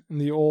person, and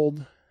the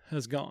old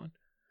has gone.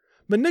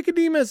 But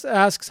Nicodemus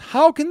asks,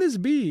 how can this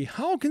be?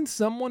 How can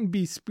someone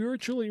be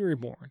spiritually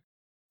reborn?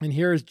 And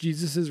here is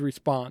Jesus'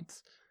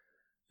 response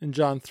in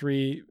John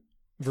 3,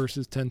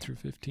 verses 10 through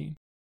 15.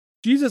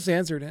 Jesus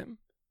answered him,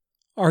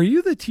 "Are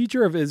you the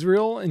teacher of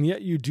Israel, and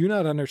yet you do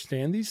not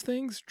understand these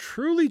things?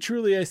 Truly,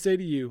 truly, I say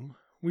to you,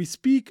 we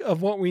speak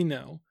of what we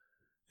know,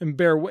 and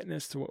bear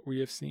witness to what we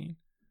have seen.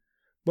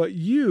 But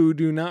you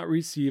do not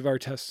receive our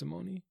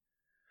testimony.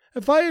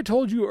 If I had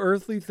told you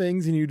earthly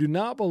things and you do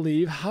not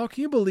believe, how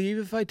can you believe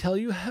if I tell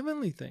you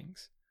heavenly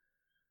things?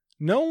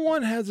 No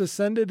one has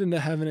ascended into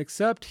heaven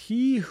except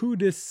he who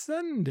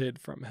descended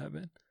from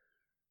heaven,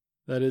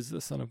 that is, the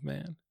Son of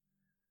Man.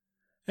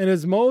 And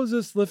as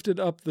Moses lifted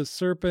up the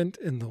serpent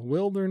in the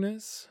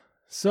wilderness,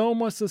 so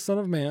must the Son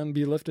of Man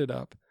be lifted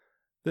up,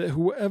 that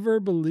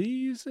whoever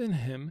believes in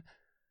him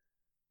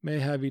may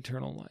have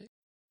eternal life."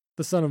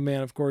 The Son of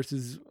Man, of course,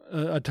 is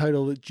a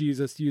title that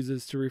Jesus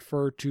uses to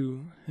refer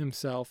to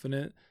himself, and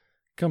it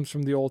comes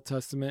from the Old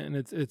Testament,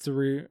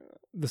 and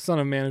the Son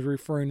of Man is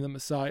referring to the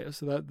Messiah,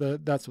 so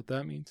that's what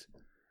that means.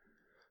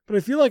 But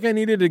I feel like I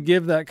needed to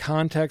give that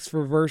context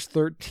for verse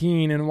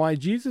 13 and why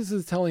Jesus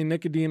is telling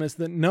Nicodemus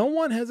that no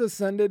one has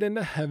ascended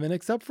into heaven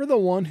except for the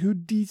one who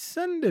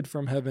descended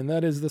from heaven,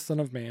 that is the Son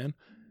of Man,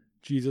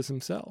 Jesus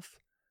himself.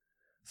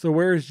 So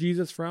where is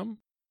Jesus from?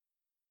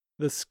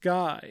 The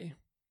sky,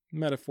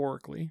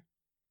 metaphorically.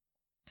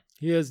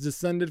 He has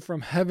descended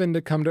from heaven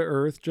to come to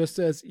earth, just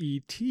as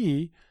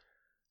E.T.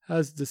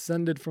 has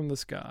descended from the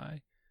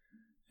sky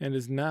and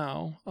is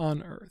now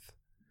on earth.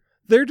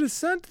 Their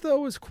descent,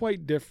 though, is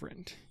quite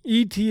different.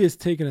 E.T. has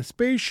taken a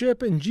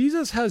spaceship, and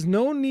Jesus has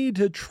no need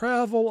to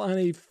travel on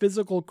a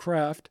physical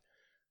craft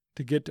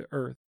to get to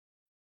earth.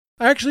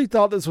 I actually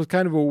thought this was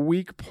kind of a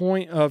weak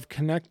point of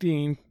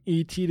connecting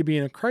E.T. to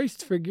being a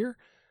Christ figure,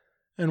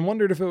 and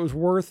wondered if it was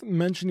worth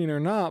mentioning or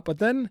not. But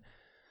then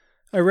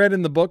I read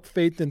in the book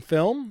Faith in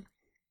Film,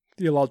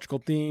 Theological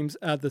Themes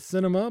at the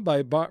Cinema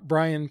by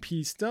Brian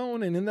P.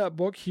 Stone, and in that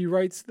book he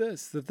writes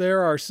this, that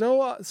there are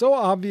so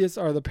obvious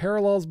are the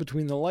parallels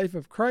between the life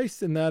of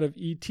Christ and that of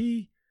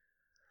E.T.,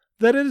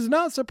 that it is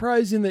not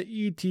surprising that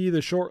E.T.,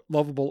 the short,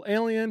 lovable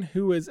alien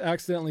who is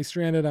accidentally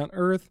stranded on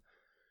Earth,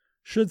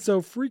 should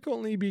so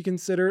frequently be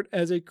considered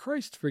as a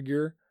Christ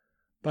figure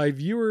by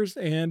viewers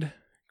and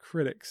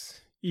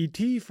critics.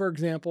 E.T., for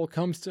example,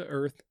 comes to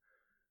Earth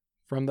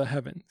from the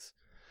heavens.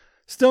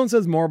 Stone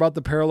says more about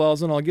the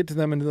parallels, and I'll get to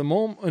them into a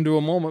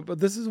moment, but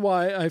this is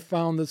why I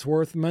found this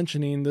worth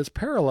mentioning, this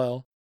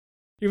parallel.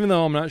 Even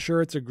though I'm not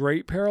sure it's a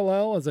great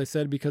parallel, as I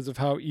said, because of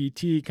how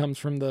E.T. comes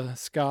from the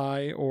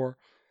sky or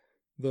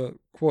the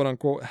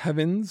quote-unquote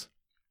heavens.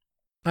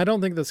 I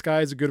don't think the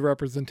sky is a good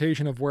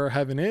representation of where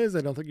heaven is.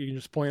 I don't think you can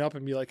just point up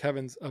and be like,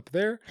 heaven's up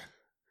there.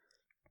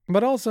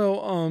 But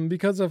also,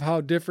 because of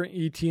how different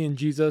E.T. and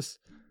Jesus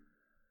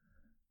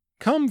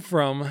come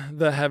from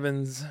the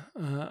heavens,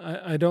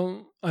 I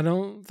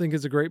don't think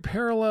it's a great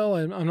parallel.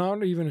 I'm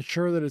not even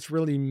sure that it's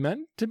really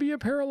meant to be a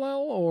parallel,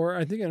 or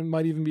I think it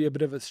might even be a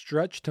bit of a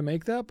stretch to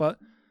make that. But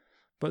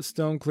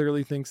Stone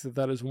clearly thinks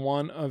that is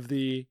one of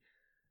the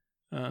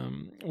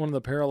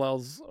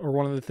parallels, or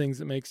one of the things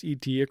that makes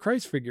E.T. a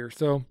Christ figure.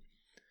 So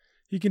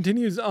he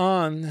continues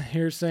on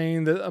here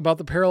saying that about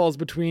the parallels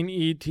between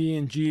E.T.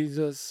 and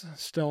Jesus.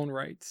 Stone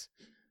writes,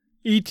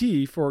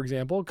 E.T., for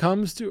example,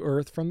 comes to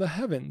earth from the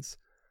heavens.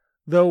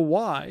 Though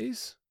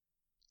wise,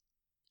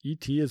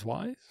 E.T. is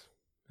wise?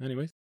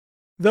 Anyways.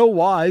 Though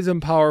wise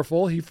and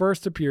powerful, he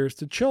first appears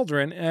to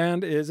children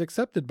and is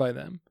accepted by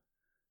them.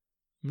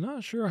 I'm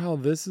not sure how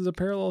this is a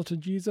parallel to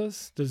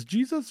Jesus. Does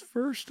Jesus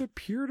first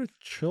appear to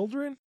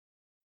children?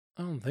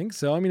 I don't think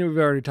so. I mean, we've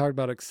already talked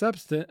about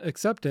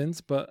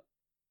acceptance, but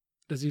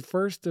does he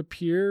first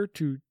appear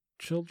to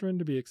children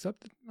to be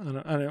accepted? I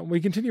don't know.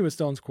 We continue with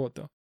Stone's quote,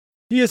 though.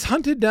 He is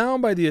hunted down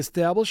by the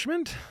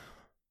establishment.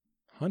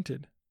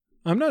 Hunted.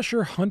 I'm not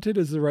sure hunted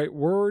is the right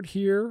word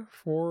here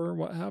for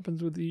what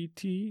happens with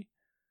E.T.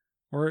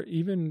 or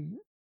even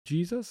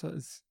Jesus.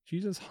 Is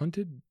Jesus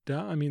hunted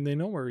down? I mean, they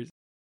know where he's...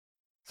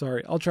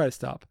 Sorry, I'll try to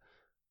stop.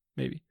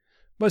 Maybe.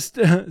 But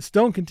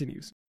Stone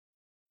continues.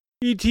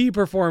 E.T.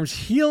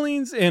 performs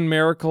healings and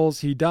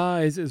miracles. He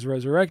dies, is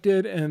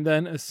resurrected, and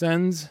then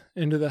ascends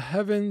into the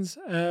heavens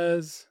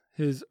as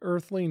his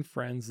earthling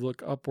friends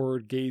look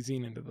upward,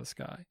 gazing into the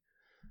sky.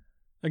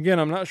 Again,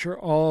 I'm not sure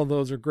all of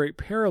those are great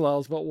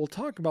parallels, but we'll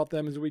talk about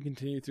them as we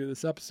continue through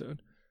this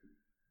episode.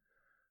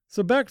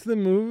 So back to the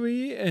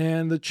movie,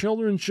 and the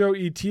children show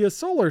E.T. a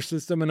solar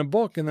system in a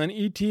book, and then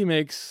E.T.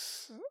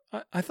 makes...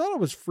 I thought it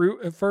was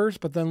fruit at first,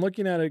 but then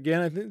looking at it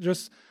again, I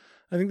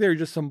think there are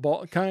just some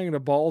kind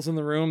of balls in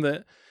the room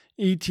that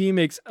E.T.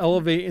 makes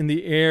elevate in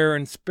the air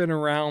and spin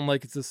around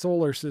like it's a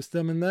solar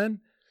system, and then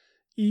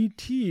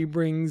E.T.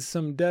 brings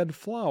some dead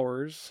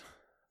flowers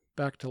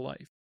back to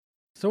life.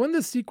 So in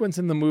this sequence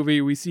in the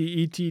movie, we see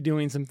E.T.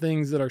 doing some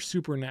things that are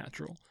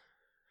supernatural.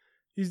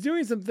 He's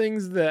doing some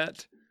things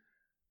that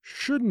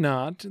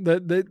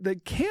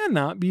that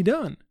cannot be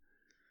done.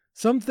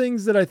 Some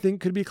things that I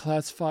think could be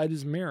classified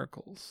as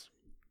miracles.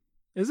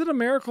 Is it a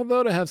miracle,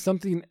 though, to have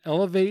something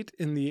elevate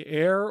in the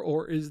air,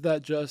 or is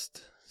that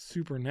just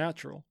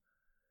supernatural?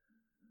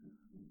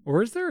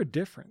 Or is there a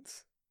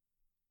difference?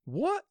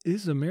 What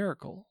is a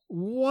miracle?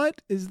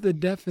 What is the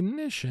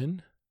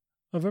definition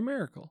of a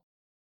miracle?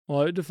 Well,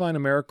 I would define a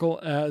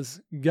miracle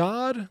as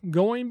God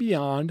going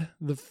beyond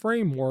the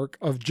framework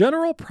of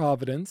general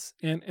providence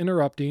and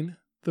interrupting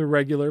the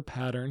regular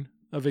pattern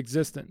of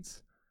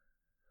existence.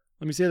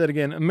 Let me say that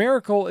again. A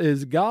miracle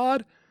is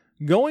God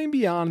going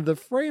beyond the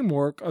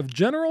framework of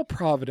general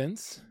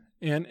providence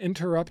and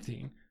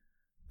interrupting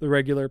the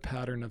regular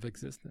pattern of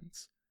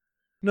existence.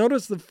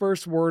 Notice the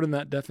first word in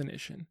that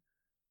definition,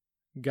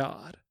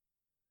 God.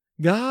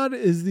 God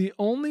is the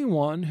only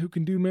one who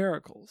can do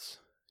miracles.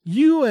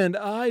 You and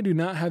I do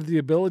not have the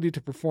ability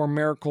to perform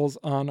miracles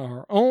on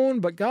our own,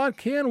 but God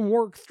can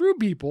work through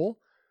people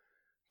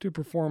to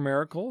perform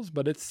miracles,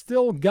 but it's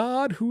still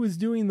God who is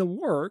doing the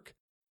work,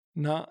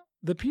 not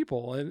the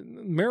people.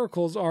 And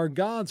miracles are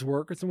God's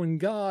work. It's when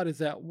God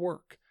is at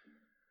work.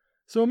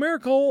 So a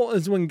miracle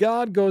is when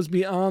God goes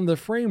beyond the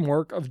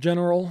framework of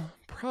general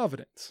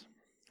providence.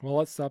 Well,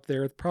 let's stop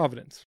there with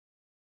providence.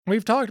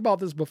 We've talked about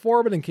this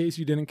before, but in case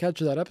you didn't catch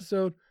that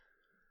episode,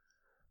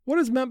 what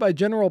is meant by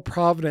general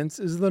providence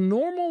is the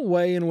normal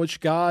way in which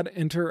God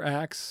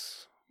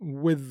interacts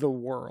with the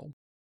world.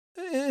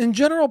 In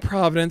general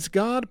providence,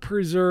 God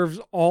preserves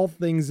all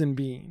things in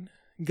being.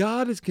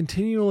 God is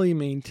continually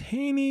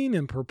maintaining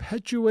and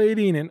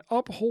perpetuating and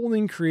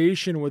upholding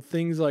creation with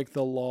things like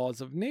the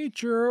laws of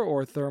nature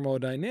or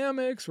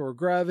thermodynamics or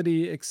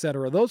gravity,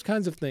 etc. Those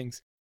kinds of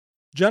things.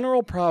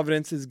 General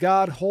providence is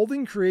God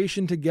holding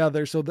creation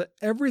together so that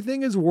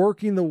everything is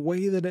working the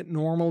way that it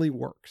normally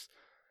works.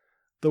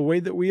 The way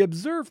that we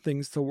observe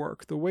things to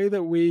work, the way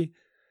that we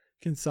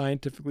can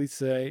scientifically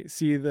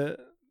see that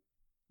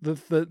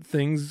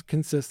things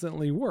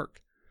consistently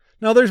work.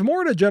 Now, there's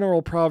more to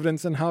general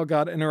providence and how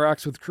God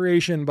interacts with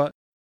creation, but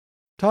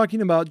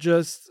talking about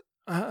just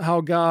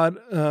how God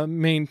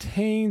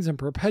maintains and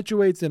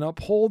perpetuates and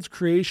upholds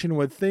creation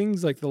with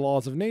things like the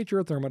laws of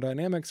nature,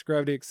 thermodynamics,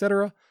 gravity,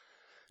 etc.,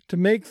 to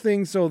make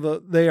things so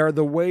that they are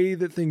the way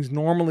that things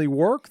normally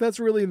work, that's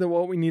really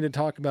what we need to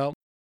talk about.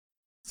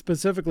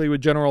 Specifically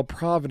with general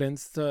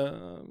providence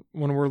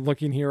when we're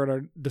looking here at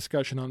our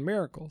discussion on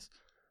miracles.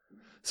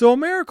 So a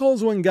miracle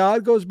is when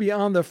God goes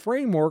beyond the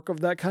framework of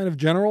that kind of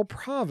general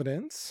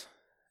providence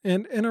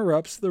and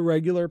interrupts the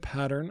regular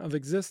pattern of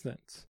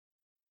existence.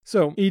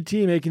 So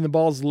E.T. making the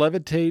balls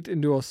levitate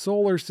into a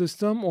solar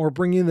system or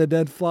bringing the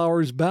dead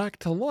flowers back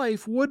to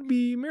life would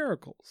be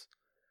miracles.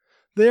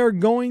 They are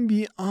going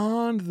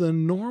beyond the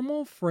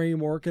normal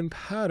framework and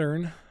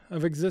pattern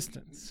of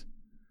existence.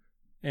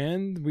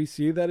 And we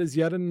see that as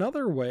yet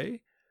another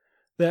way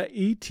that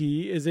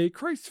E.T. is a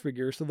Christ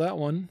figure, so that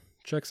one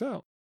checks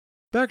out.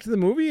 Back to the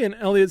movie, and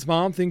Elliot's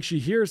mom thinks she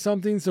hears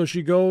something, so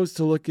she goes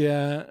to look,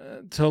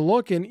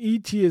 and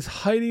E.T. is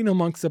hiding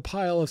amongst a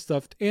pile of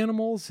stuffed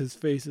animals. His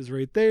face is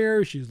right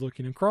there. She's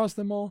looking across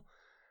them all,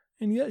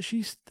 and yet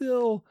she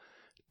still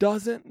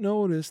doesn't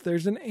notice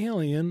there's an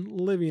alien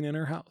living in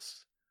her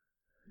house.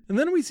 And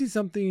then we see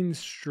something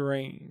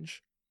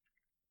strange.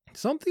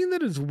 Something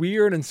that is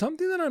weird and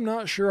something that I'm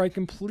not sure I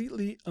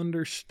completely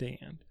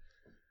understand.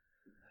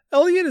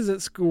 Elliot is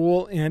at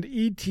school and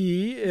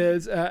E.T.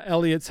 is at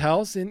Elliot's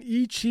house, and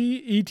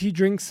E.T.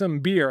 drinks some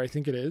beer, I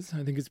think it is.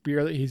 I think it's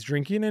beer that he's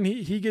drinking, and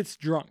he gets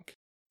drunk.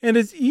 And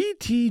as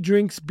E.T.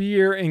 drinks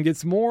beer and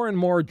gets more and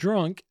more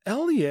drunk,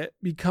 Elliot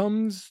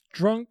becomes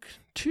drunk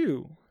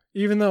too,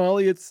 even though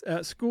Elliot's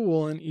at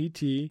school and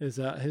E.T. is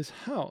at his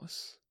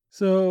house.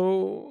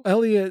 So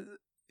Elliot,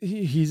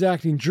 he's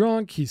acting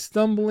drunk, he's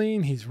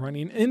stumbling, he's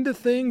running into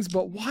things,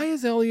 but why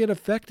is Elliot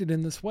affected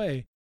in this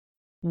way?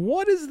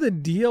 What is the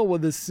deal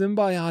with this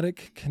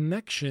symbiotic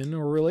connection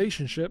or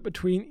relationship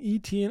between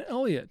E.T. and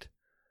Elliot?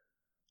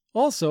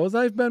 Also, as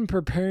I've been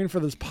preparing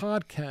for this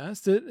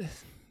podcast,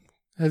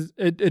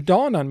 it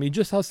dawned on me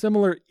just how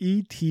similar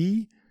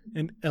E.T.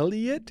 and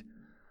Elliot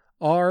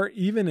are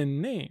even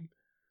in name.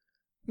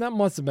 That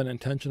must have been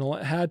intentional.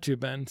 It had to have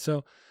been.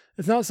 So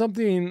it's not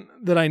something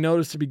that I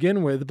noticed to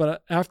begin with,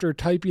 but after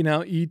typing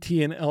out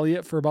E.T. and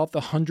Elliot for about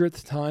the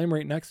 100th time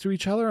right next to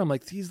each other, I'm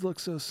like, these look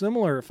so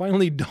similar. It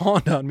finally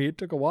dawned on me. It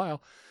took a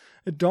while.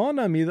 It dawned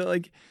on me that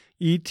like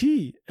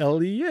E.T.,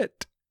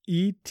 Elliot,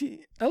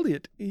 E.T.,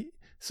 Elliot.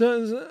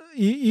 So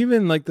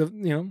even like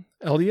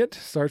Elliot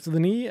starts with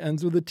an E,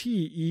 ends with a T,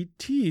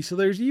 E.T. So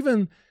there's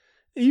even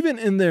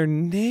in their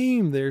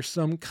name, there's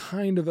some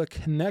kind of a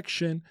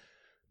connection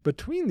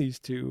between these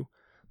two.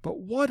 But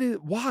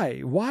why?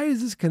 Why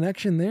is this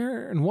connection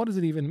there, and what does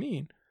it even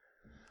mean?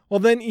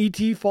 Well, then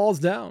E.T. falls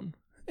down,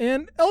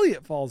 and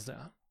Elliot falls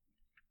down.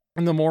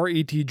 And the more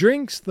E.T.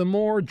 drinks, the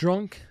more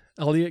drunk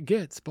Elliot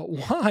gets. But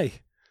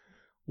why?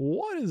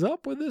 What is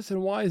up with this,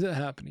 and why is it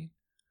happening?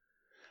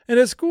 And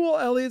at school,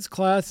 Elliot's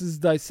class is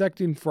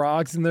dissecting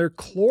frogs, and they're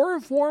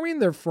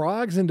chloroforming their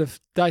frogs into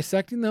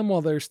dissecting them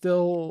while they're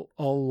still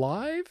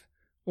alive?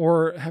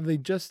 Or have they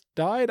just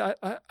died?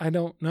 I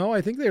don't know. I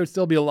think they would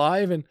still be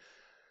alive, and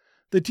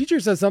the teacher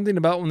says something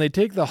about when they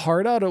take the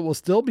heart out, it will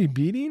still be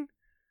beating.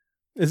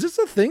 Is this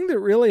a thing that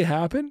really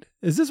happened?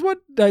 Is this what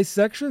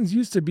dissections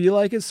used to be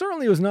like? It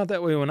certainly was not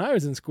that way when I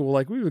was in school.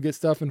 Like, we would get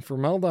stuff in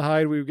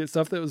formaldehyde, we would get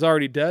stuff that was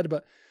already dead,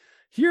 but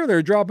here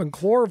they're dropping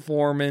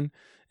chloroform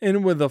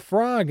in with the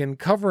frog and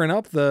covering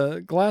up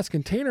the glass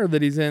container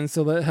that he's in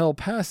so that he'll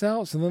pass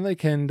out, so then they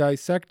can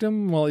dissect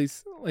him while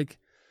he's like,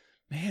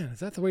 man, is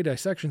that the way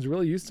dissections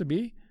really used to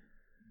be?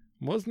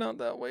 Was not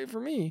that way for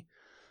me.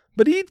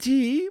 But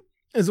E.T.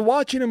 is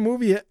watching a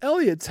movie at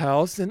Elliot's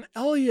house, and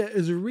Elliot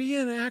is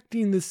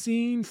reenacting the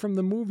scene from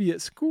the movie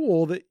at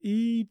school that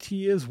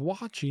E.T. is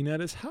watching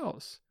at his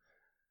house.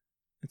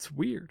 It's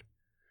weird.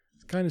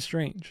 It's kind of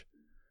strange.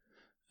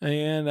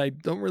 And I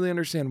don't really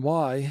understand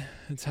why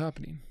it's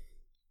happening.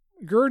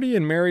 Gertie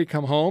and Mary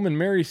come home, and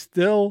Mary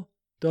still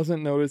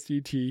doesn't notice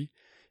E.T.,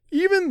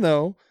 even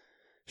though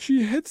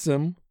she hits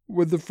him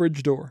with the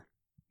fridge door.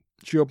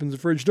 She opens the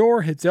fridge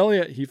door, hits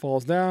Elliot, he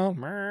falls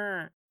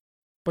down,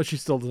 but she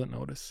still doesn't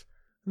notice.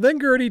 Then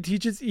Gertie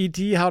teaches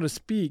E.T. how to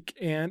speak,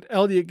 and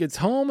Elliot gets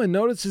home and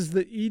notices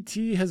that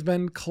E.T. has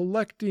been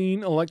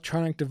collecting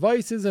electronic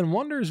devices and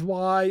wonders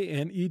why,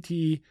 and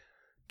E.T.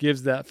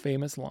 gives that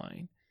famous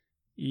line,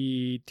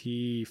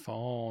 E.T.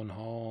 phone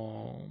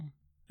home.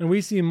 And we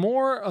see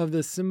more of the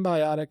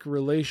symbiotic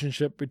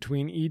relationship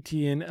between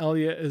E.T. and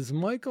Elliot as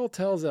Michael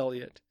tells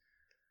Elliot,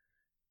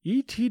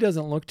 E.T.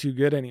 doesn't look too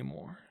good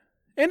anymore.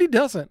 And he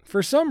doesn't.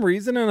 For some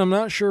reason, and I'm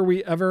not sure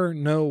we ever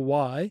know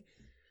why,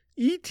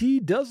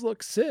 E.T. does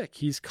look sick.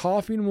 He's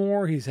coughing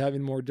more, he's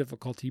having more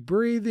difficulty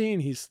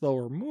breathing, he's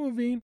slower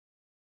moving.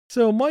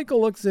 So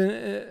Michael looks in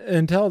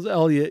and tells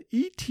Elliot,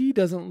 E.T.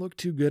 doesn't look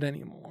too good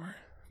anymore.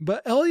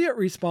 But Elliot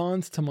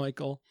responds to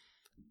Michael,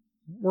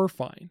 we're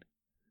fine.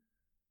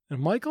 And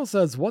Michael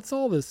says, what's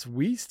all this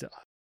we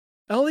stuff?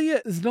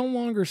 Elliot is no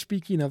longer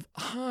speaking of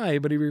I,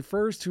 but he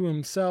refers to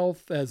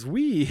himself as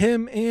we,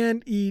 him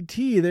and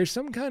E.T. There's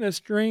some kind of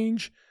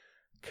strange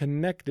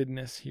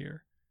connectedness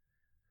here.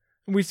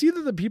 And we see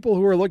that the people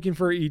who are looking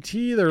for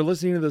E.T., they're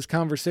listening to this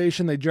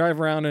conversation. They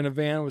drive around in a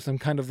van with some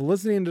kind of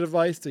listening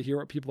device to hear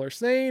what people are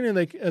saying, and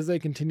as they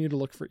continue to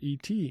look for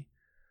E.T.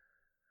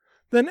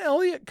 Then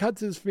Elliot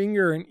cuts his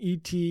finger and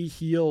E.T.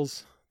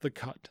 heals the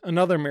cut.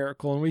 Another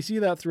miracle, and we see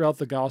that throughout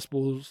the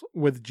Gospels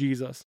with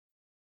Jesus,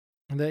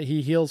 that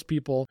he heals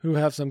people who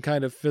have some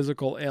kind of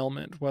physical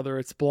ailment, whether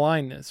it's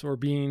blindness or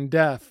being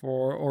deaf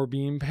or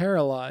being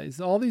paralyzed.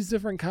 All these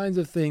different kinds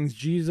of things,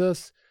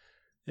 Jesus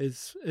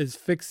is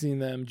fixing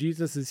them.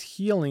 Jesus is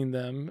healing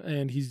them,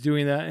 and he's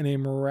doing that in a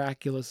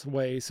miraculous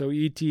way. So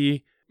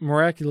E.T.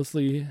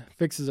 miraculously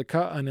fixes a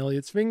cut on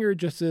Elliot's finger,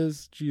 just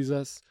as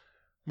Jesus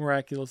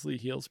miraculously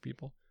heals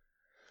people.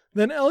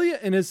 Then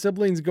Elliot and his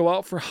siblings go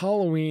out for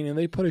Halloween, and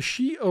they put a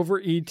sheet over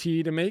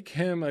E.T. to make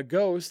him a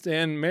ghost,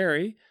 and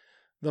Mary,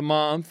 the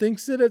mom,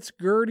 thinks that it's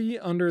Gertie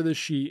under the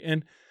sheet.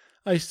 And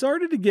I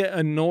started to get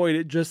annoyed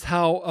at just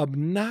how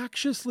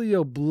obnoxiously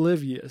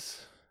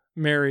oblivious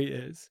Mary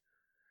is.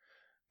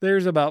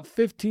 There's about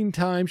 15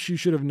 times she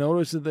should have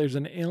noticed that there's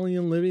an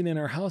alien living in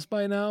her house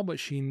by now, but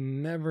she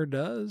never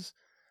does.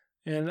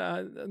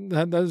 And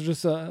that's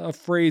just a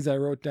phrase I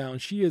wrote down.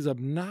 She is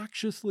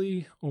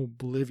obnoxiously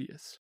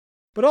oblivious.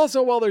 But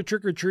also, while they're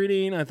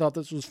trick-or-treating, I thought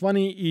this was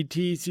funny.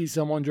 E.T. sees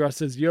someone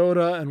dressed as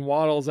Yoda and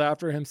waddles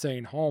after him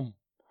saying, home,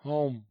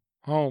 home,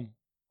 home,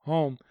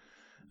 home.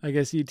 I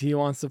guess E.T.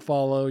 wants to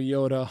follow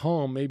Yoda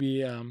home.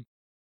 Maybe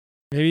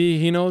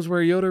he knows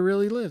where Yoda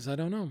really lives. I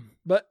don't know.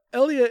 But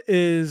Elliot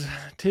is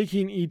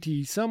taking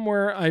E.T.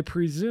 somewhere. I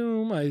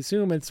assume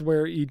it's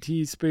where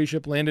E.T.'s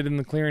spaceship landed in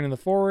the clearing in the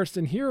forest.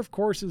 And here, of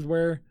course, is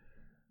where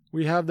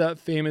we have that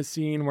famous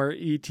scene where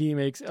E.T.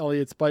 makes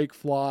Elliot's bike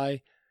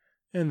fly,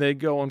 and they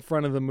go in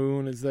front of the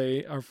moon as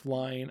they are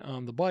flying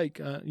on the bike.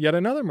 Yet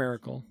another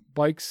miracle.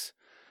 Bikes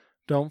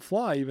don't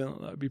fly, even though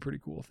that would be pretty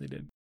cool if they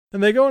did.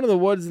 And they go into the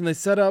woods and they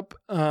set up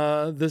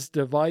this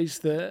device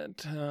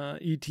that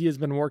E.T. has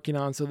been working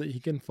on so that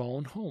he can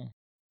phone home.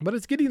 But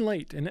it's getting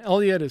late, and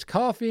Elliot is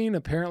coughing,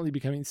 apparently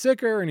becoming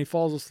sicker, and he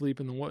falls asleep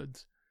in the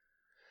woods.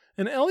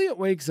 And Elliot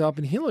wakes up,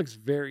 and he looks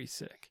very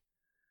sick.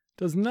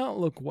 Does not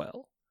look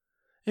well.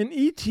 And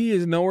E.T.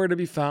 is nowhere to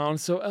be found,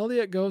 so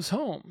Elliot goes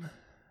home.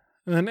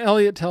 And then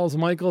Elliot tells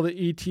Michael that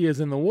E.T. is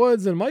in the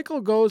woods, and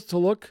Michael goes to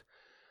look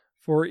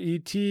for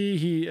E.T.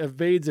 He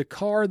evades a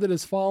car that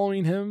is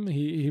following him.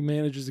 He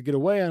manages to get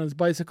away on his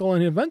bicycle,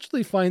 and he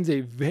eventually finds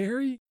a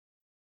very,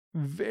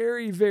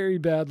 very, very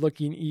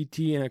bad-looking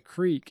E.T. in a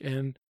creek.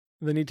 And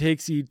then he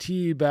takes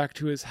E.T. back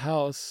to his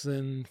house,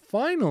 and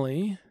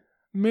finally,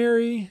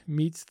 Mary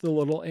meets the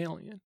little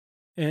alien.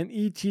 And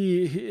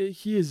E.T.,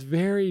 he is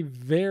very,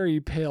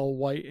 very pale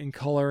white in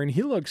color, and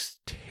he looks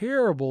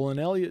terrible. And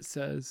Elliot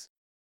says,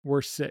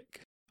 we're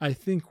sick. I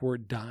think we're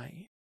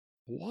dying.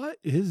 What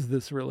is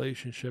this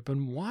relationship,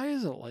 and why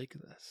is it like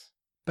this?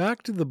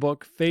 Back to the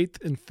book Faith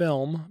in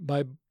Film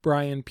by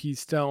Brian P.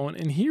 Stone,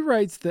 and he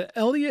writes that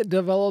Elliot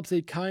develops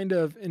a kind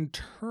of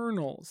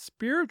internal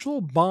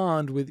spiritual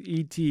bond with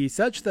E.T.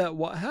 such that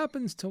what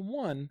happens to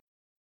one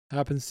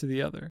happens to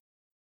the other.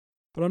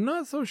 But I'm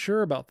not so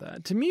sure about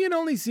that. To me, it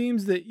only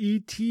seems that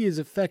E.T. is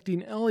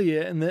affecting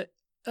Elliot and that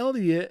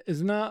Elliot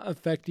is not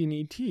affecting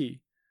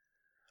E.T.?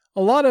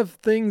 A lot of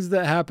things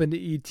that happen to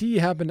E.T.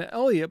 happen to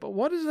Elliot, but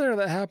what is there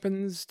that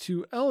happens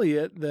to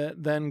Elliot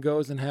that then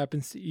goes and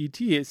happens to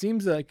E.T.? It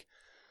seems like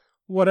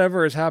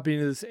whatever is happening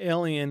to this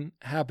alien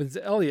happens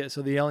to Elliot.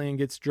 So the alien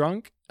gets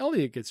drunk,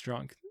 Elliot gets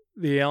drunk.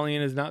 The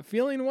alien is not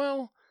feeling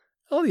well,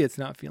 Elliot's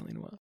not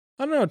feeling well.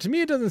 I don't know. To me,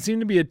 it doesn't seem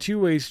to be a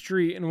two-way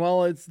street. And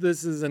while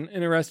this is an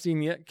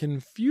interesting yet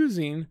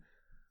confusing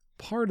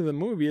part of the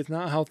movie, it's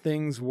not how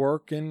things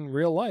work in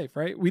real life,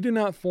 right? We do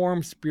not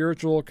form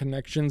spiritual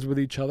connections with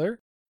each other.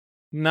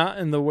 Not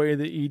in the way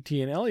that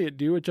E.T. and Elliot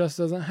do. It just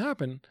doesn't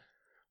happen.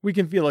 We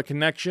can feel a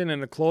connection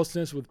and a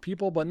closeness with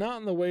people, but not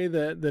in the way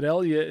that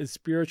Elliot is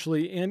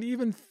spiritually and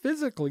even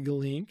physically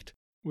linked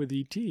with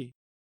E.T.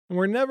 And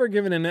we're never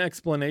given an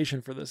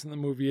explanation for this in the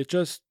movie. It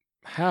just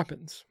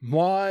happens.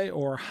 Why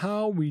or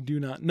how, we do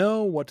not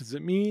know. What does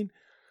it mean?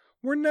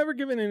 We're never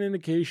given an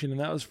indication, and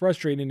that was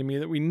frustrating to me,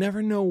 that we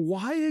never know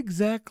why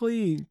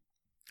exactly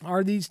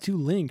are these two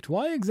linked.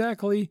 Why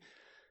exactly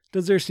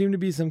does there seem to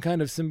be some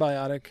kind of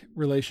symbiotic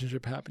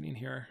relationship happening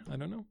here? I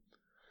don't know.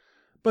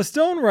 But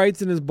Stone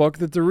writes in his book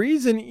that the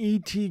reason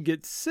E.T.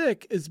 gets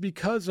sick is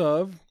because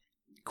of,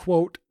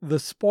 quote, the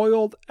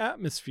spoiled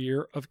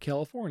atmosphere of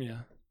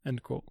California,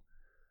 end quote.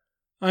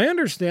 I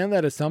understand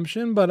that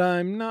assumption, but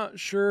I'm not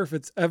sure if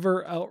it's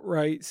ever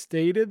outright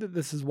stated that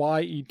this is why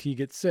E.T.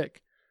 gets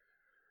sick.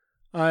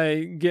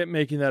 I get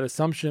making that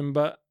assumption,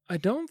 but I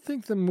don't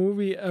think the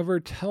movie ever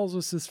tells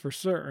us this for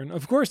certain.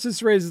 Of course,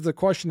 this raises the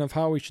question of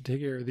how we should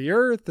take care of the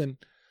earth, and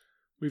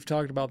we've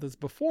talked about this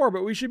before,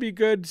 but we should be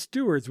good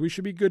stewards. We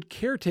should be good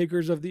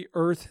caretakers of the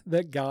earth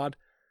that God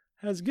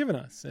has given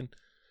us. And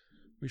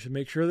we should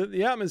make sure that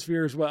the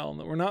atmosphere is well, and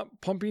that we're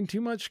not pumping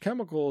too much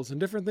chemicals and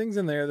different things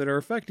in there that are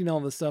affecting all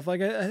this stuff.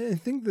 Like, I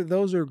think that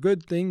those are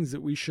good things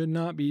that we should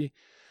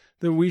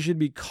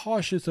be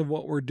cautious of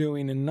what we're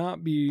doing and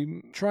not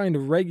be trying to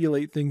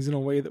regulate things in a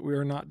way that we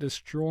are not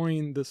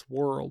destroying this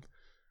world.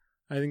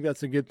 I think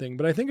that's a good thing.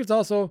 But I think it's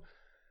also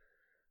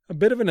a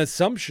bit of an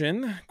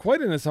assumption, quite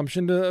an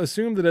assumption, to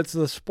assume that it's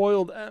the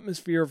spoiled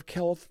atmosphere of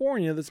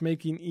California that's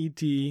making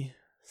E.T.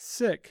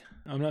 sick.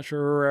 I'm not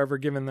sure we're ever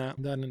given that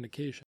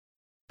indication.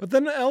 But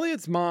then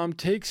Elliot's mom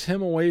takes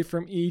him away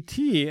from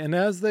E.T., and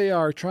as they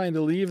are trying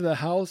to leave the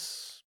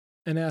house,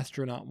 an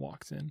astronaut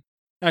walks in.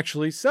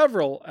 Actually,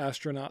 several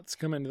astronauts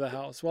come into the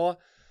house. Well,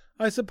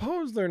 I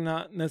suppose they're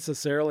not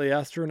necessarily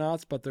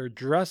astronauts, but they're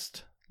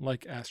dressed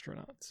like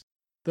astronauts.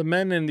 The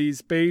men in these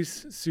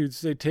space suits,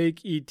 they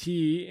take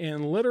E.T.,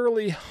 and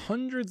literally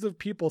hundreds of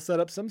people set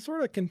up some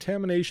sort of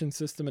contamination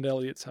system at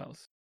Elliot's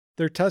house.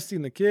 They're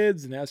testing the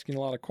kids and asking a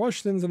lot of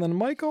questions, and then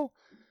Michael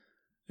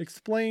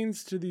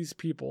explains to these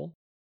people,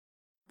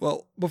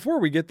 well, before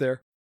we get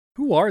there,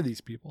 who are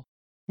these people?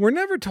 We're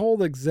never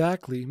told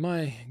exactly.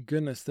 My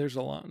goodness, there's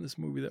a lot in this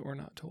movie that we're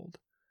not told.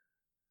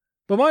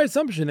 But my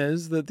assumption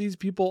is that these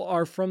people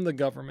are from the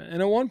government.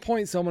 And at one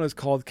point, someone is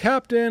called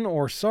captain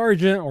or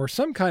sergeant or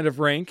some kind of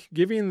rank,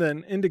 giving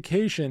an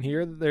indication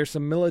here that there's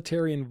some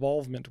military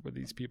involvement with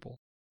these people.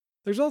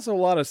 There's also a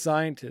lot of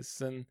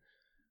scientists and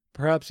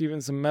perhaps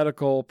even some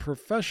medical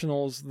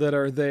professionals that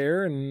are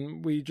there.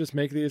 And we just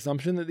make the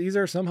assumption that these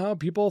are somehow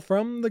people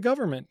from the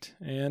government,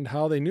 and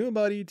how they knew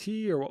about ET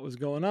or what was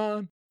going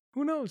on.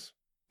 Who knows?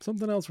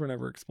 Something else we're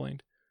never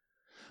explained.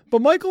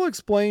 But Michael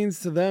explains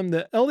to them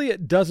that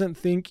Elliot doesn't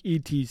think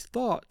E.T.'s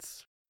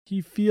thoughts.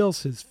 He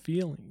feels his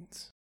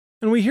feelings.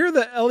 And we hear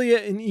that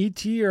Elliot and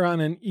E.T. are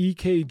on an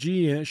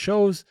EKG, and it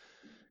shows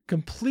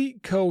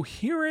complete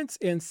coherence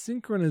and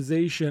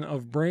synchronization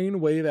of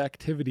brainwave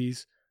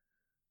activities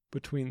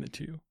between the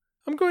two.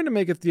 I'm going to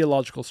make a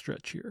theological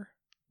stretch here,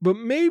 but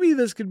maybe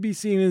this could be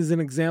seen as an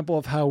example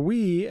of how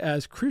we,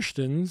 as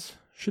Christians,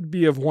 should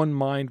be of one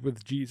mind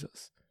with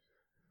Jesus.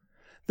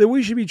 That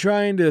we should be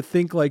trying to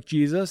think like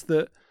Jesus,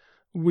 that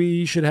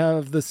we should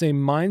have the same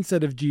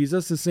mindset of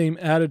Jesus, the same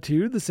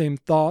attitude, the same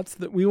thoughts,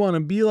 that we want to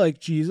be like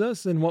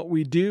Jesus in what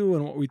we do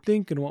and what we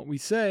think and what we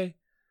say,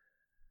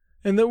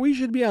 and that we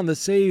should be on the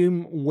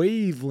same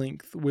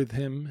wavelength with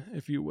him,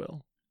 if you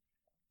will.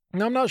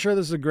 Now, I'm not sure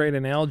this is a great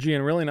analogy,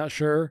 and really not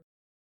sure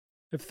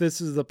if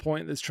this is the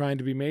point that's trying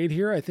to be made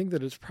here. I think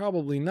that it's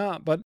probably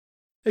not, but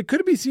it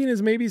could be seen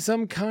as maybe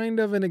some kind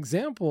of an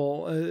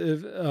example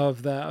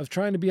of that, of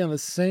trying to be on the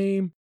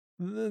same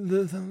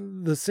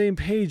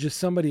page as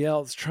somebody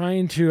else,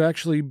 trying to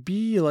actually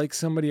be like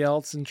somebody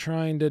else and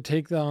trying to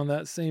take on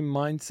that same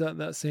mindset,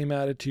 that same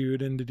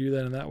attitude, and to do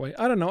that in that way.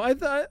 I don't know. I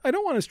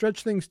don't want to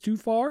stretch things too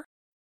far,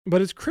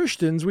 but as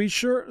Christians, we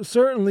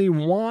certainly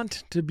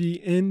want to be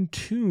in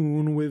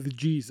tune with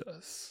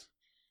Jesus.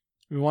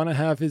 We want to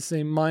have his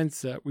same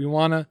mindset. We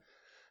want to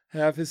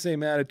have his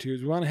same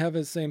attitudes. We want to have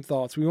his same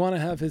thoughts. We want to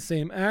have his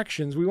same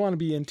actions. We want to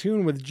be in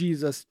tune with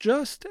Jesus,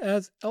 just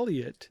as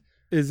Elliot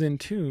is in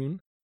tune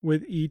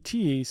with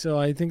E.T. So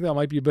I think that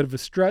might be a bit of a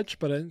stretch,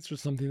 but it's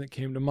just something that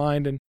came to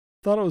mind and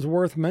thought it was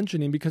worth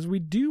mentioning, because we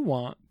do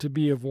want to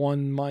be of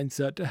one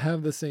mindset, to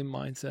have the same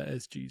mindset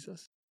as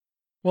Jesus.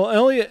 Well,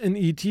 Elliot and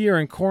E.T. are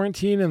in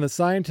quarantine, and the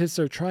scientists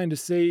are trying to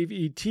save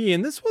E.T.,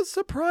 and this was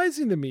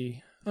surprising to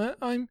me.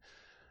 I'm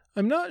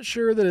not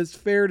sure that it's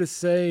fair to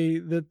say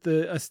that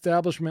the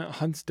establishment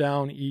hunts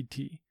down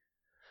E.T.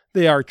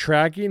 They are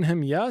tracking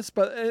him, yes,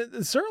 but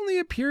it certainly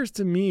appears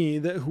to me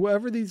that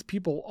whoever these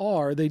people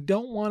are, they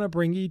don't want to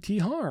bring E.T.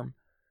 harm.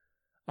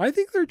 I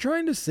think they're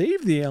trying to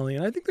save the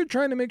alien. I think they're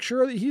trying to make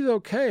sure that he's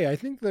okay. I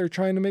think they're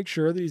trying to make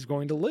sure that he's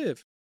going to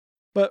live.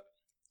 But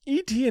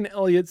E.T. and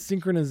Elliot's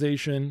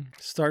synchronization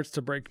starts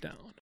to break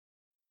down.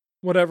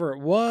 Whatever it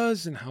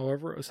was and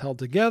however it was held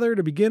together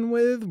to begin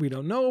with, we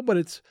don't know, but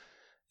it's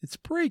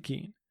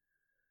breaking.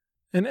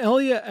 And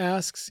Elliot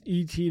asks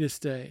E.T. to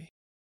stay.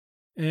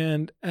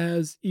 And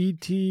as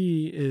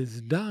E.T.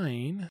 is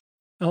dying,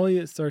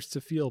 Elliot starts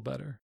to feel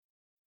better.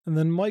 And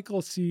then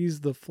Michael sees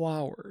the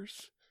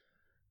flowers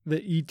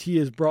that E.T.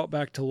 has brought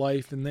back to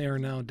life, and they are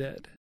now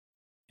dead.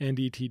 And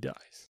E.T.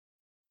 dies.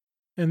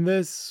 In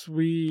this,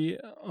 we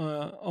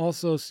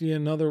also see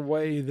another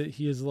way that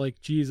he is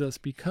like Jesus,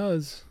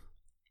 because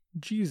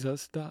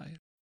Jesus died.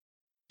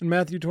 In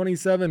Matthew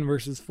 27,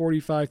 verses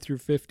 45 through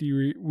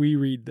 50, we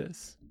read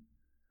this.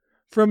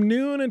 From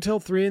noon until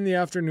 3 in the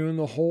afternoon,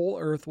 the whole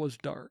earth was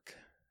dark.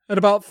 At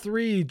about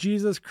 3,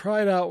 Jesus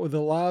cried out with a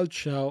loud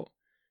shout,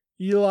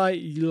 Eli,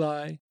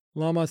 Eli,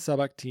 lama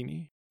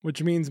sabachthani,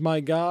 which means, my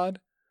God,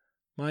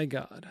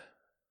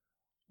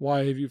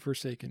 why have you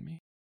forsaken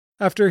me?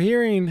 After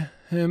hearing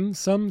him,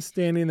 some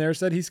standing there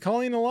said, he's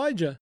calling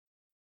Elijah.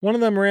 One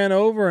of them ran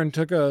over and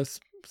took a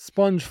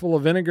sponge full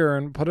of vinegar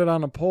and put it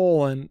on a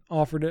pole and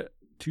offered it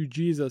to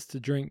Jesus to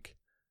drink.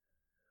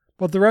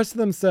 But the rest of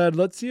them said,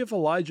 let's see if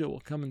Elijah will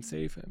come and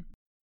save him.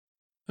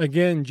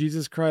 Again,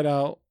 Jesus cried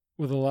out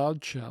with a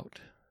loud shout.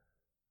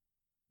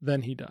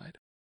 Then he died.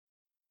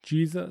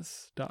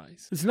 Jesus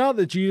dies. It's not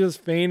that Jesus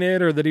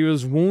fainted or that he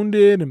was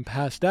wounded and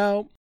passed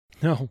out.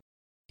 No,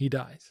 he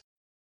dies.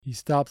 He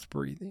stops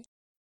breathing.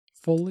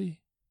 Fully,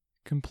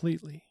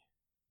 completely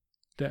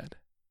dead.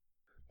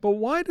 But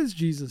why does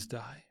Jesus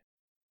die?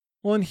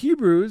 Well, in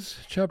Hebrews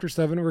chapter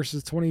 7,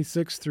 verses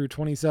 26 through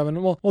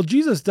 27, well,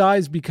 Jesus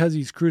dies because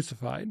he's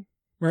crucified,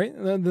 right?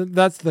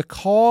 That's the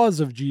cause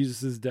of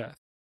Jesus' death.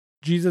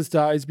 Jesus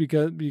dies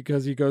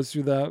because he goes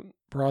through that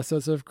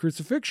process of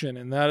crucifixion,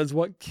 and that is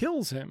what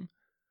kills him.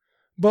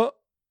 But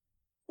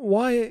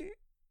why,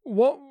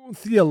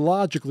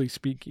 theologically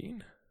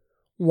speaking,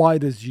 why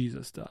does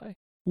Jesus die?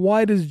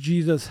 Why does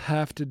Jesus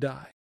have to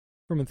die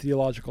from a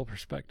theological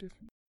perspective?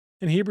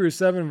 In Hebrews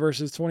 7,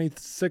 verses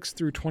 26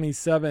 through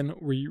 27,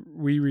 we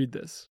read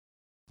this.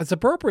 It's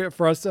appropriate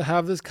for us to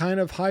have this kind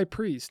of high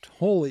priest,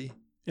 holy,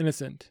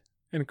 innocent,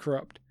 and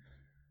corrupt,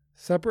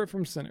 separate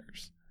from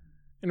sinners,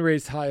 and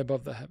raised high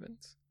above the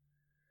heavens.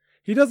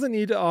 He doesn't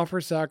need to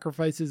offer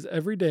sacrifices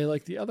every day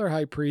like the other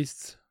high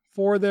priests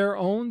for their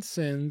own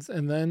sins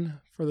and then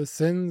for the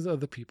sins of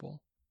the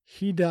people.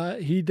 He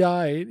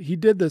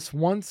did this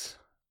once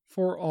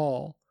for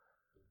all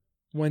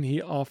when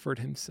he offered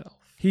himself.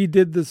 He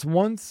did this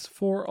once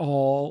for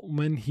all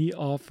when he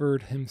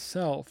offered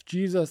himself.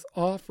 Jesus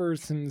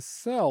offers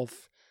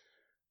himself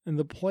in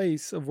the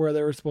place of where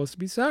there were supposed to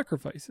be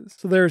sacrifices.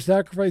 So there are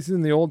sacrifices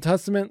in the Old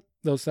Testament.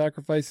 Those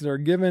sacrifices are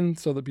given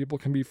so that people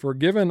can be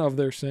forgiven of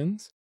their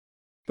sins.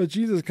 But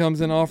Jesus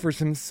comes and offers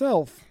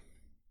himself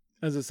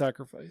as a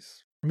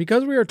sacrifice.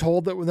 Because we are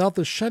told that without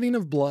the shedding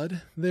of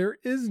blood, there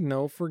is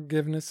no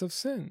forgiveness of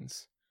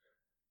sins.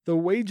 The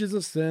wages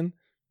of sin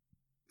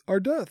are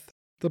death.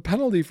 The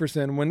penalty for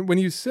sin. When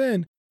you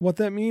sin, what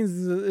that means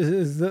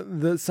is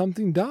that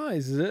something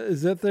dies,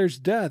 is that there's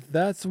death.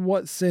 That's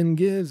what sin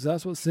gives.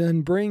 That's what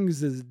sin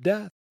brings, is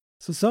death.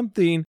 So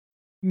something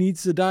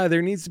needs to die.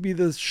 There needs to be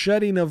this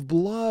shedding of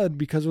blood,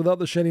 because without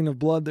the shedding of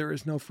blood, there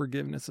is no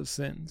forgiveness of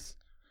sins.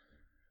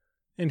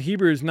 In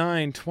Hebrews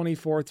 9,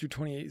 24 through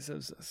 28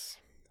 says this.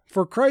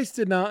 For Christ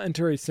did not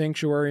enter a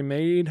sanctuary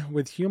made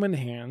with human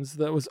hands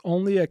that was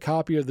only a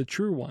copy of the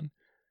true one.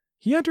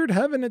 He entered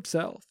heaven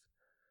itself,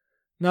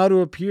 now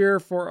to appear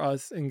for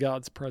us in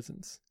God's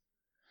presence.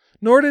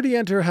 Nor did he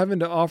enter heaven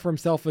to offer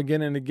himself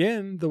again and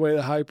again, the way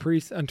the high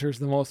priest enters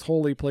the most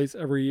holy place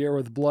every year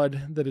with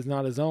blood that is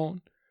not his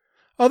own.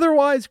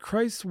 Otherwise,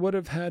 Christ would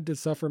have had to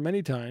suffer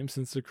many times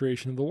since the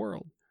creation of the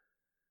world.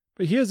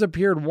 But he has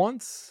appeared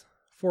once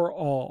for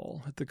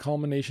all at the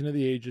culmination of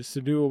the ages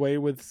to do away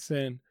with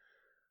sin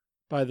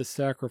by the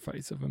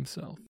sacrifice of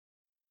himself.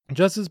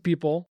 Just as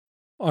people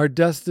are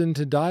destined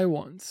to die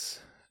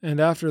once, and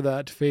after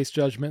that to face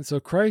judgment, so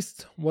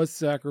Christ was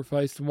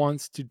sacrificed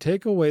once to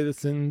take away the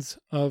sins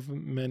of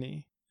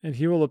many, and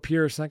he will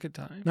appear a second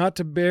time, not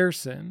to bear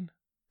sin,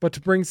 but to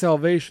bring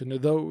salvation to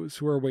those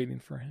who are waiting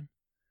for him.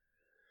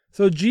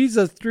 So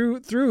Jesus,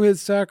 through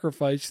his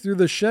sacrifice, through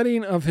the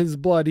shedding of his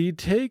blood, he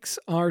takes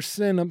our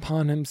sin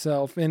upon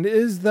himself and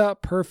is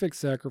that perfect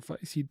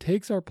sacrifice. He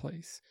takes our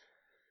place.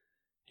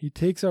 He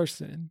takes our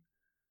sin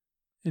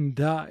and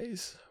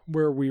dies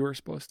where we were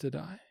supposed to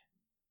die.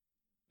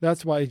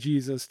 That's why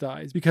Jesus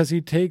dies, because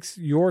he takes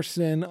your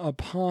sin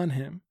upon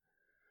him.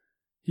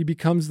 He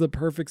becomes the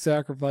perfect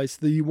sacrifice,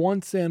 the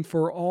once and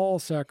for all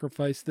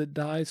sacrifice that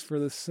dies for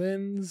the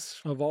sins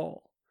of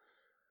all.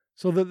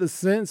 So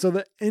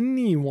that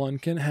anyone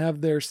can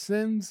have their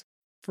sins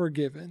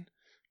forgiven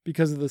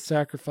because of the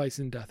sacrifice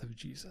and death of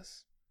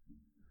Jesus.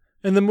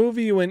 In the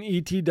movie, when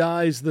E.T.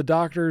 dies, the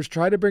doctors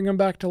try to bring him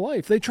back to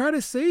life. They try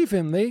to save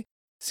him. They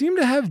seem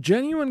to have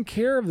genuine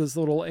care of this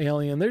little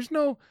alien. There's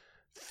no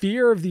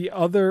fear of the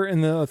other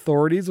and the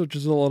authorities, which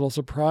is a little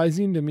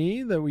surprising to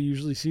me that we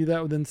usually see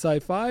that within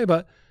sci-fi,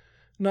 but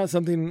it's not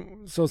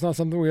something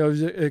we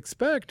always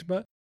expect,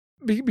 but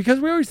because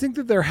we always think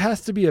that there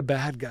has to be a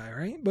bad guy,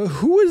 right? But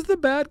who is the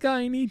bad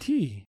guy in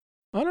E.T.?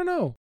 I don't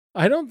know.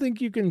 I don't think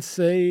you can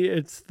say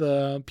it's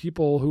the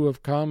people who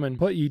have come and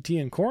put E.T.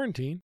 in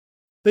quarantine.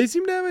 They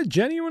seem to have a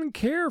genuine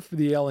care for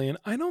the alien.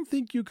 I don't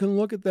think you can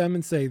look at them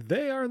and say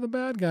they are the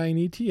bad guy in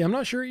E.T. I'm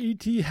not sure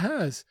E.T.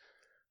 has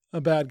a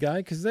bad guy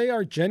because they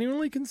are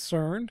genuinely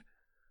concerned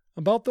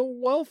about the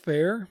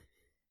welfare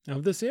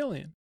of this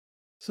alien.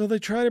 So they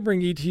try to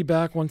bring E.T.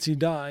 back once he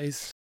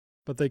dies,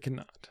 but they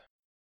cannot.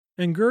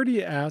 And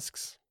Gertie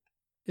asks,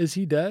 "Is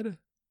he dead?"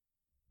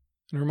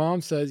 And her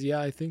mom says, "Yeah,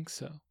 I think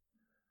so."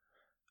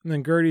 And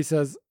then Gertie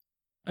says,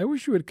 "I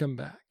wish you would come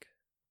back."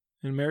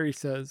 And Mary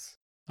says,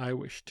 "I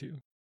wish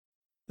to."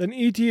 Then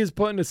E.T. is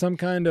put into some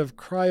kind of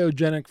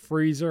cryogenic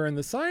freezer, and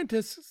the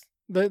scientists,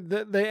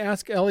 they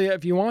ask Elliot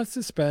if he wants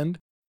to spend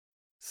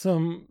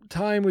some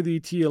time with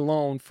E.T.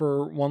 alone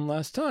for one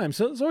last time.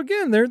 So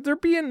again, they're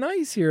being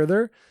nice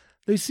here.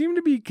 They seem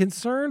to be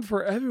concerned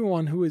for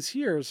everyone who is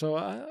here. So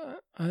I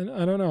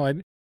don't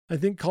know. I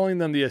think calling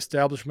them the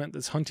establishment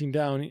that's hunting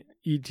down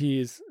E.T.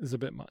 is a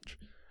bit much.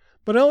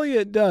 But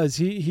Elliot does.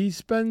 He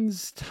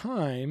spends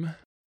time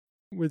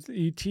with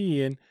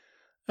E.T. and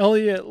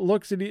Elliot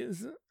looks at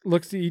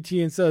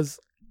E.T. and says,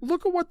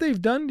 "Look at what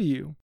they've done to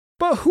you."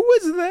 But who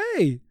is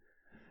they?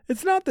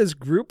 It's not this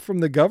group from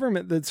the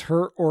government that's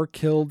hurt or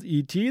killed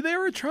E.T. They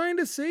were trying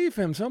to save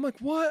him. So I'm like,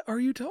 what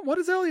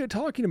is Elliot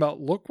talking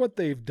about? Look what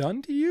they've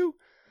done to you?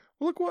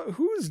 Look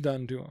who's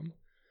done to him.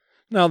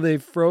 Now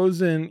they've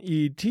frozen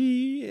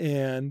E.T.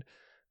 and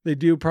they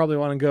do probably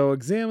want to go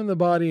examine the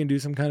body and do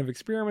some kind of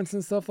experiments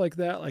and stuff like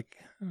that. Like,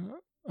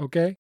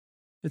 okay,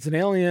 it's an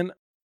alien.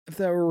 If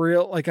that were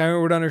real, like I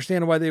would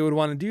understand why they would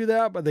want to do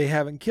that, but they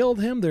haven't killed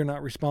him. They're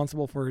not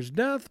responsible for his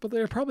death, but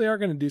they probably are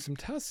going to do some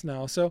tests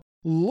now. So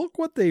look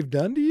what they've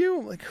done to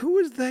you. Like, who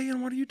is they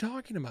and what are you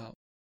talking about?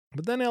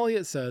 But then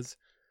Elliot says,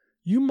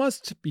 "You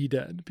must be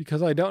dead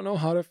because I don't know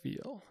how to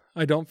feel.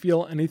 I don't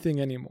feel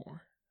anything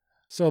anymore."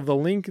 So the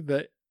link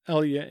that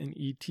Elliot and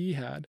E.T.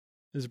 had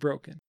is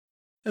broken.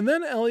 And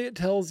then Elliot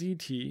tells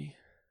E.T.,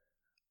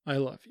 "I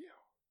love you."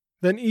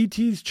 Then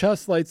E.T.'s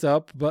chest lights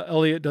up, but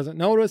Elliot doesn't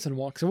notice and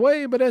walks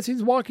away. But as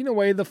he's walking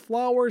away, the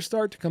flowers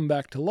start to come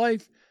back to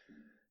life.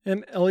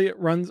 And Elliot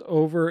runs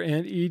over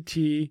and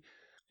E.T.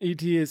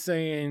 is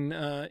saying,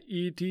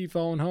 "E.T.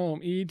 phone home,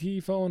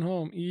 E.T. phone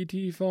home,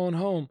 E.T. phone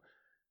home."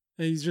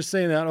 And he's just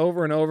saying that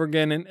over and over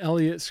again. And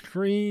Elliot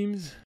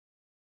screams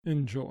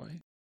in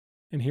joy.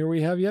 And here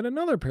we have yet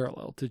another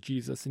parallel to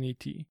Jesus and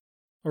E.T.,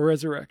 a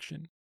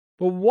resurrection.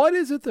 But what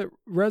is it that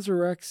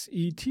resurrects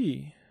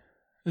E.T.?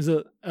 Is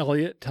it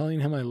Elliot telling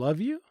him "I love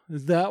you"?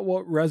 Is that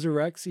what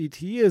resurrects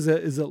E.T.? Is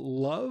it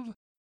love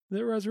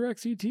that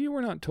resurrects E.T.?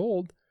 We're not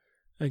told.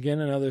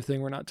 Again, another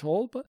thing we're not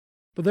told, but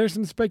there's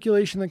some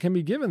speculation that can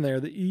be given there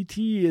that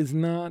E.T. is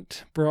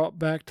not brought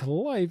back to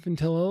life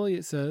until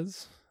Elliot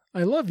says,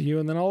 "I love you,"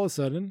 and then all of a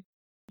sudden,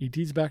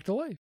 E.T.'s back to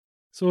life.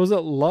 So is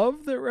it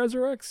love that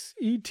resurrects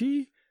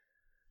E.T.?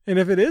 And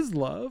if it is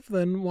love,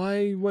 then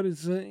what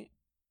is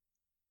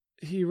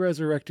he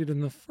resurrected in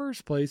the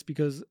first place?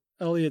 Because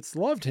Elliot's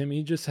loved him,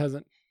 he just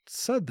hasn't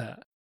said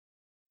that.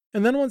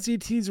 And then once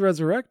E.T.'s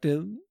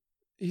resurrected,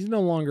 he's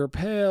no longer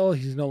pale,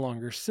 he's no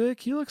longer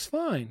sick, he looks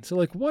fine. So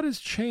like, what has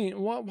changed?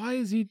 Why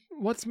is he,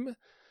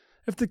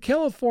 if the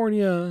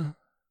California,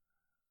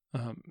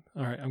 all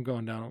right, I'm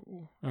going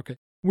down, okay.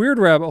 Weird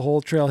rabbit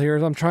hole trail here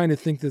as I'm trying to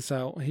think this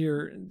out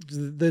here.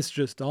 This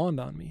just dawned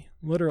on me.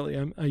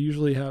 Literally, I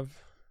usually have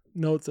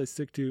notes I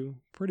stick to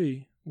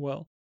pretty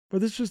well.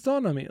 But this just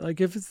dawned on me.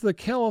 Like, if it's the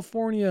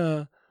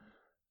California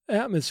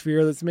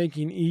atmosphere that's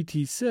making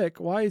E.T. sick,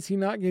 why is he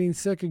not getting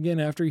sick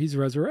again after he's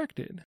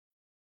resurrected?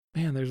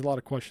 Man, there's a lot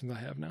of questions I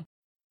have now.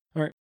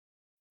 All right.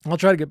 I'll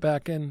try to get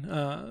back in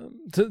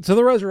to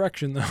the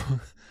resurrection,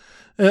 though.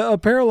 A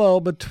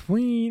parallel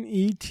between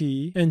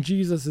E.T. and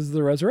Jesus is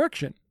the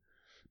resurrection.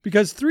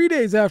 Because 3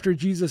 days after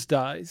Jesus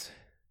dies,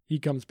 he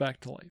comes back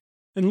to life.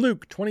 In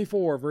Luke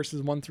 24,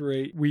 verses 1 through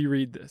 8, we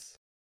read this.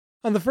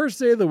 On the first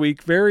day of the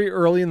week, very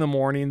early in the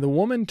morning, the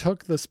woman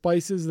took the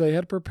spices they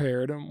had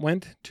prepared and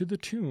went to the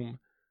tomb.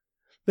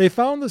 They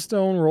found the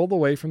stone rolled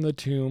away from the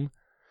tomb,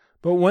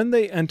 but when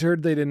they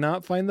entered, they did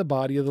not find the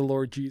body of the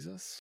Lord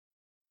Jesus.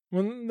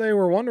 When they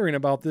were wondering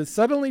about this,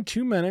 suddenly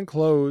 2 men in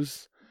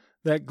clothes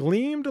that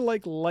gleamed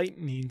like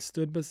lightning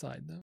stood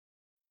beside them.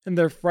 In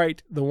their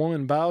fright, the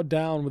woman bowed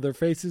down with their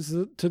faces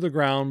to the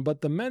ground, but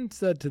the men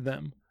said to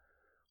them,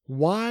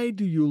 "Why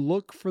do you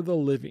look for the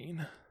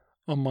living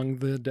among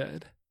the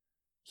dead?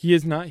 He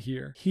is not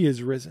here. He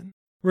is risen.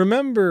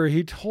 Remember how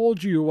he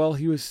told you while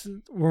he was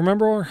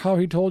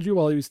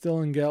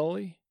still in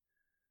Galilee?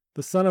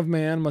 The Son of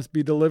Man must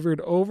be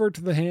delivered over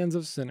to the hands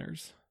of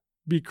sinners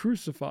be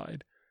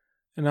crucified,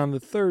 and on the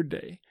third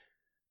day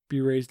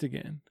be raised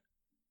again.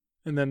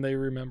 And then they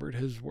remembered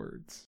his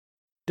words.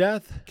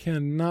 Death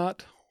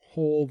cannot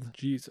hold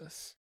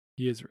Jesus.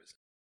 He is risen.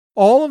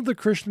 All of the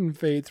Christian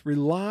faith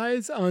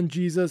relies on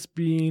Jesus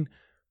being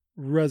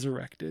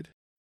resurrected.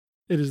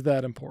 It is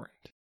that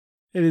important.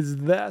 It is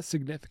that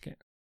significant.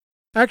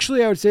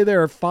 Actually, I would say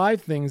there are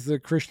 5 things the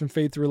Christian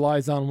faith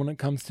relies on when it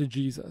comes to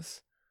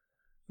Jesus.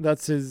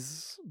 That's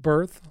his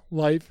birth,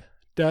 life,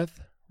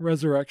 death,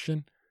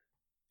 resurrection,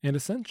 and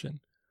ascension.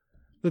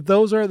 That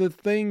those are the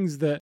things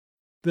that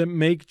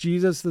make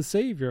Jesus the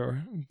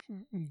Savior.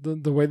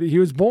 The way that he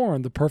was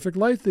born, the perfect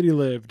life that he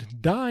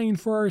lived, dying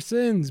for our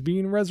sins,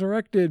 being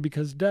resurrected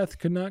because death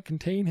could not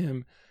contain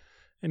him.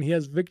 And he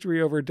has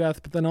victory over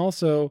death, but then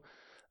also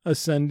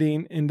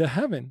ascending into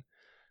heaven.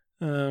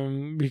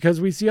 Because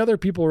we see other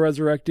people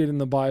resurrected in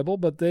the Bible,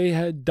 but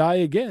they die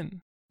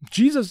again.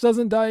 Jesus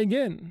doesn't die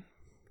again.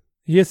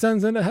 He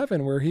ascends into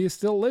heaven where he is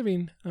still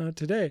living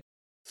today.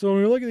 So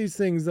when we look at these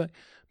things,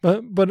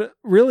 but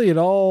really it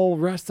all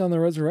rests on the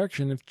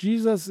resurrection. If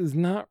Jesus is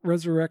not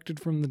resurrected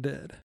from the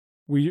dead,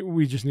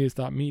 we just need to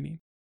stop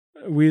meeting.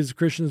 We as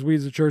Christians, we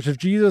as a church, if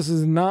Jesus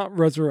is not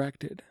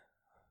resurrected,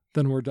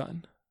 then we're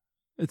done.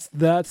 It's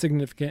that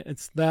significant.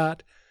 It's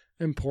that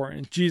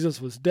important. Jesus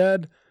was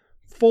dead,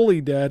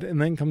 fully dead, and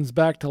then comes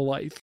back to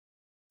life,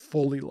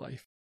 fully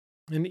life.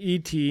 And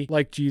E.T.,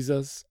 like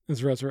Jesus,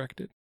 is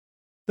resurrected.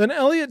 Then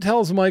Elliot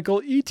tells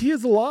Michael E.T.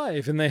 is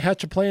alive, and they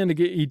hatch a plan to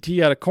get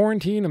E.T. out of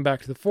quarantine and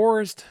back to the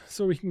forest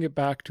so he can get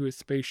back to his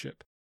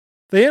spaceship.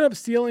 They end up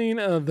stealing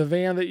the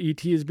van that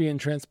E.T. is being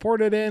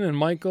transported in, and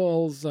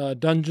Michael's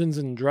Dungeons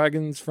and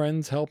Dragons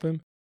friends help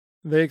him.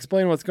 They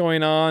explain what's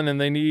going on, and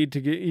they need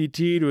to get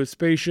E.T. to his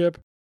spaceship.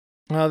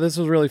 This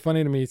was really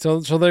funny to me. So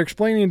they're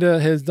explaining to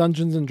his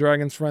Dungeons and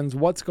Dragons friends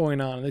what's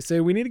going on. They say,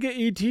 we need to get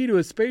E.T. to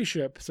his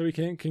spaceship so he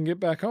can get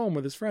back home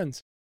with his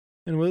friends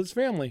and with his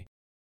family.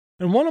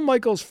 And one of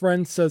Michael's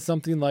friends says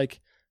something like,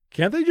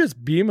 can't they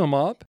just beam him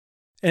up?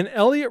 And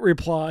Elliot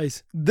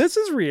replies, this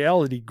is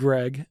reality,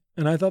 Greg.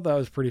 And I thought that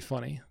was pretty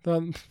funny.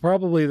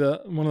 Probably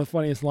one of the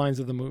funniest lines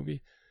of the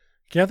movie.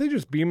 Can't they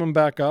just beam him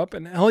back up?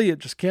 And Elliot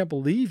just can't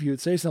believe you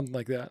would say something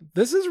like that.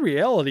 This is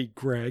reality,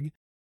 Greg.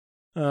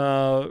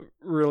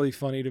 Really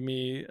funny to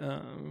me.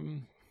 I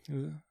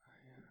don't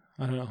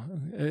know.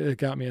 It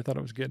got me. I thought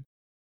it was good.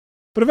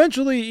 But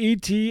eventually,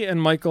 E.T. and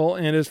Michael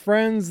and his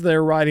friends,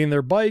 they're riding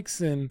their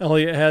bikes, and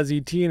Elliot has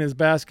E.T. in his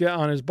basket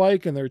on his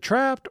bike, and they're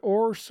trapped,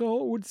 or so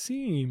it would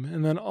seem.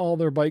 And then all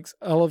their bikes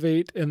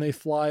elevate, and they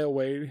fly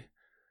away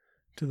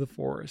to the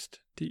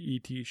forest, to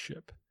E.T.'s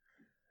ship.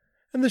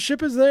 And the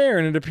ship is there,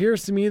 and it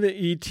appears to me that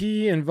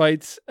E.T.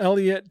 invites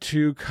Elliot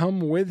to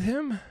come with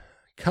him.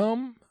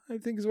 Come, I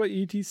think is what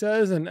E.T.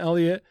 says, and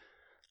Elliot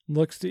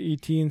looks to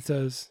E.T. and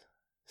says,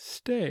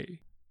 stay.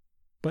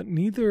 But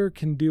neither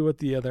can do what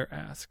the other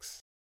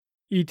asks.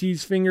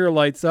 E.T.'s finger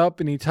lights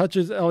up and he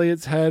touches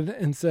Elliot's head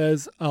and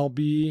says, I'll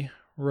be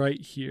right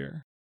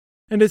here.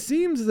 And it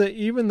seems that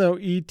even though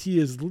E.T.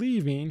 is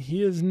leaving,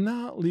 he is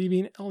not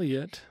leaving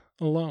Elliot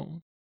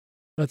alone.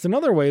 That's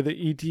another way that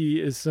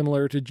E.T. is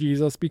similar to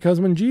Jesus, because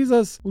when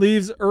Jesus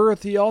leaves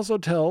Earth, he also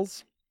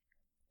tells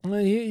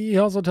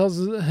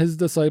his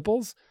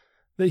disciples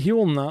that he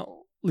will not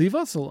leave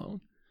us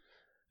alone.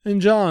 In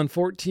John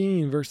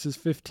 14, verses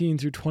 15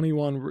 through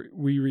 21,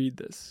 we read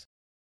this.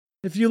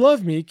 If you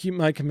love me, keep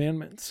my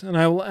commandments, and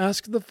I will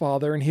ask the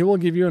Father, and he will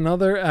give you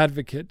another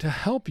advocate to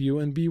help you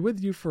and be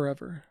with you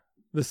forever,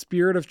 the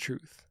Spirit of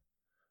truth.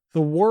 The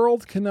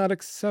world cannot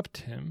accept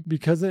him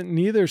because it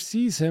neither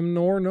sees him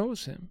nor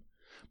knows him.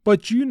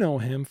 But you know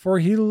him, for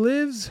he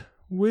lives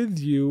with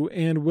you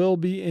and will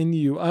be in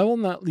you. I will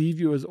not leave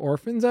you as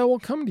orphans, I will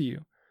come to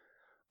you.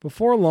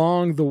 Before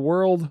long, the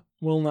world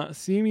will not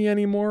see me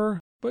anymore,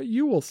 but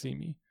you will see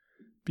me.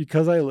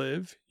 Because I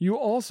live, you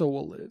also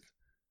will live.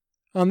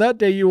 On that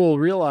day you will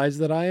realize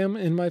that I am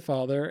in my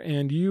Father,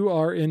 and you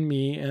are in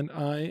me, and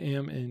I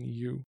am in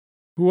you.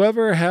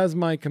 Whoever has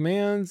my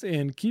commands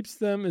and keeps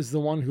them is the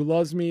one who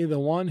loves me. The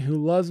one who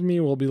loves me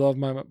will be loved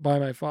by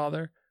my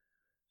Father,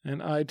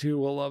 and I too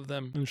will love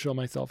them and show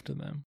myself to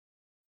them.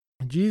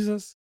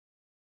 Jesus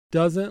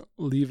doesn't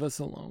leave us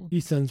alone. He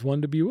sends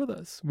one to be with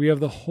us. We have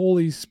the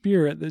Holy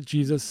Spirit that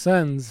Jesus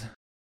sends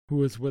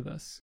who is with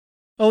us.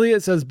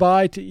 Elliot says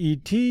bye to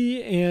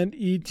E.T., and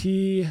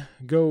E.T.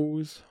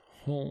 goes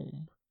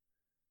home.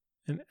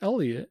 And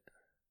Elliot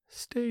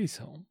stays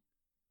home.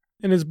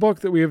 In his book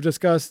that we have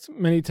discussed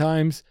many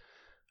times,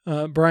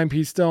 Brian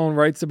P. Stone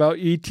writes about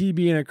E.T.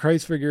 being a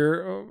Christ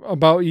figure,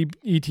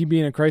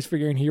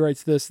 and he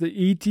writes this, that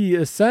E.T.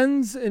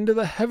 ascends into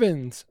the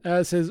heavens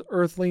as his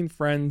earthling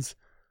friends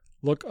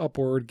look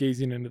upward,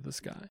 gazing into the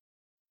sky.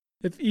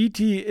 If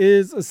E.T.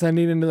 is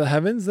ascending into the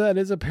heavens, that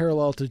is a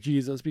parallel to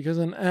Jesus, because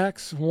in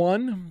Acts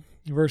 1,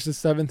 verses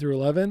 7 through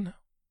 11,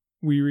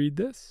 we read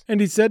this. And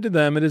he said to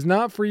them, it is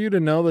not for you to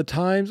know the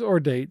times or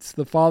dates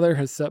the Father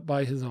has set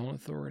by his own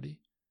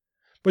authority.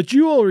 But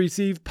you will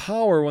receive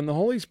power when the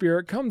Holy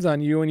Spirit comes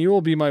on you, and you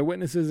will be my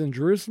witnesses in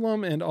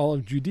Jerusalem and all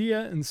of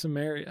Judea and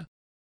Samaria,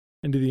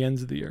 and to the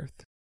ends of the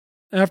earth.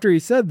 After he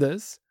said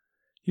this,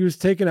 he was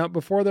taken up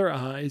before their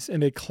eyes,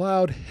 and a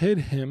cloud hid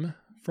him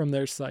from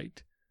their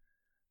sight.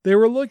 They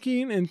were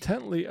looking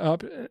intently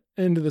up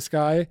into the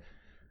sky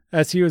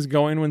as he was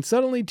going, when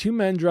suddenly 2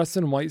 men dressed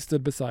in white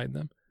stood beside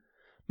them.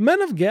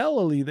 "Men of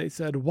Galilee," they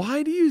said,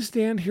 "why do you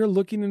stand here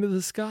looking into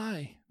the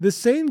sky? This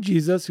same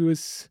Jesus who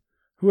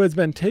has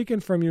been taken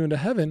from you into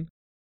heaven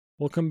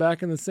will come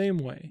back in the same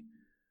way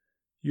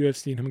you have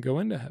seen him go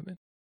into heaven."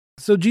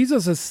 So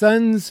Jesus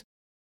ascends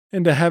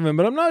into heaven,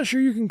 but I'm not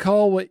sure you can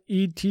call what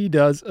E.T.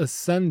 does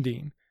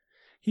ascending.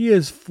 He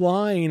is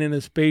flying in a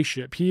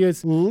spaceship. He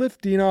is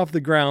lifting off the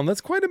ground.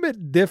 That's quite a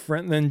bit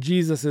different than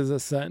Jesus'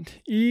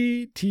 ascent.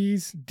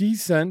 E.T.'s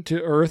descent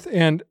to Earth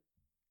and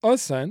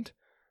ascent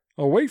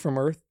away from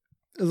Earth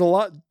is a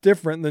lot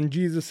different than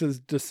Jesus'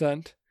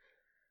 descent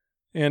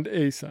and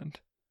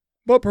ascent.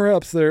 But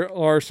perhaps there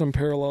are some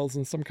parallels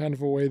in some kind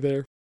of a way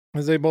there,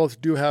 as they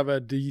both do have a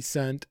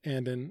descent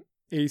and an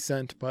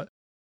ascent, but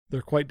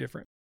they're quite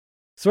different.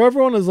 So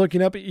everyone is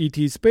looking up at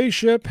E.T.'s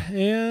spaceship,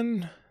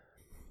 and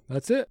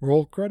that's it.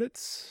 Roll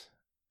credits.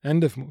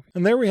 End of movie.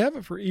 And there we have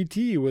it for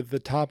E.T. with the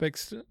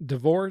topics: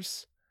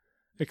 divorce,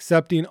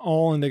 accepting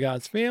all into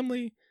God's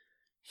family,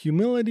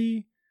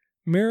 humility,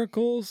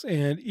 miracles,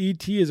 and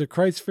E.T. as a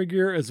Christ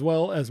figure, as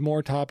well as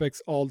more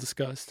topics all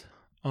discussed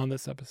on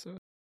this episode.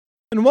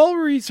 And while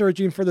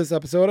researching for this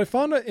episode, I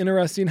found it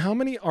interesting how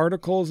many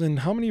articles and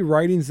how many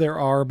writings there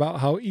are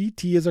about how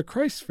E.T. is a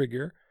Christ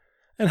figure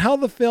and how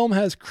the film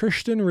has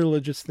Christian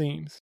religious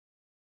themes.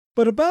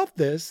 But about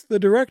this, the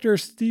director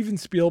Steven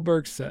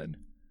Spielberg said,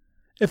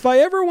 "If I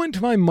ever went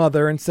to my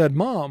mother and said,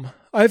 'Mom,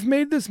 I've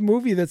made this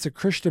movie that's a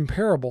Christian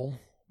parable,'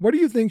 what do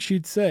you think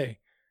she'd say?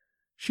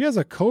 She has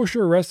a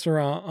kosher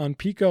restaurant on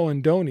Pico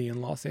and Doney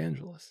in Los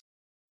Angeles."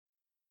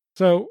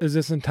 So, is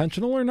this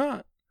intentional or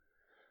not?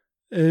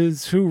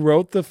 Is who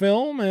wrote the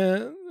film,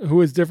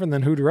 who is different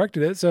than who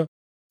directed it.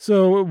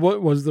 So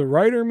what was the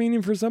writer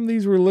meaning for some of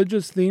these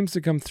religious themes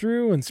to come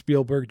through, and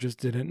Spielberg just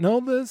didn't know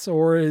this?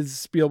 Or is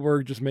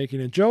Spielberg just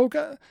making a joke?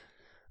 I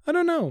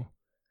don't know.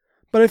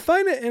 But I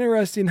find it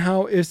interesting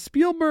how if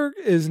Spielberg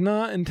is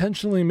not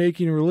intentionally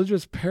making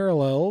religious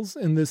parallels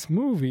in this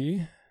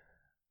movie,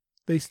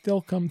 they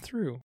still come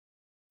through.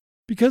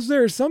 Because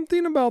there is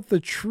something about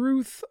the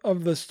truth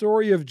of the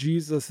story of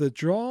Jesus that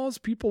draws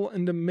people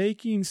into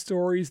making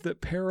stories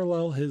that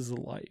parallel his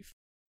life,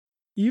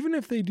 even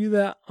if they do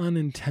that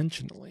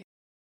unintentionally.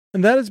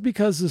 And that is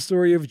because the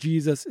story of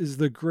Jesus is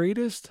the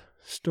greatest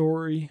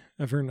story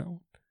ever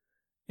known.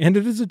 And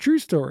it is a true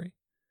story.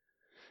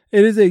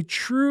 It is a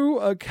true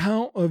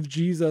account of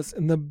Jesus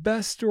and the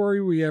best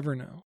story we ever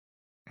know.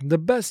 The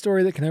best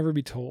story that can ever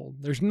be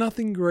told. There's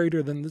nothing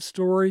greater than the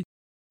story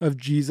of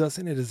Jesus,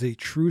 and it is a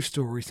true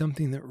story,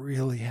 something that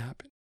really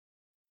happened.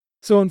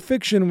 So in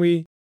fiction,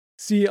 we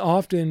see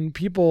often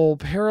people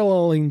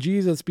paralleling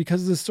Jesus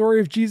because the story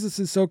of Jesus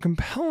is so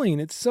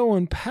compelling, it's so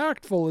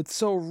impactful, it's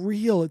so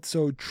real, it's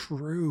so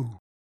true,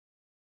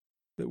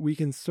 that we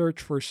can search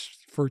for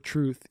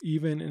truth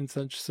even in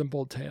such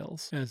simple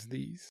tales as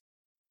these.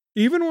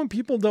 Even when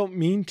people don't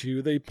mean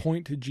to, they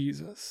point to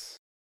Jesus.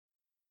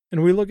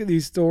 And we look at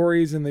these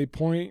stories and they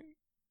point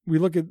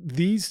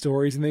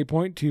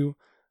to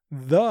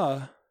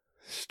the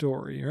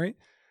story, right?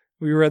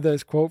 We read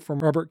this quote from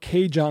Robert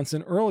K.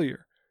 Johnson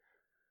earlier,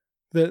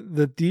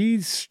 that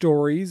these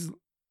stories,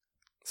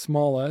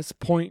 small s,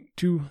 point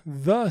to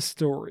the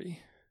story,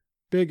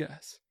 big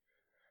S.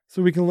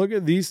 So we can look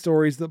at these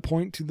stories that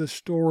point to the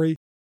story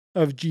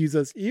of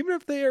Jesus, even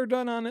if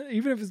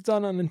it's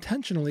done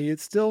unintentionally, it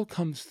still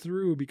comes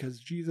through because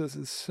Jesus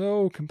is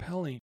so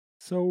compelling,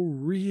 so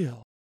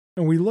real.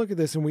 And we look at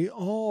this and we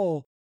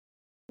all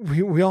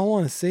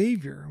want a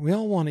savior. We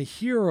all want a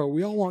hero.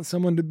 We all want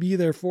someone to be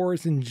there for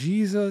us. And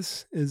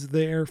Jesus is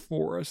there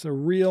for us. A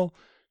real,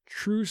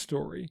 true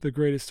story. The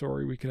greatest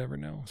story we could ever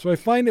know. So I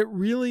find it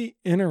really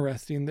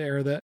interesting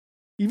there that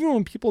even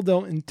when people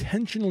don't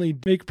intentionally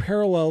make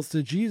parallels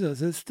to Jesus,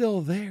 it's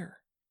still there.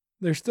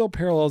 There's still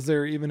parallels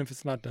there, even if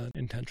it's not done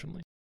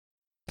intentionally.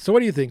 So what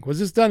do you think? Was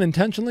this done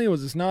intentionally?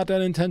 Was this not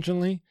done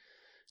intentionally?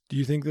 Do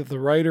you think that the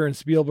writer and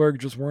Spielberg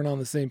just weren't on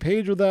the same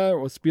page with that? Or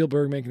was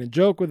Spielberg making a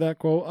joke with that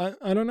quote?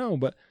 I don't know.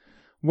 But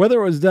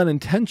whether it was done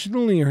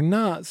intentionally or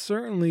not,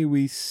 certainly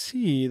we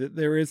see that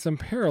there is some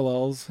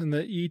parallels and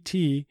that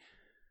E.T.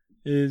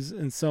 is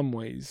in some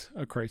ways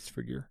a Christ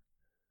figure.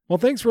 Well,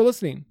 thanks for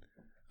listening.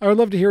 I would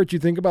love to hear what you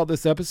think about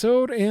this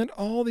episode and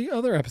all the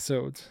other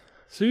episodes.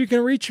 So you can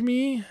reach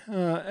me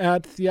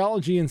at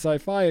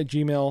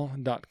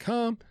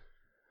theologyandSci-Fi@gmail.com.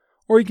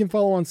 Or you can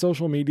follow on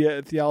social media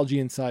at Theology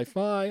and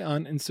Sci-Fi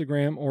on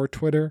Instagram or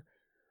Twitter.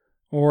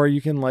 Or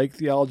you can like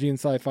Theology and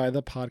Sci-Fi,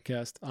 the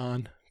podcast,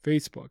 on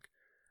Facebook.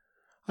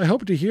 I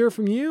hope to hear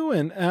from you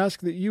and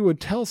ask that you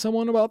would tell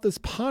someone about this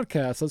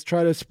podcast. Let's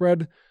try to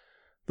spread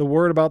the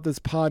word about this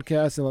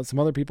podcast and let some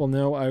other people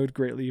know. I would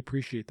greatly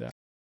appreciate that.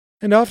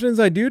 And often as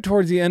I do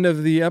towards the end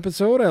of the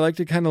episode, I like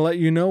to kind of let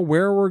you know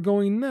where we're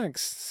going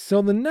next.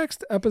 So the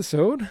next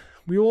episode,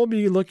 we will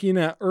be looking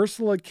at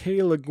Ursula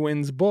K. Le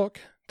Guin's book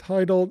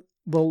titled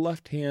The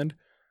Left Hand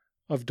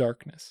of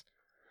Darkness.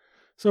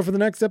 So for the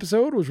next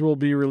episode, which will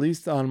be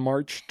released on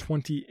March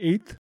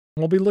 28th,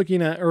 we'll be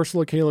looking at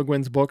Ursula K. Le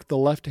Guin's book, The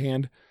Left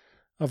Hand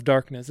of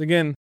Darkness.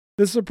 Again,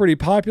 this is a pretty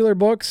popular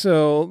book,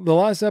 so the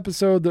last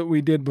episode that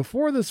we did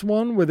before this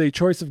one with A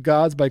Choice of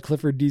Gods by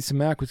Clifford D.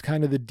 Simak was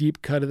kind of the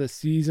deep cut of the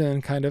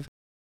season, kind of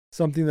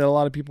something that a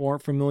lot of people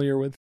aren't familiar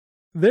with.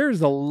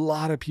 There's a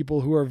lot of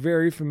people who are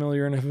very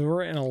familiar and have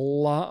written a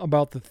lot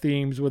about the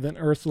themes within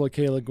Ursula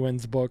K. Le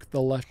Guin's book,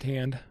 The Left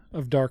Hand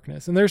of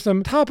Darkness. And there's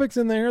some topics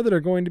in there that are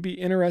going to be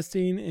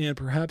interesting and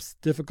perhaps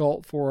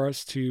difficult for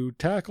us to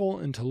tackle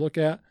and to look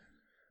at.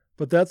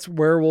 But that's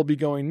where we'll be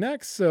going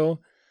next. So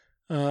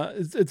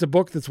it's a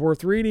book that's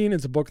worth reading.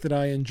 It's a book that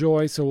I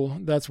enjoy. So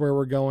that's where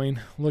we're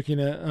going. Looking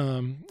at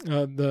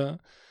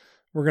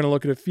we're going to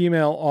look at a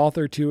female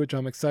author too, which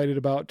I'm excited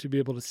about, to be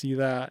able to see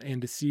that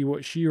and to see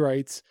what she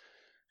writes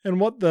and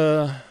what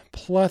the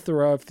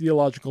plethora of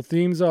theological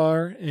themes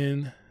are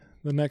in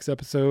the next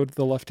episode,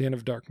 The Left Hand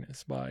of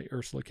Darkness by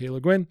Ursula K. Le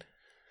Guin.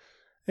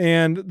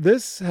 And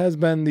this has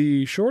been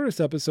the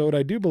shortest episode,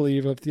 I do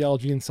believe, of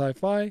Theology and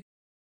Sci-Fi.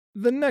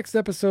 The next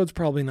episode's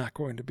probably not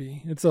going to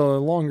be. It's a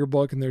longer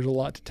book and there's a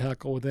lot to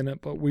tackle within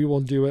it, but we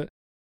will do it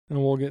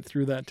and we'll get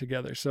through that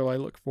together. So I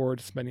look forward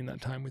to spending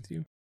that time with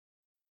you.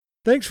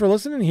 Thanks for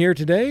listening here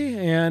today.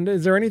 And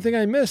is there anything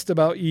I missed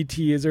about ET?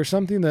 Is there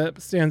something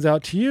that stands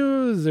out to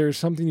you? Is there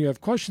something you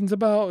have questions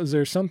about? Is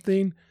there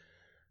something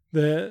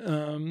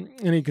that,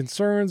 any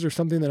concerns or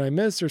something that I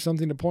missed or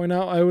something to point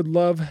out? I would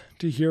love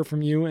to hear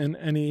from you and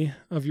any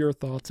of your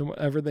thoughts and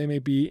whatever they may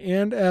be.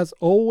 And as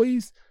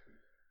always,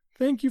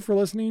 thank you for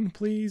listening.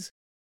 Please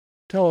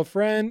tell a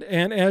friend.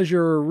 And as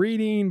you're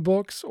reading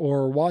books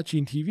or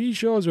watching TV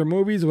shows or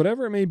movies,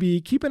 whatever it may be,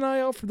 keep an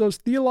eye out for those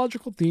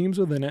theological themes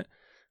within it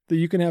that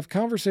you can have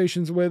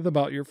conversations with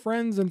about your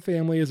friends and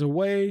family as a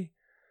way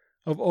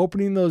of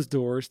opening those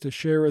doors to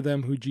share with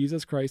them who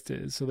Jesus Christ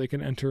is so they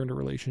can enter into a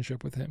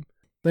relationship with him.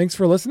 Thanks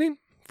for listening.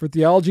 For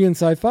Theology and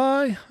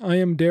Sci-Fi, I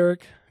am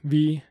Derek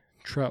V.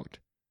 Trout.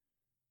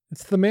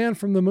 It's the man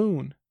from the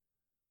moon,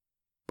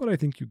 but I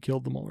think you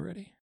killed them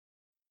already.